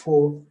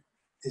CV4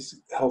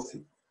 is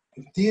healthy.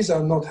 If these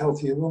are not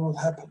healthy, it will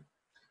not happen.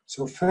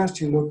 So first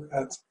you look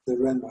at the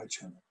Renmai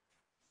channel.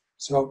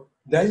 So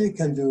then you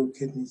can do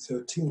kidney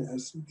 13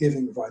 as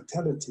giving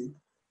vitality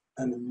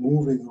and the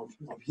moving of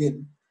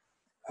yin.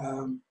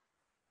 And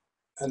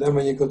then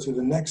when you go to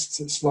the next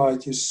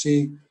slide, you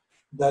see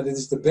that it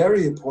is the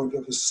barrier point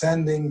of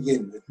ascending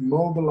yin. It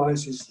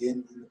mobilizes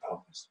yin in the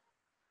pelvis.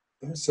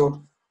 Okay?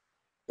 So,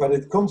 but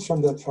it comes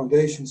from that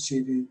foundation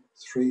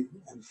CV3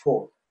 and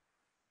 4.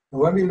 And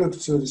when we look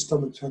to the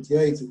stomach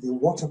 28, the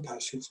water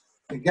passage,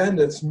 again,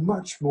 that's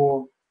much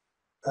more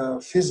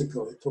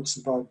physical. It talks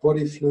about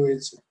body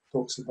fluids, it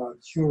talks about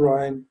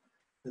urine,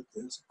 it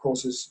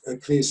causes a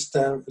clear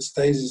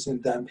stasis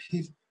in damp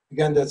heat.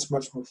 Again, that's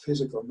much more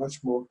physical,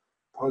 much more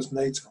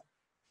postnatal.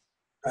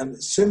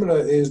 And similar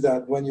is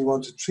that when you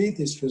want to treat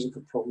these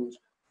physical problems,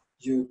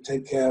 you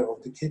take care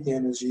of the kidney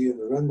energy and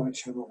the Renmai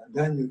channel, and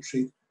then you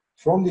treat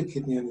from the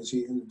kidney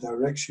energy in the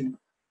direction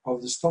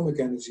of the stomach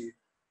energy,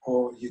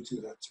 or you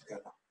do that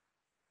together.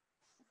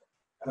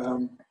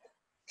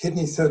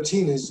 Kidney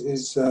 13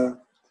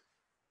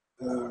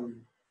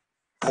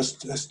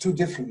 has two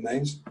different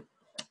names.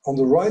 On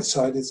the right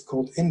side, it's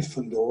called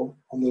infant door.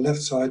 On the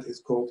left side, it's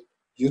called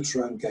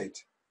uterine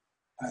gate.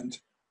 And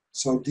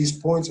so these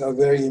points are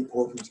very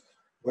important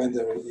when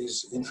there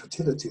is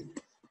infertility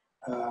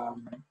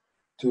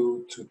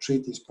to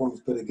treat these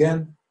points. But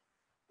again,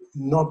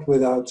 not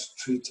without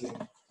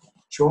treating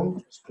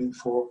Chong, spring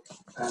 4,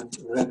 and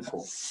Ren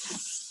 4.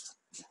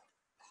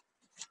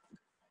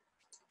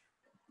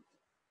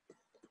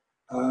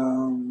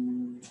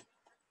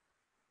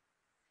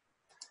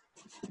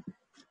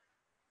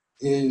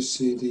 Here you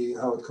see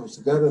how it comes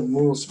together.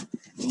 Moves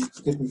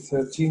kidney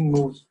 13,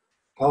 moves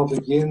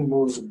pelvic yin,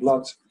 moves the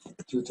blood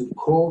due to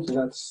cold.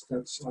 That's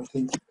I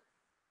think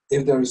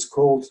if there is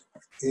cold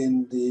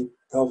in the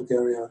pelvic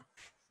area,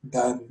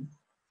 then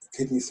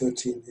kidney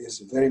 13 is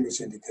very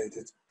much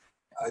indicated.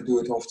 I do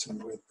it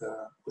often with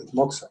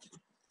Moxa.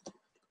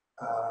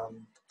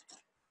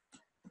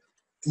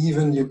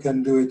 Even you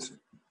can do it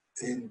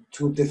in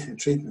 2 different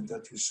treatments.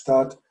 That you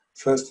start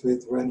first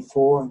with REN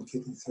 4 and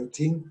kidney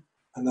 13,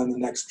 and then the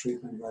next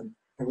treatment when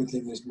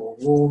everything is more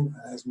warm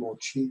and has more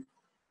chi,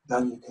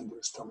 then you can do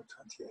stomach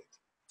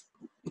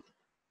 28.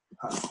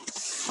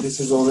 This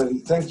is already,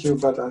 thank you,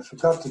 but I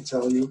forgot to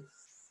tell you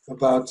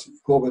about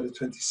gallbladder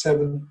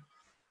 27.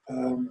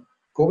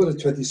 Gallbladder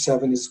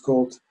 27 is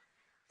called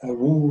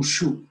Wu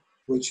Shu,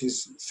 which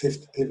is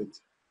 5th pivot.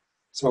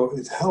 So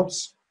it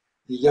helps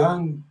the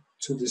yang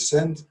to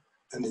descend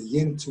and the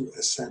yin to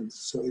ascend.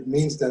 So it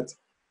means that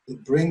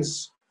it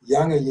brings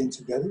yang and yin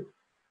together.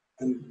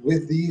 And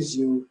with these,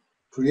 you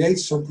create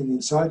something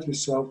inside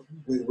yourself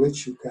with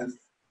which you can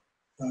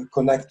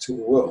connect to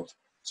the world.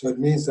 So it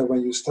means that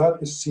when you start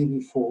with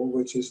CV4,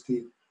 which is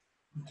the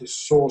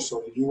source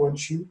of Yuan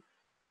Qi,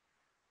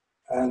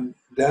 and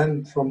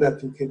then from that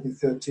to kidney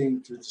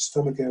 13 to the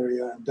stomach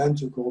area, and then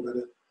to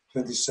gallbladder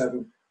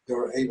 27,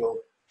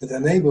 it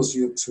enables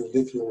you to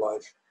live your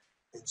life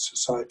in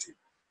society.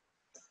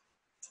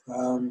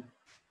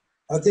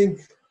 I think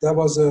that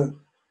was a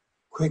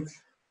quick,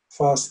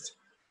 fast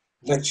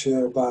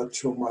lecture about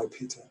Chong Mai,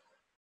 Peter.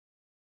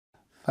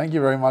 Thank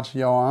you very much,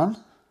 Joan.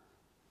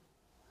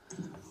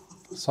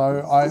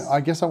 So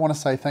I guess I want to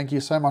say thank you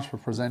so much for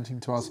presenting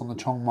to us on the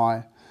Chong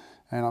Mai,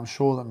 and I'm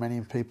sure that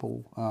many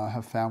people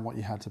have found what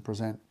you had to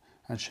present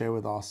and share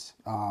with us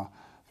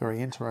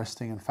very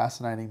interesting and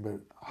fascinating, but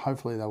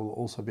hopefully they will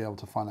also be able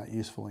to find that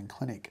useful in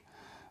clinic.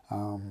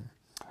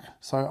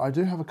 So I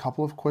do have a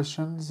couple of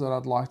questions that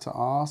I'd like to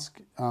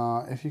ask.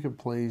 If you could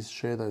please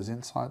share those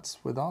insights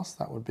with us,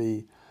 that would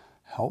be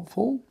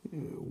helpful.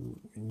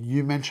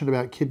 You mentioned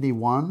about kidney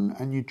 1,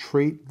 and you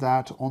treat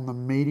that on the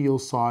medial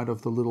side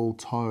of the little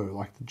toe,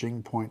 like the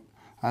jing point,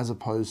 as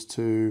opposed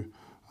to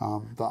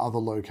the other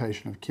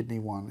location of kidney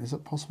 1. Is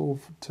it possible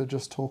to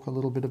just talk a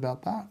little bit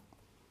about that?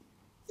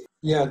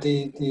 Yeah,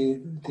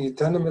 the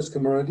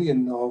tendon-muscular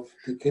meridian of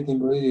the kidney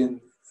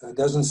meridian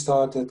doesn't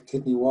start at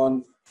kidney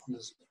 1,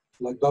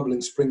 like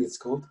bubbling spring it's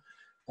called,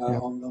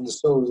 on the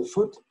sole of the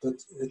foot, but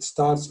it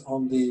starts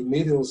on the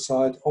medial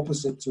side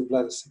opposite to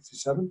bladder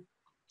 67.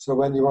 So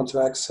when you want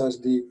to access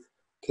the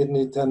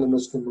kidney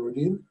tendon-muscular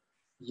meridian,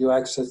 you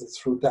access it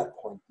through that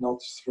point,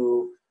 not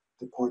through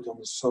the point on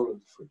the sole of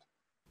the foot.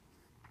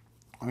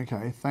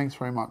 Okay, thanks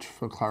very much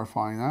for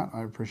clarifying that.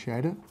 I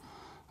appreciate it.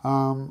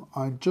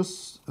 I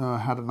just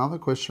had another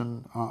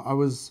question.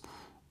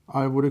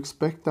 I would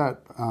expect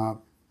that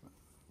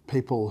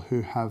people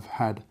who have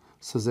had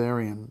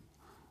cesarean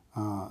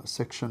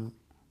section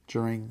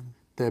during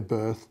their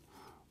birth,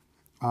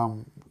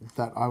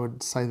 that I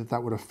would say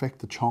that would affect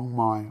the Chong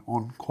Mai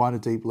on quite a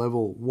deep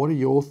level. What are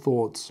your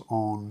thoughts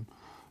on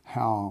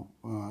how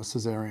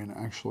cesarean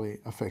actually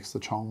affects the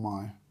Chong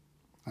Mai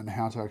and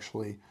how to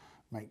actually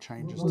make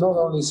changes? Not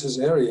only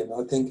cesarean,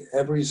 I think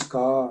every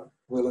scar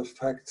will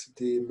affect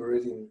the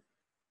meridian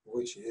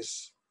which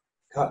is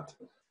cut.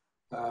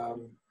 I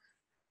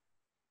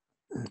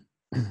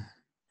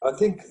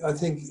think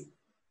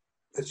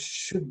it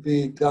should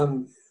be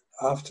done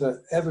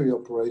after every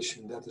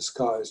operation that the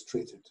scar is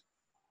treated.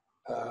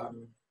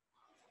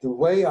 The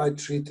way I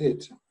treat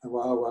it and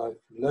how I've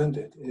learned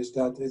it is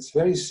that it's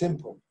very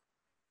simple.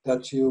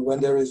 That you, when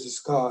there is a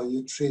scar,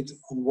 you treat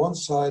on one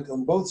side,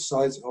 on both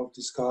sides of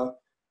the scar,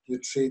 you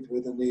treat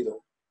with a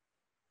needle.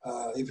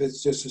 If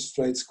it's just a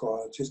straight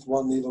scar, just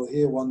one needle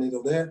here, one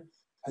needle there,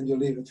 and you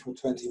leave it for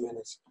 20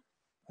 minutes.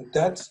 And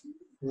that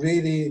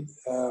really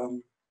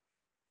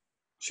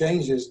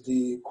changes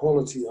the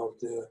quality of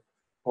the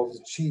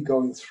qi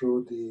going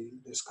through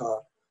the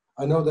scar.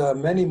 I know there are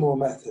many more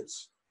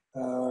methods.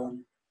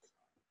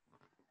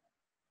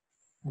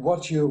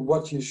 What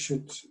you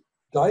should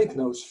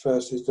diagnose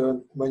first is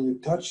that when you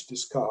touch the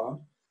scar,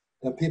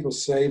 then people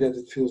say that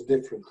it feels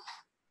different.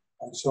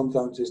 And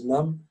sometimes it's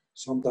numb,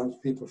 sometimes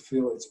people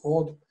feel it's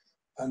odd,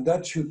 and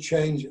that should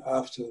change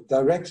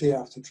directly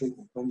after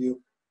treatment. When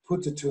you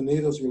put the 2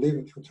 needles, you leave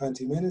it for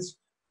 20 minutes,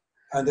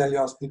 and then you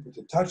ask people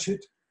to touch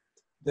it.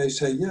 They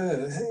say,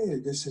 yeah, hey,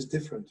 this is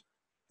different.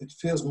 It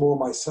feels more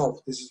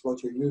myself. This is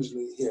what you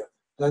usually hear.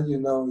 Then you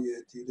know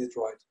you did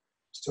right.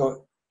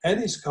 So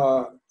any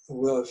scar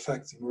will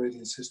affect the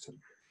meridian system.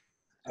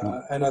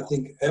 And I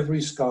think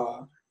every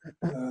scar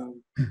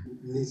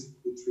needs to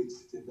be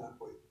treated in that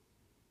way.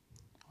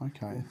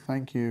 Okay,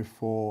 thank you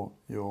for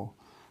your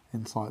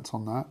insights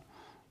on that.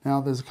 Now,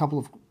 there's a couple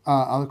of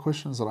other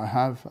questions that I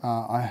have.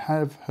 I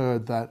have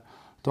heard that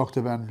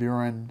Dr. Van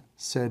Buren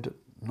said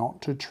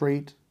not to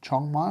treat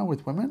Chong Mai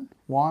with women.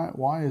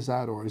 Why is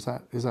that, or is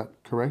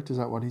that correct? Is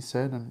that what he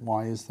said, and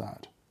why is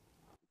that?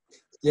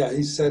 Yeah,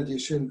 he said you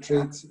shouldn't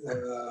treat.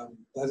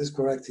 That is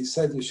correct. He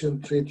said you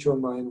shouldn't treat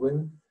Chong Mai in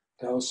women.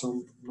 there are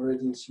some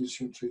meridians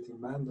used in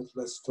treating men, but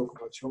let's talk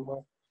about Chong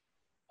Mai.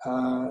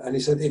 And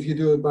he said, if you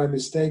do it by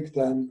mistake,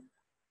 then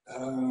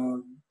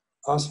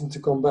ask them to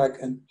come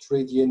back and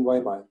treat Yin Wei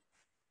Mai.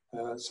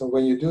 So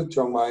when you do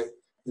Chong Mai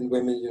in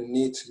women, you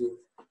need to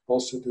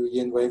also do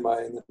Yin Wei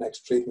Mai in the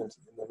next treatment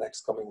in the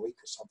next coming week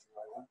or something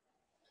like that.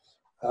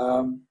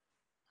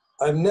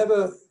 I've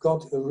never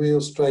got a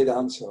real straight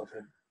answer of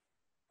him.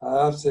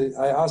 I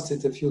asked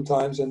it a few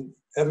times, and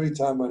every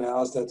time when I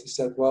asked that, he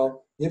said,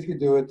 well, if you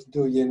do it,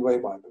 do Yin Wei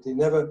Mai. But he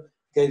never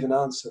gave an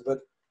answer. But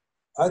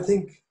I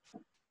think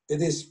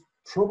it is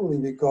probably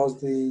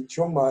because the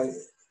Chong Mai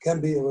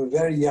can be of a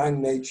very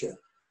yang nature.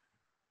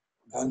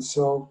 And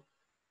so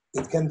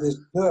it can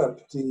disturb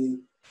the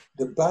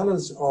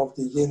balance of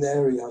the yin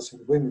areas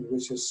in women,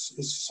 which is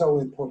so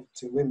important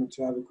to women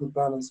to have a good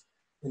balance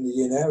in the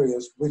yin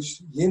areas,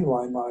 which Yin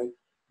Wei Mai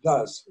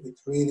does. It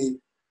really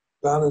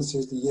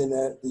balances the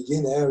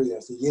yin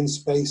areas, the yin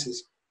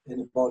spaces in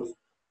the body.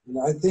 And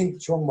I think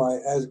Chong Mai,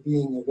 as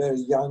being a very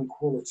yang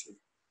quality,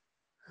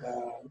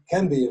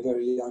 can be a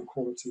very yang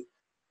quality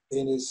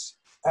in its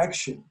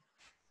action,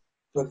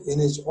 but in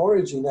its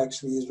origin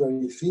actually is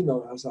very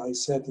female, as I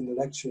said in the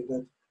lecture,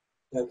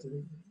 that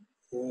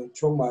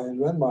Chong Mai and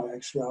Ren Mai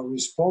actually are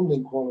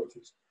responding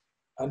qualities,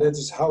 and that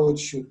is how it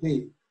should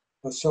be.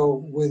 But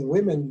so with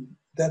women,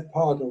 that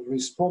part of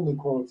responding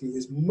quality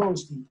is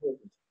most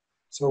important.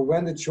 So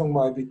when the Chong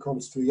Mai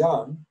becomes too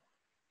yang,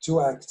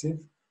 too active,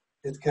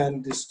 it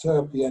can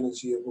disturb the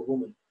energy of a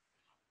woman.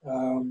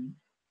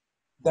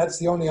 That's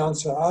the only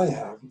answer I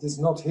have. It is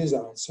not his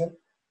answer.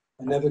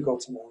 I never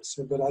got an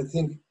answer, but I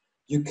think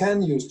you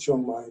can use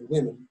Chong Mai in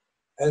women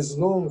as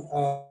long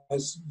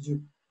as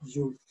you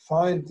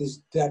find this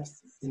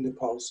depth in the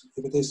pulse.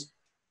 If it is,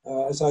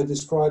 as I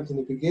described in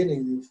the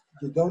beginning,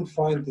 you don't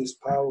find this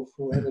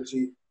powerful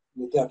energy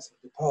in the depth of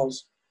the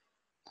pulse,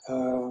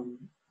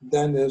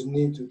 then there's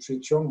need to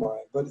treat Chong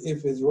Mai. But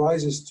if it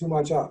rises too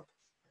much up,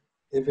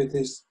 if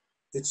it's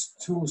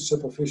too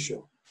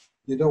superficial,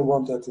 you don't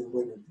want that in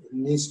women. It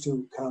needs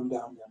to calm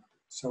down.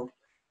 So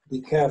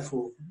be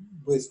careful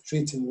with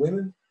treating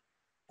women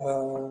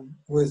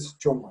with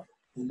Chong Mai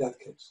in that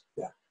case.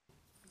 Yeah.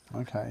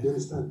 Okay. You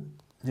understand?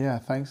 Yeah.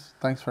 Thanks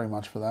very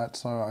much for that.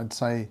 So I'd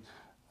say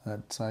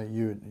that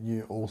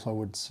you also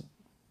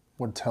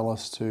would tell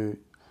us to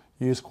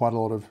use quite a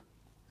lot of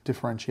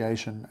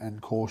differentiation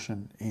and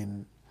caution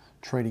in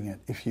treating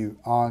it if you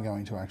are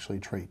going to actually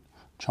treat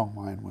Chong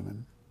Mai in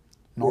women,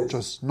 not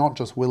just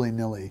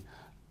willy-nilly.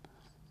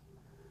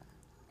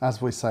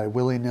 As we say,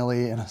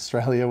 willy-nilly in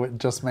Australia, it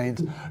just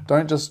means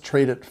don't just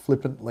treat it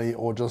flippantly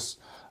or just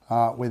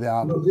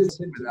without... Not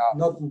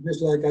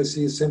just like I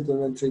see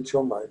simple and treat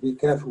Chong Mai. Be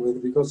careful with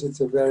it because it's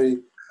a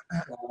very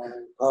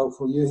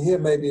powerful... You hear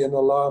maybe an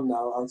alarm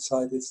now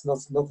outside. It's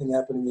nothing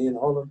happening here in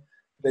Holland.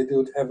 They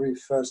do it every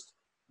first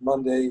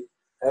Monday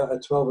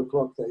at 12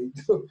 o'clock. They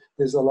do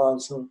this alarm.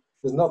 So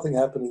there's nothing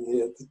happening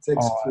here. It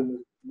takes a few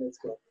minutes. Let's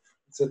go.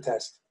 It's a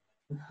test.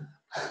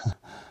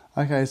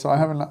 Okay, so I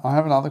have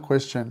another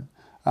question.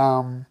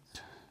 Can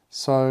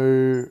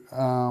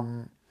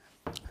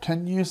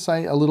you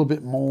say a little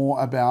bit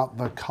more about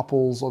the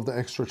couples of the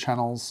extra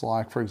channels,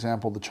 like for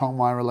example the Chong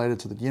Mai related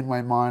to the Yin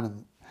Wei Mai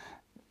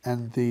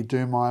and the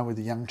Du Mai with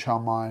the Yang Chao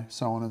Mai,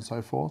 so on and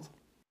so forth?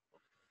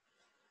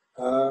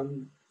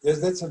 Yes,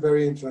 that's a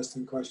very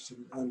interesting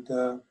question, and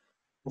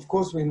of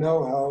course we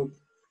know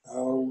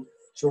how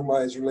Chong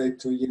Mai is related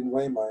to Yin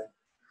Wei Mai.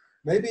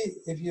 Maybe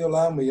if you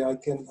allow me, I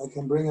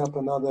can bring up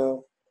another.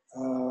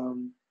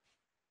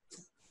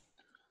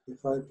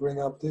 If I bring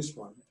up this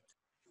one,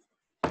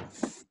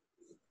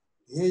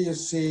 here you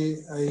see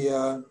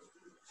a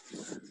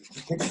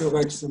picture of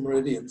extra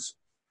meridians,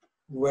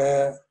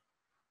 where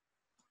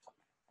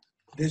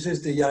this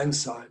is the yang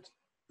side.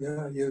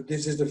 Yeah,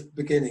 this is the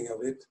beginning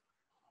of it.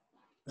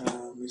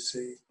 Let me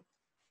see.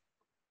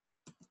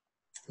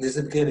 This is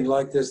the beginning,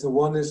 like there's the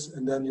oneness,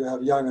 and then you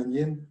have yang and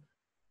yin,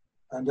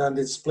 and then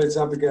it splits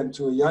up again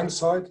to a yang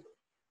side.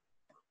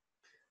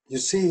 You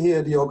see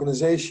here the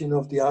organization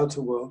of the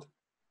outer world.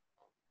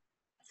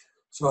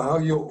 So how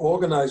you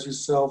organize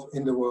yourself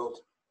in the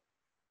world.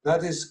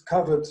 That is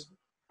covered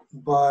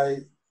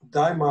by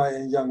Dai Mai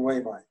and Yang Wei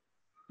Mai.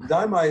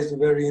 Dai Mai is a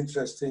very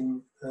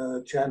interesting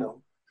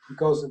channel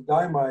because the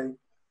Dai Mai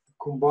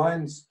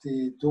combines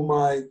the Du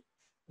Mai,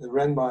 the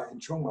Ren Mai, and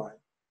Chong Mai.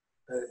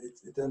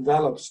 It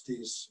envelops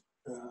these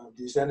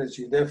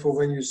energy. Therefore,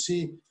 when you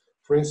see,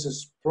 for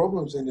instance,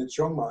 problems in the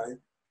Chong Mai,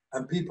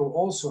 and people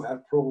also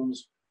have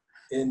problems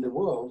in the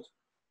world,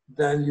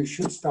 then you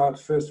should start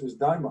first with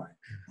Dai Mai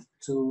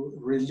to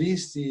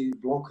release the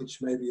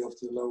blockage maybe of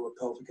the lower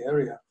pelvic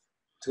area,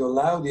 to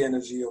allow the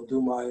energy of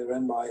Du Mai,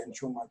 Ren Mai, and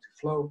Chong Mai to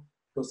flow,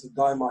 because the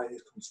Dai Mai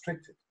is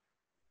constricted.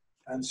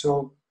 And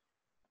so,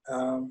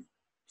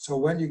 so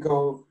when you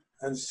go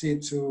and see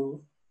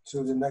to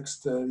the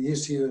next, you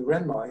see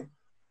Ren Mai,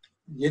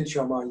 Yin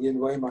Chao Mai, Yin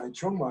Wei Mai,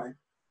 Chong Mai,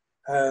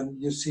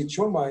 and you see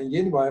Chong Mai and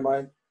Yin Wei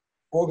Mai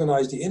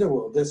organize the inner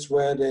world. That's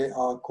where they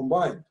are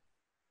combined.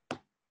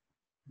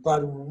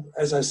 But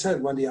as I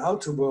said, when the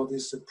outer world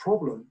is a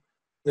problem,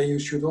 then you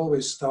should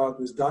always start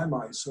with Dai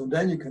Mai. So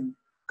then you can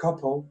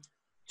couple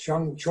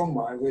Chong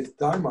Mai with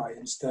Dai Mai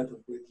instead of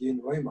with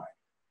Yin Wei Mai.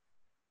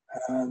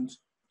 And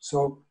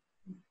so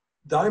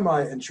Dai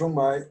Mai and Chong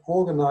Mai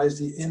organize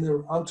the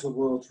inner-outer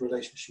world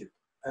relationship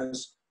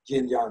as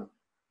yin-yang,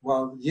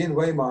 while Yin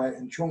Wei Mai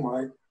and Chong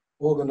Mai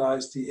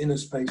organize the inner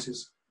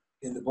spaces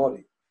in the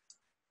body.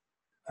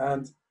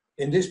 And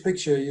in this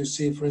picture, you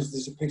see, for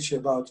instance, a picture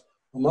about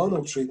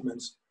hormonal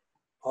treatments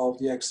of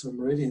the external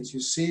meridians. You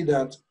see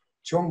that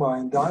Chong Mai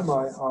and Dai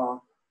Mai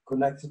are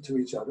connected to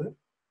each other,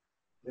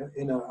 yeah,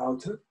 inner,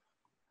 outer.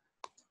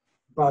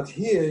 But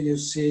here you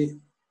see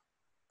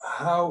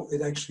how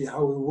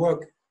we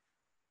work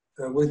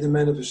with the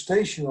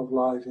manifestation of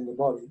life in the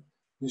body.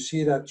 You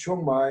see that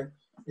Chong Mai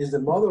is the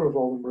mother of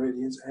all the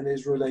meridians and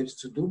is related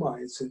to Du Mai.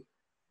 It's a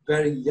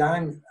very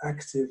yang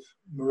active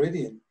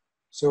meridian.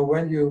 So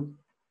when you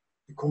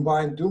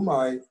combine Du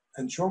Mai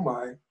and Chong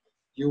Mai,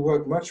 you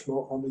work much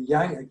more on the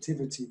yang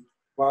activity,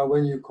 while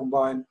when you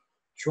combine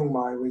Chong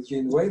Mai with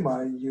Yin Wei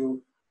Mai,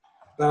 you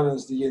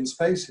balance the yin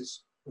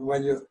spaces. And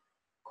when you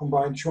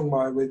combine Chong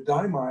Mai with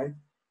Dai Mai,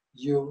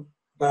 you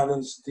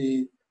balance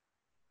the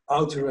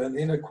outer and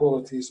inner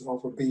qualities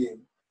of a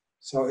being.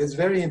 So it's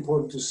very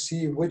important to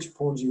see which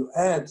points you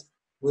add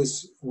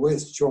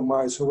with Chong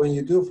Mai. So when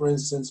you do, for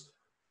instance,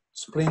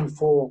 spleen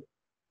 4,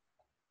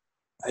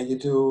 and you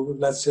do,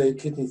 let's say,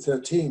 kidney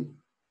 13,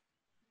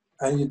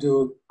 and you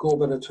do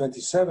gallbladder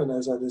 27,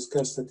 as I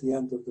discussed at the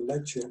end of the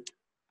lecture,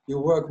 you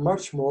work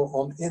much more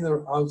on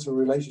inner-outer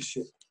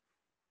relationship.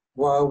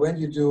 While when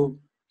you do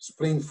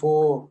spleen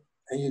 4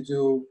 and you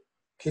do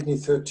kidney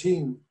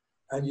 13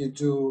 and you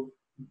do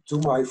Du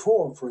Mai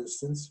 4, for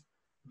instance,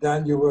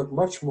 then you work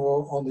much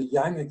more on the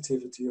yang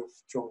activity of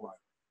Chong Mai.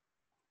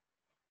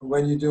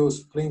 When you do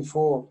spleen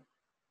 4,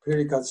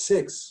 pericarp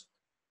 6,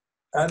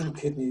 and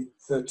kidney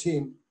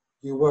 13,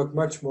 you work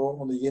much more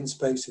on the yin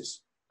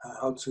spaces and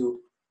how to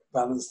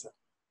balance them.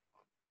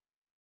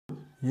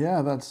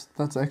 Yeah,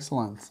 that's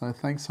excellent. So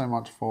thanks so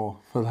much for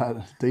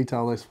that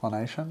detailed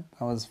explanation.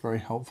 That was very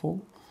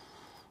helpful.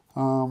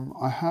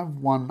 I have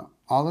one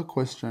other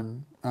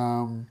question.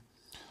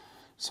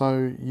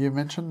 So you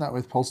mentioned that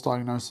with pulse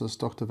diagnosis,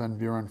 Dr. Van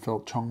Buren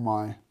felt Chong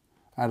Mai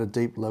at a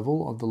deep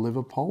level of the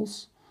liver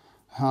pulse.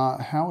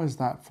 How is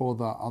that for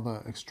the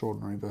other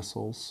extraordinary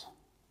vessels?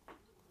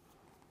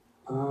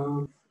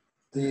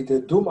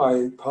 The Du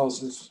Mai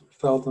pulse is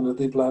felt on a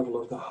deep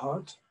level of the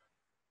heart.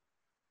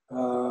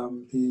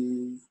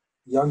 The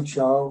Yang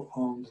Chao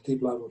on the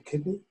deep level of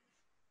kidney.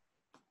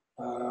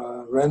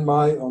 Ren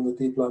Mai on the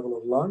deep level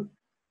of lung.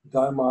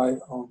 Dai Mai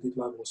on the deep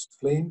level of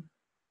spleen.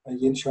 And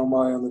Yin Chao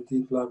Mai on the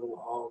deep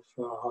level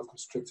of heart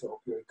constrictor or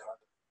pericarp.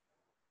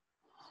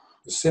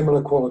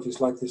 Similar qualities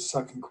like this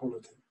sucking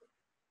quality.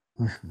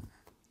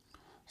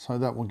 So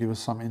that will give us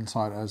some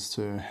insight as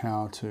to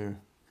how to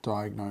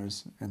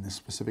diagnose in this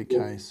specific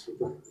case.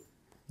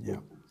 Yeah.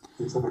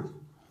 Exactly.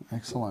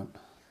 Excellent.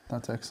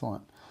 That's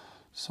excellent.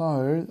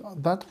 So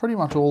that's pretty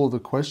much all of the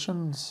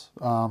questions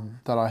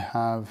that I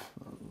have,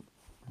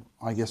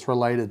 I guess,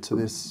 related to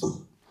this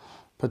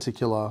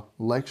particular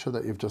lecture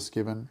that you've just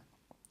given.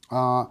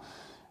 I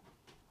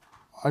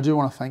do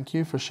want to thank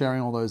you for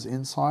sharing all those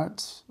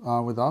insights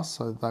with us.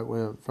 So that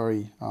were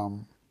very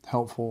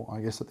helpful,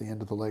 I guess, at the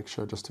end of the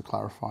lecture, just to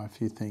clarify a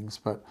few things.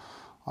 But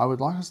I would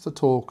like us to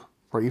talk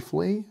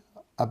briefly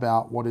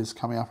about what is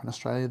coming up in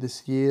Australia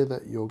this year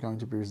that you're going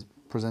to be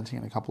presenting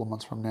in a couple of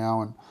months from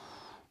now, and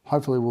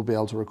hopefully we'll be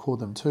able to record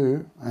them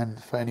too.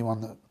 And for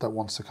anyone that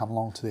wants to come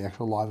along to the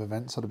actual live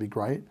events, that'd be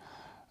great.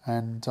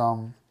 And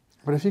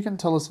but if you can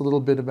tell us a little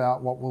bit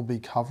about what we'll be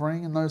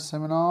covering in those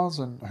seminars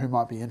and who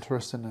might be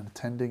interested in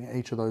attending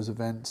each of those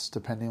events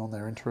depending on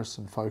their interests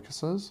and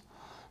focuses.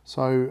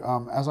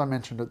 So as I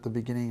mentioned at the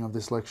beginning of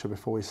this lecture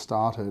before we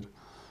started,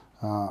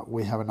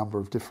 we have a number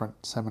of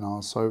different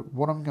seminars. So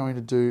what I'm going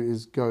to do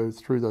is go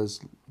through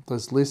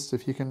those lists.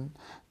 If you can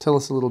tell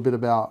us a little bit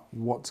about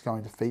what's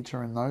going to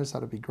feature in those,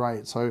 that'd be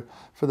great. So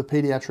for the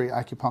pediatric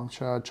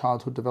acupuncture,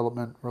 childhood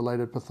development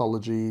related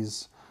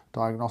pathologies,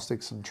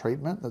 diagnostics and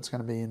treatment, that's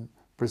going to be in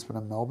Brisbane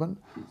and Melbourne.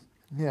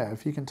 Yeah,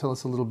 if you can tell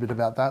us a little bit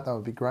about that, that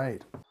would be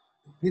great.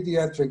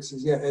 Pediatrics,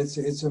 yeah,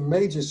 it's a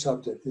major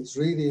subject. It's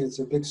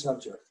a big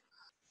subject.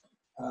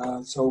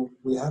 So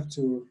we have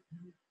to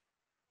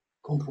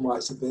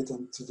compromise a bit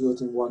and to do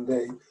it in one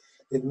day.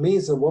 It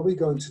means that what we're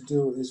going to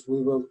do is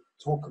we will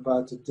talk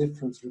about the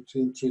difference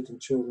between treating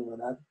children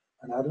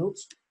and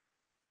adults.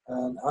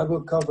 And I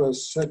will cover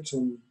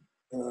certain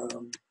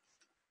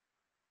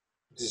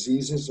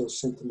diseases or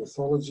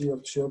symptomatology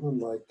of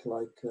children,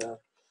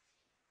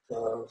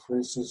 for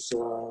instance,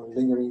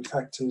 lingering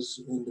factors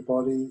in the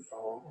body,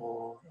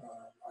 or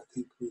I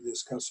think we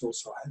discussed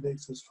also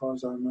headaches as far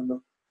as I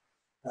remember.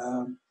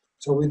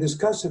 So we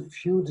discuss a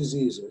few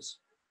diseases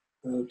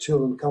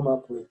children come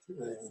up with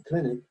in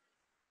clinic.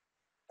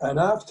 And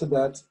after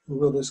that, we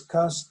will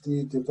discuss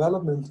the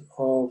development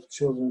of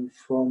children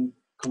from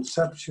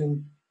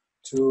conception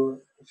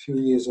to a few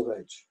years of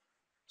age.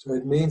 So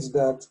it means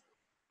that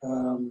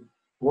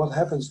what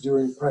happens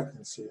during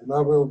pregnancy. And I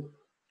will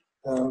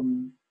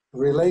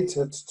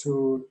related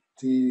to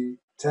the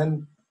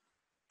 10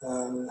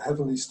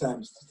 heavenly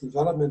stamps. The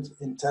development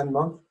in 10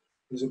 months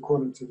is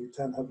according to the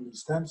 10 heavenly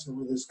stamps, and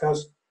we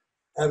discuss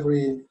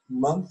every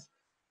month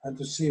and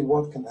to see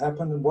what can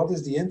happen and what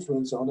is the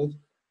influence on it,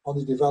 on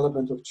the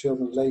development of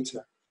children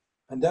later.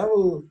 And then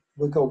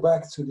we'll go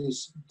back to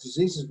these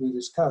diseases we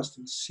discussed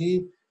and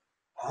see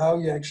how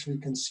you actually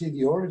can see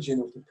the origin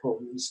of the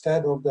problem.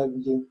 Instead of that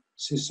you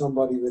see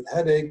somebody with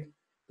headache,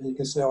 and you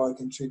can say, oh, I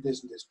can treat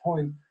this at this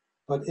point.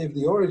 But if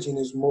the origin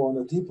is more on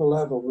a deeper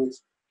level, which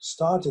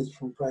started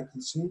from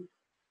pregnancy,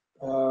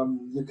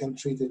 you can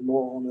treat it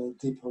more on a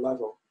deeper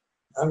level.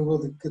 And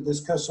we'll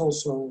discuss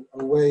also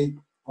a way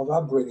of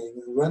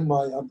upbringing, when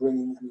my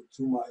upbringing and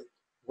to my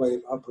way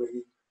of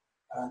upbringing.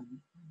 And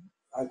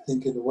I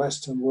think in the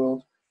Western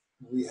world,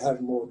 we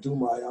have more do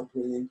my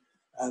upbringing,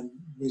 and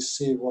we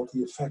see what the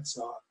effects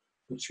are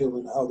for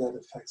children, how that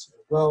affects them.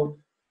 Well,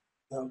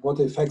 what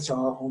the effects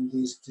are on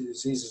these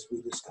diseases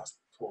we discussed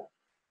before.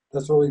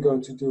 That's what we're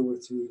going to do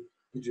with the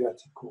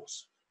pediatric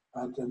course.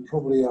 And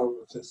probably,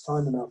 if there's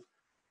time enough,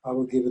 I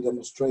will give a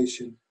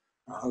demonstration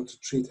on how to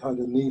treat, how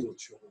to needle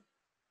children.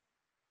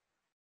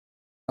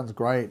 Sounds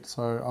great.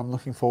 So I'm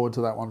looking forward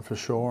to that one for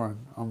sure,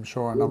 and I'm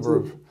sure a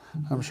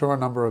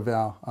number of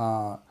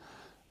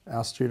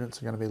our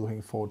students are going to be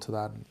looking forward to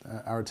that,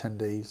 our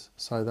attendees.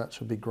 So that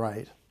should be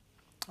great.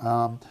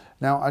 Now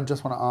I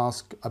just want to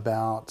ask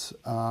about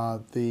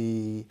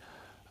the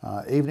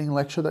evening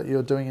lecture that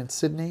you're doing in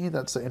Sydney.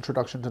 That's the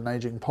Introduction to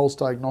Aging Pulse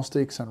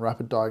Diagnostics and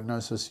Rapid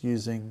Diagnosis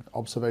using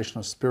Observation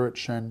of Spirit,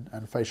 Shen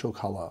and Facial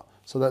Colour.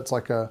 So that's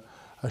like a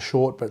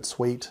short but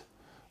sweet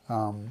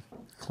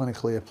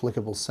clinically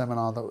applicable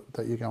seminar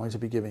that you're going to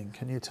be giving.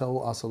 Can you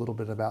tell us a little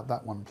bit about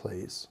that one,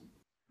 please?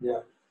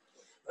 Yeah.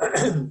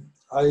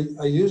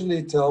 I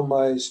usually tell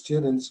my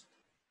students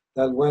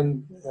that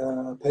when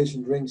a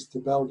patient rings the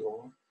bell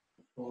door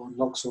or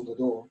knocks on the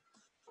door,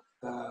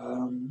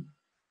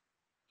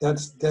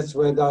 that's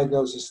where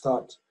diagnosis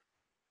starts.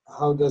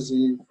 How does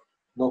he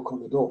knock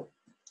on the door?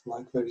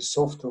 Like very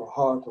soft or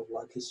hard, or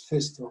like his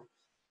fist, or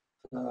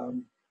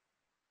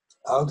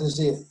how does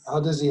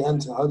he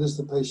enter? How does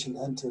the patient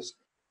enter?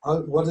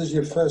 What is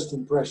your first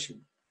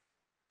impression?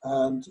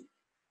 And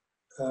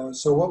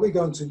so what we're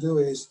going to do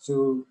is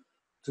to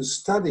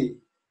study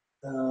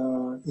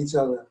each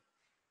other,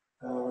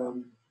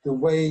 the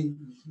way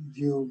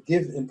you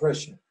give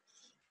impression,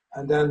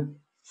 and then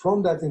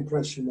from that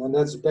impression, and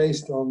that's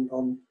based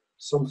on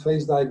some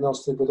face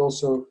diagnostic, but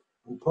also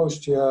on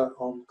posture,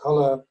 on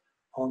color,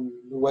 on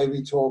the way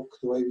we talk,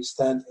 the way we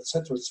stand,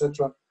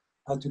 etc.,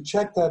 and to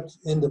check that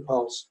in the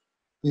pulse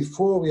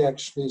before we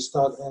actually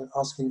start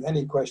asking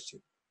any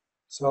question.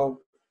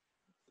 So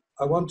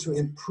I want to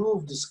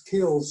improve the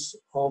skills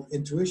of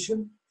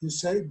intuition, you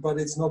say, but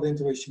it's not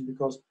intuition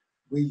because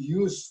we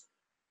use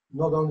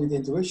not only the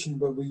intuition,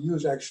 but we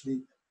use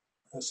actually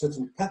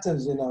certain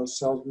patterns in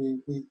ourselves.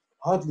 We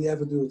hardly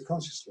ever do it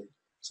consciously.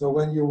 So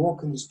when you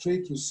walk in the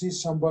street, you see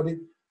somebody,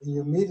 and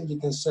you immediately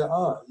can say,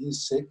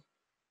 he's sick.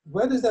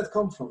 Where does that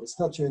come from? It's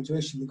not your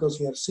intuition because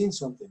you have seen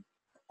something.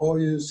 Or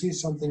you see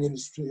something in the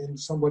street, in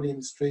somebody in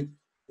the street,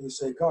 and you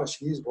say, gosh,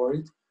 he's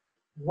worried.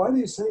 Why do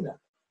you say that?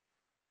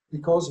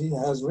 Because he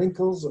has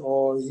wrinkles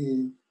or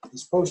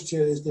his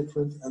posture is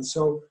different. And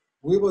so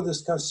we will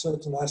discuss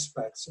certain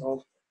aspects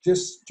of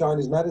just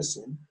Chinese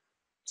medicine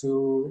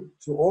to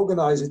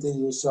organize it in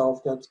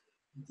yourself that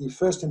the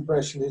first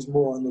impression is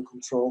more under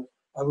control,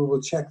 and we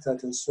will check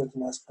that in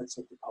certain aspects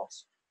of the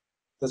pulse.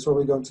 That's what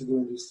we're going to do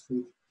in this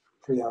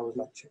three-hour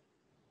lecture.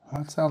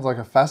 That sounds like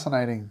a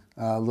fascinating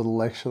little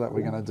lecture that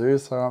we're going to do.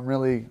 So I'm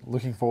really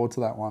looking forward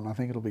to that one. I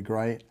think it'll be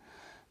great.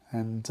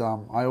 And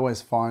I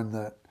always find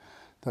that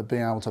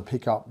being able to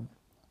pick up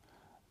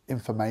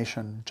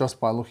information just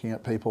by looking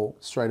at people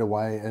straight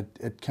away,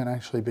 it can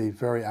actually be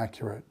very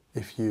accurate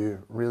if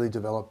you really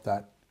develop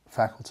that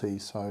faculty.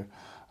 So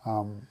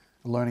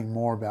learning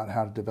more about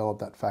how to develop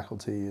that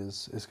faculty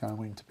is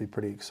going to be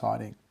pretty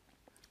exciting.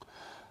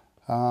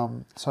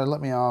 So let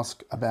me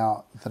ask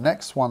about the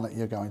next one that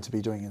you're going to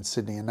be doing in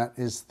Sydney, and that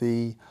is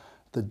the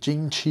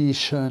Jing Qi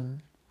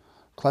Shen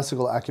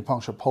Classical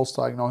Acupuncture Pulse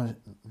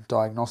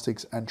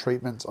Diagnostics and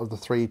Treatments of the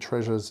Three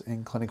Treasures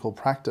in Clinical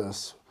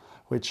Practice,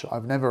 which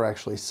I've never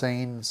actually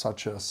seen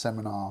such a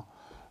seminar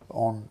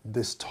on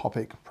this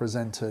topic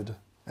presented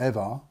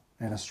ever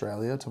in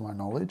Australia, to my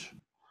knowledge.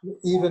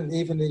 Even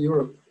in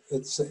Europe,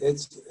 it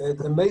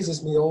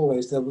amazes me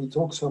always that we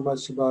talk so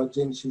much about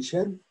Jing Qi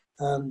Shen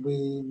and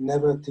we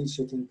never teach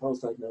it in pulse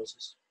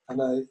diagnosis.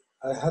 And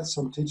I had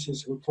some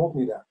teachers who taught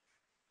me that.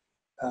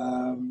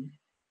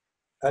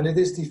 And it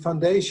is the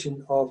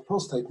foundation of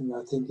pulse taking,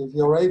 I think. If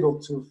you're able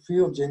to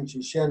feel Jing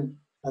Qi Shen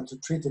and to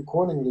treat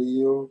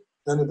accordingly,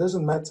 then it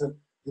doesn't matter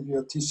if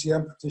you're a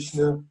TCM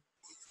practitioner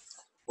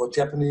or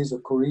Japanese or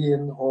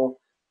Korean or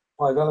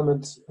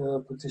 5-element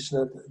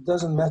practitioner. It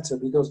doesn't matter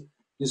because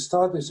you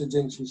start with the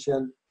Jing Qi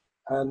Shen,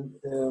 and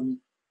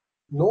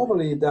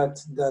normally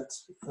that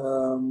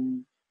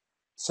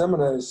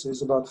seminar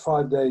is about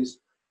 5 days.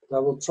 I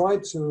will try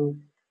to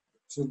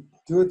to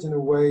do it in a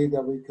way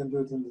that we can do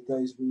it in the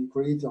days we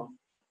agreed on.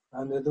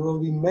 And it will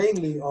be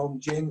mainly on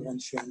Jing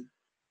and Shen,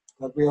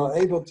 that we are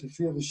able to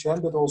feel the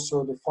Shen, but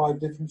also the 5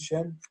 different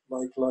Shen,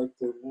 like the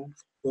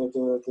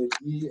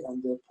Yi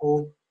and the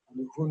Po and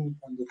the Hun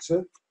and the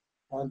Tzu,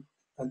 and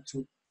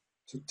to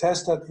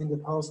test that in the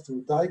past,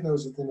 to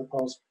diagnose it in the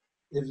past,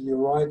 if you're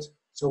right.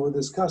 So we'll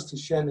discuss the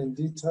Shen in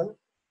detail,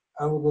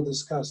 and we will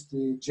discuss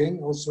the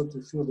Jing also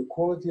to feel the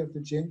quality of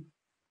the Jing,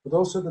 but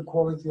also the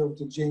quality of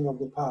the Jing of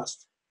the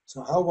past.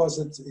 So how was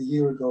it a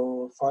year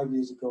ago, or 5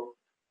 years ago,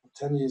 or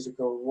 10 years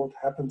ago? What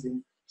happened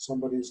in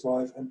somebody's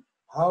life, and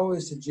how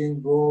is the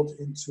Jing brought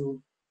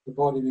into the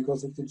body?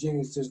 Because if the Jing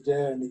is just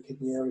there in the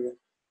kidney area,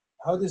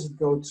 how does it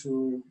go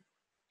to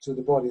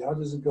the body? How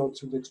does it go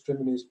to the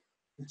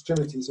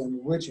extremities,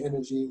 and which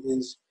energy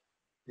is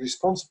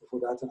responsible for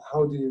that, and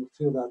how do you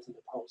feel that in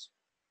the pulse?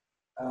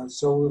 And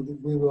so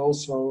we will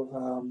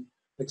also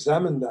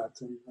examine that.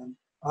 And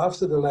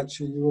after the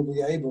lecture, you will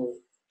be able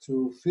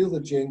to feel the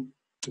Jing,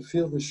 to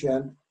feel the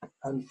Shen,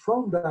 and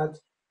from that,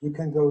 you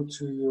can go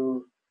to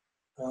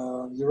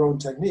your own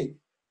technique.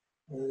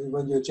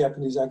 When you're a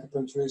Japanese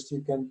acupuncturist,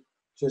 you can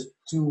just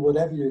do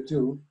whatever you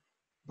do,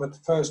 but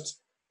first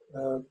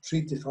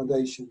treat the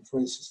foundation, for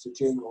instance, the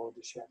Jing or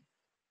the Shen.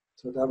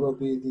 So that will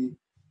be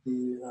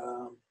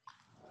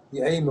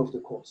the aim of the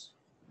course.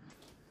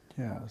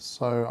 Yeah,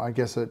 so I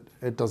guess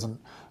it doesn't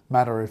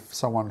matter if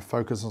someone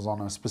focuses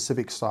on a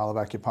specific style of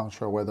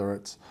acupuncture, whether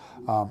it's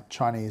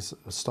Chinese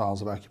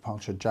styles of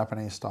acupuncture,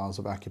 Japanese styles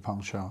of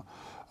acupuncture,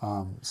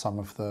 some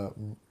of the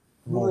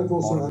more I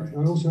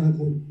also had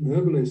a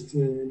herbalist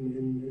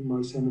in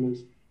my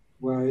seminars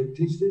where I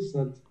teach this,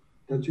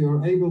 that you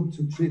are able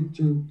to treat,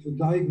 to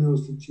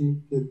diagnose the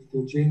Jing,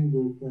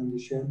 and the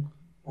Shen,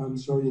 and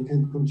so you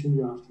can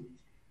continue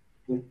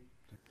afterwards.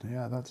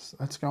 Yeah,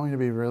 that's going to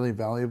be really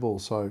valuable.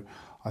 So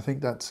I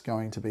think that's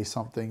going to be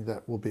something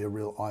that will be a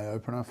real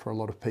eye-opener for a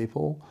lot of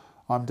people.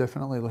 I'm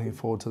definitely looking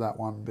forward to that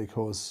one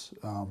because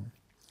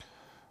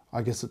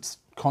I guess it's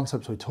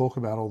concepts we talk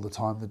about all the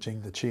time, the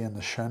Jing, the Qi and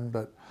the Shen,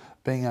 but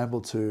being able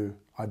to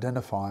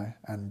identify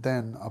and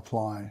then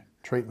apply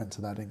treatment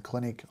to that in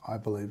clinic, I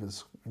believe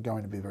is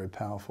going to be very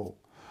powerful.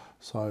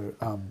 So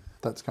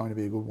that's going to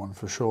be a good one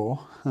for sure.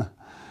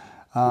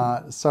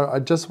 So I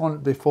just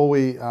want, before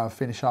we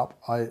finish up,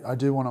 I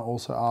do want to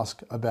also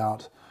ask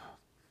about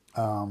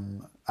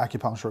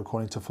Acupuncture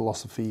According to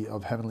Philosophy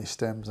of Heavenly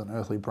Stems and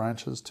Earthly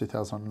Branches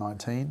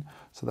 2019.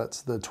 So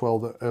that's the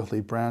 12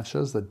 earthly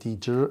branches, the Di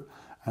Zhi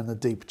and the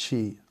Deep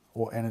Qi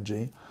or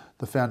energy,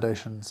 the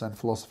foundations and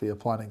philosophy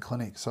applied in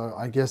clinic. So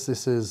I guess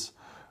this is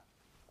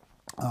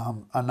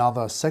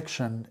another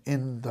section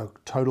in the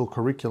total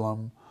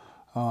curriculum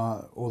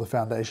or the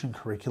foundation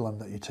curriculum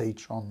that you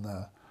teach on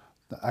the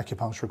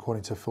Acupuncture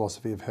According to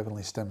Philosophy of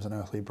Heavenly Stems and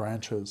Earthly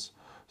Branches.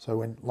 So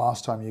when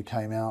last time you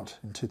came out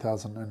in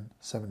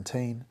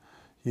 2017,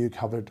 you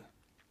covered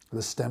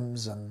the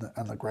stems and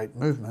the great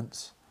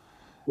movements.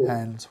 Yeah.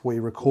 And we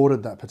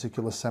recorded that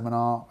particular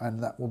seminar,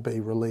 and that will be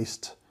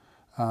released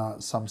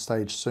some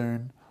stage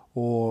soon,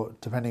 or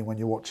depending when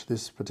you watch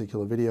this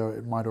particular video,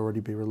 it might already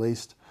be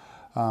released.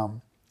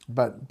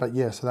 But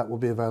yeah, so that will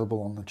be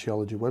available on the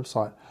Qiology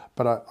website.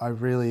 But I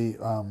really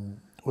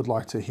would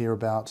like to hear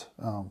about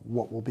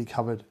what will be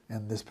covered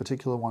in this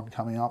particular one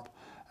coming up.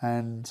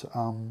 And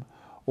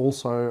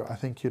also, I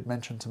think you'd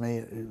mentioned to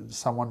me,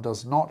 someone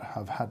does not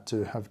have had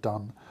to have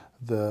done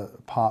the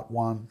part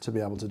 1 to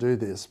be able to do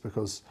this,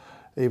 because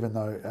even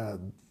though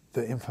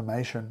the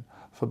information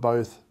for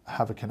both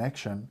have a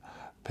connection,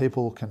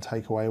 people can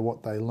take away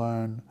what they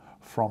learn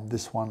from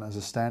this one as a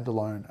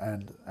standalone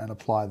and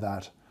apply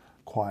that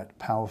quite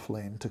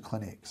powerfully into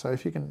clinic. So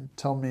if you can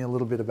tell me a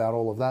little bit about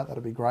all of that,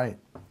 that'd be great.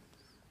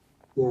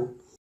 Yeah.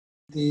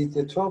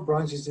 The 12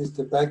 branches is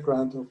the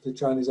background of the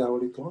Chinese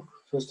hourly clock,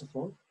 first of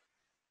all.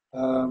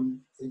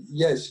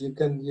 Yes, you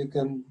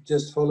can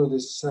just follow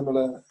this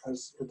similar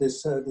as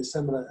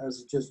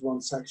just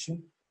one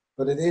section,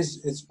 but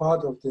it's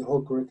part of the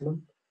whole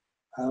curriculum.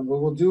 And we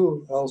will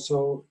do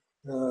also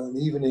an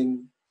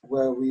evening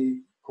where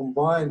we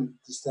combine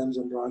the stems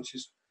and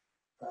branches.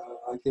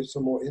 I give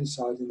some more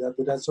insight in that,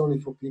 but that's only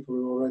for people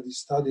who already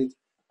studied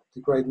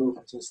the great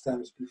movements and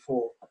stems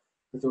before.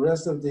 But the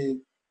rest of the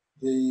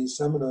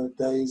seminar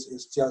days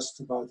is just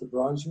about the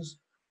branches.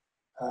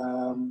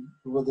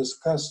 We will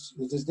discuss,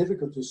 it is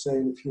difficult to say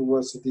in a few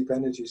words, the deep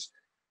energies,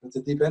 but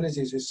the deep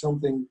energies is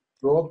something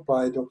brought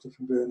by Dr.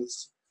 van Buren.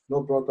 It's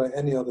not brought by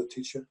any other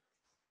teacher,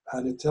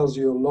 and it tells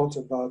you a lot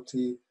about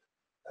the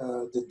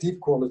deep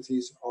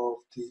qualities of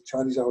the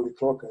Chinese hourly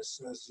clock as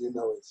you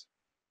know it.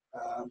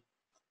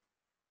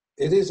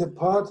 It is a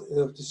part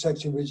of the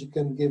section which you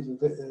can give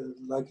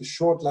like a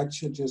short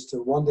lecture, just a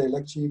one-day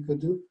lecture you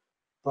could do,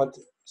 but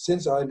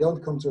since I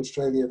don't come to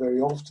Australia very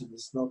often,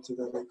 it's not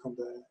that I come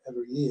there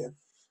every year,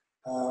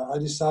 I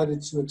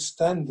decided to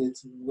extend it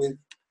with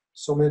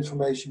some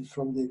information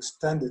from the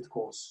extended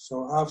course.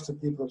 So after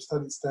people have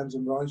studied stems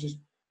and branches,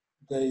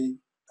 they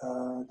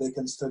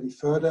can study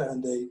further,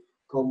 and they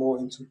go more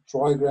into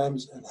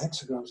trigrams and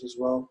hexagrams as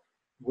well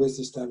with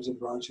the stems and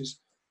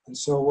branches. And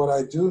so what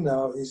I do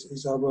now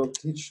is I will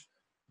teach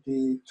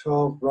the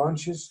 12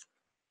 branches.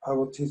 I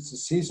will teach the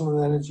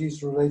seasonal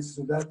energies related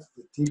to that,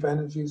 the deep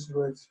energies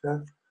related to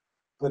that.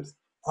 But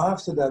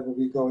after that, we'll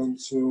be going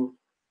to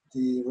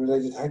the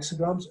related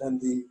hexagrams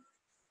and the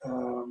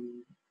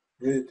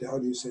how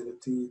do you say that,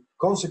 the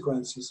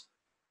consequences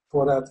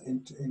for that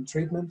in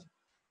treatment.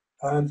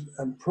 And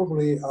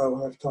probably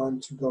I'll have time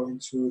to go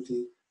into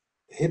the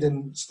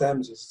hidden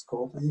stems, as it's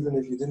called. Even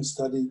if you didn't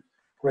study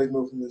great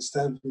movement and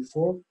stems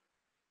before,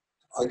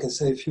 I can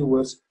say a few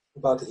words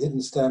about the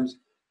hidden stems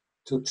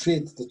to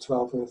treat the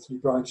 12 earthly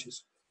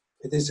branches.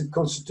 It is a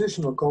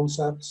constitutional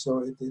concept, so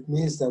it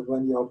means that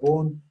when you are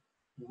born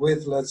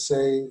with, let's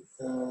say,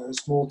 a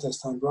small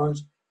intestine branch,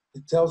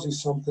 it tells you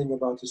something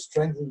about the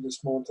strength of the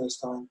small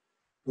intestine,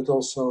 but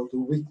also the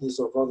weakness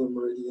of other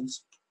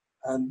meridians,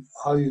 and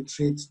how you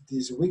treat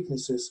these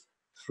weaknesses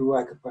through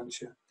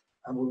acupuncture.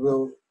 And we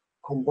will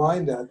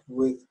combine that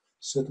with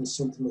certain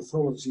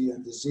symptomatology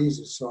and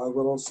diseases. So I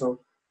will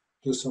also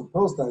do some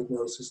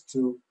post-diagnosis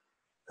to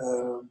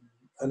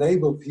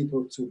enable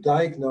people to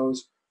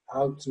diagnose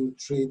how to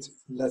treat,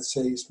 let's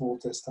say, small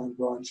intestine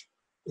branch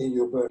in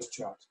your birth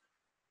chart.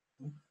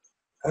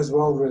 As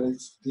well related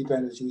to deep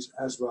energies,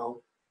 as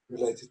well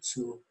related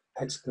to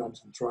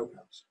hexagrams and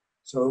trigrams.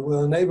 So it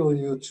will enable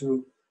you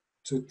to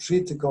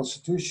treat the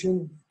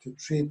constitution, to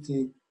treat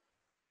the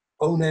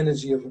own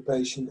energy of a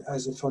patient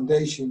as a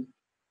foundation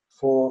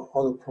for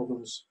other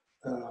problems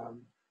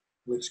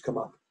which come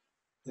up.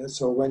 Yeah,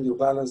 so when you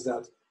balance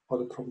that,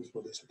 other problems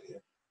will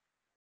disappear.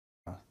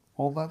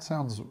 Well, that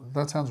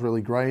sounds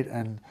really great,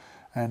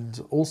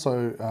 and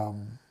also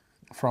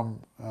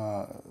from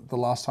the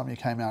last time you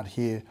came out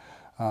here,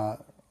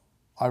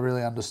 I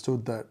really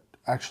understood that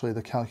actually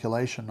the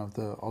calculation of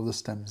the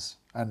stems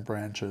and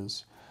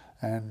branches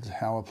and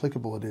how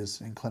applicable it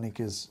is in clinic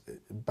is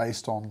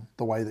based on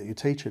the way that you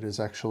teach it is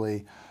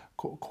actually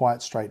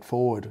quite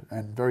straightforward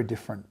and very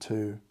different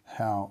to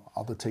how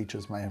other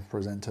teachers may have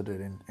presented it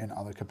in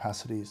other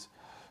capacities.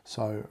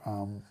 So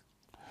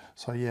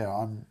yeah,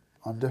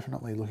 I'm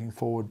definitely looking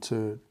forward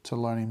to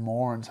learning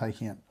more and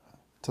taking it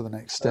to the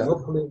next step.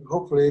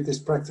 Hopefully it is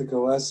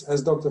practical.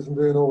 As Dr. Van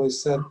Buren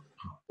always said,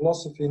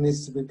 philosophy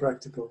needs to be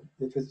practical.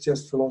 If it's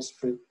just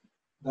philosophy,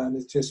 then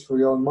it's just for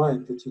your own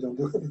mind, but you don't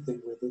do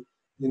anything with it.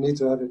 You need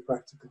to have it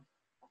practical.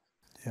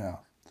 Yeah.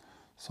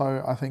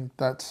 So I think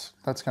that's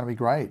going to be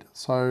great.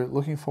 So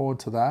looking forward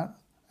to that,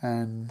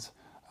 and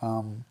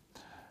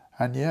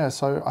yeah,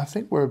 so I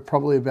think we're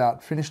probably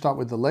about finished up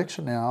with the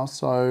lecture now.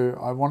 So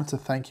I wanted to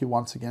thank you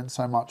once again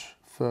so much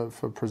for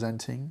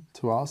presenting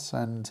to us,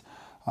 and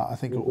I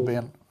think it will be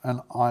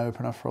an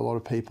eye-opener for a lot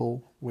of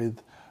people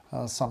with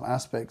some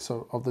aspects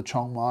of the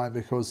Chong Mai,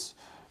 because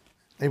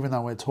even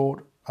though we're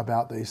taught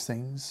about these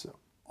things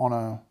on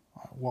a,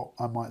 what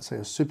I might say,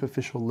 a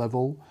superficial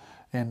level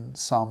in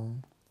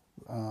some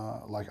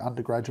like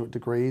undergraduate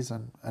degrees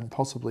and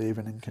possibly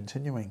even in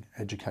continuing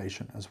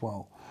education as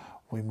well,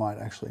 we might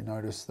actually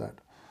notice that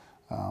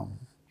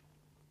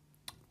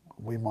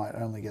we might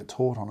only get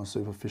taught on a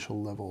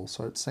superficial level.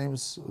 So it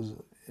seems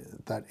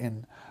that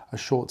in a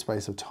short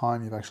space of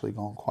time you've actually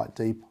gone quite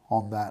deep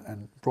on that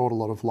and brought a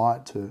lot of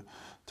light to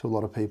a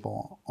lot of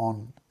people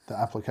on the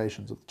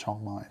applications of the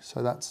Chong Mai.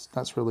 So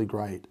that's really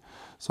great.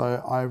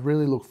 So I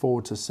really look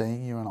forward to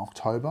seeing you in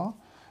October,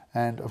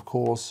 and of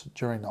course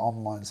during the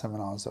online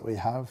seminars that we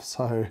have.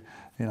 So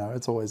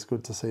it's always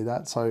good to see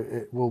that. So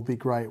it will be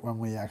great when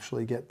we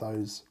actually get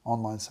those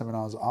online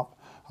seminars up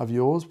of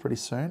yours pretty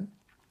soon.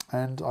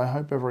 And I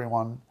hope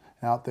everyone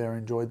out there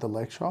enjoyed the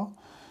lecture.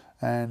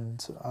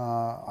 And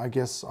I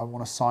guess I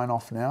want to sign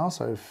off now.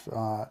 So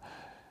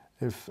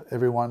if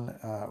everyone,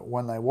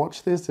 when they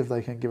watch this, if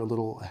they can give a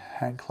little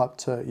hand clap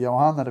to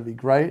Johan, that'd be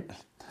great.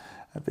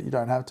 But you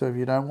don't have to if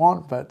you don't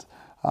want. But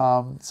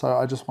so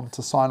I just wanted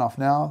to sign off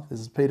now. This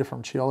is Peter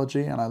from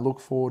Qiology, and I look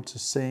forward to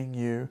seeing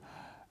you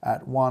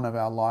at one of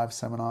our live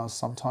seminars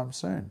sometime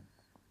soon.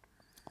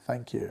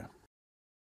 Thank you.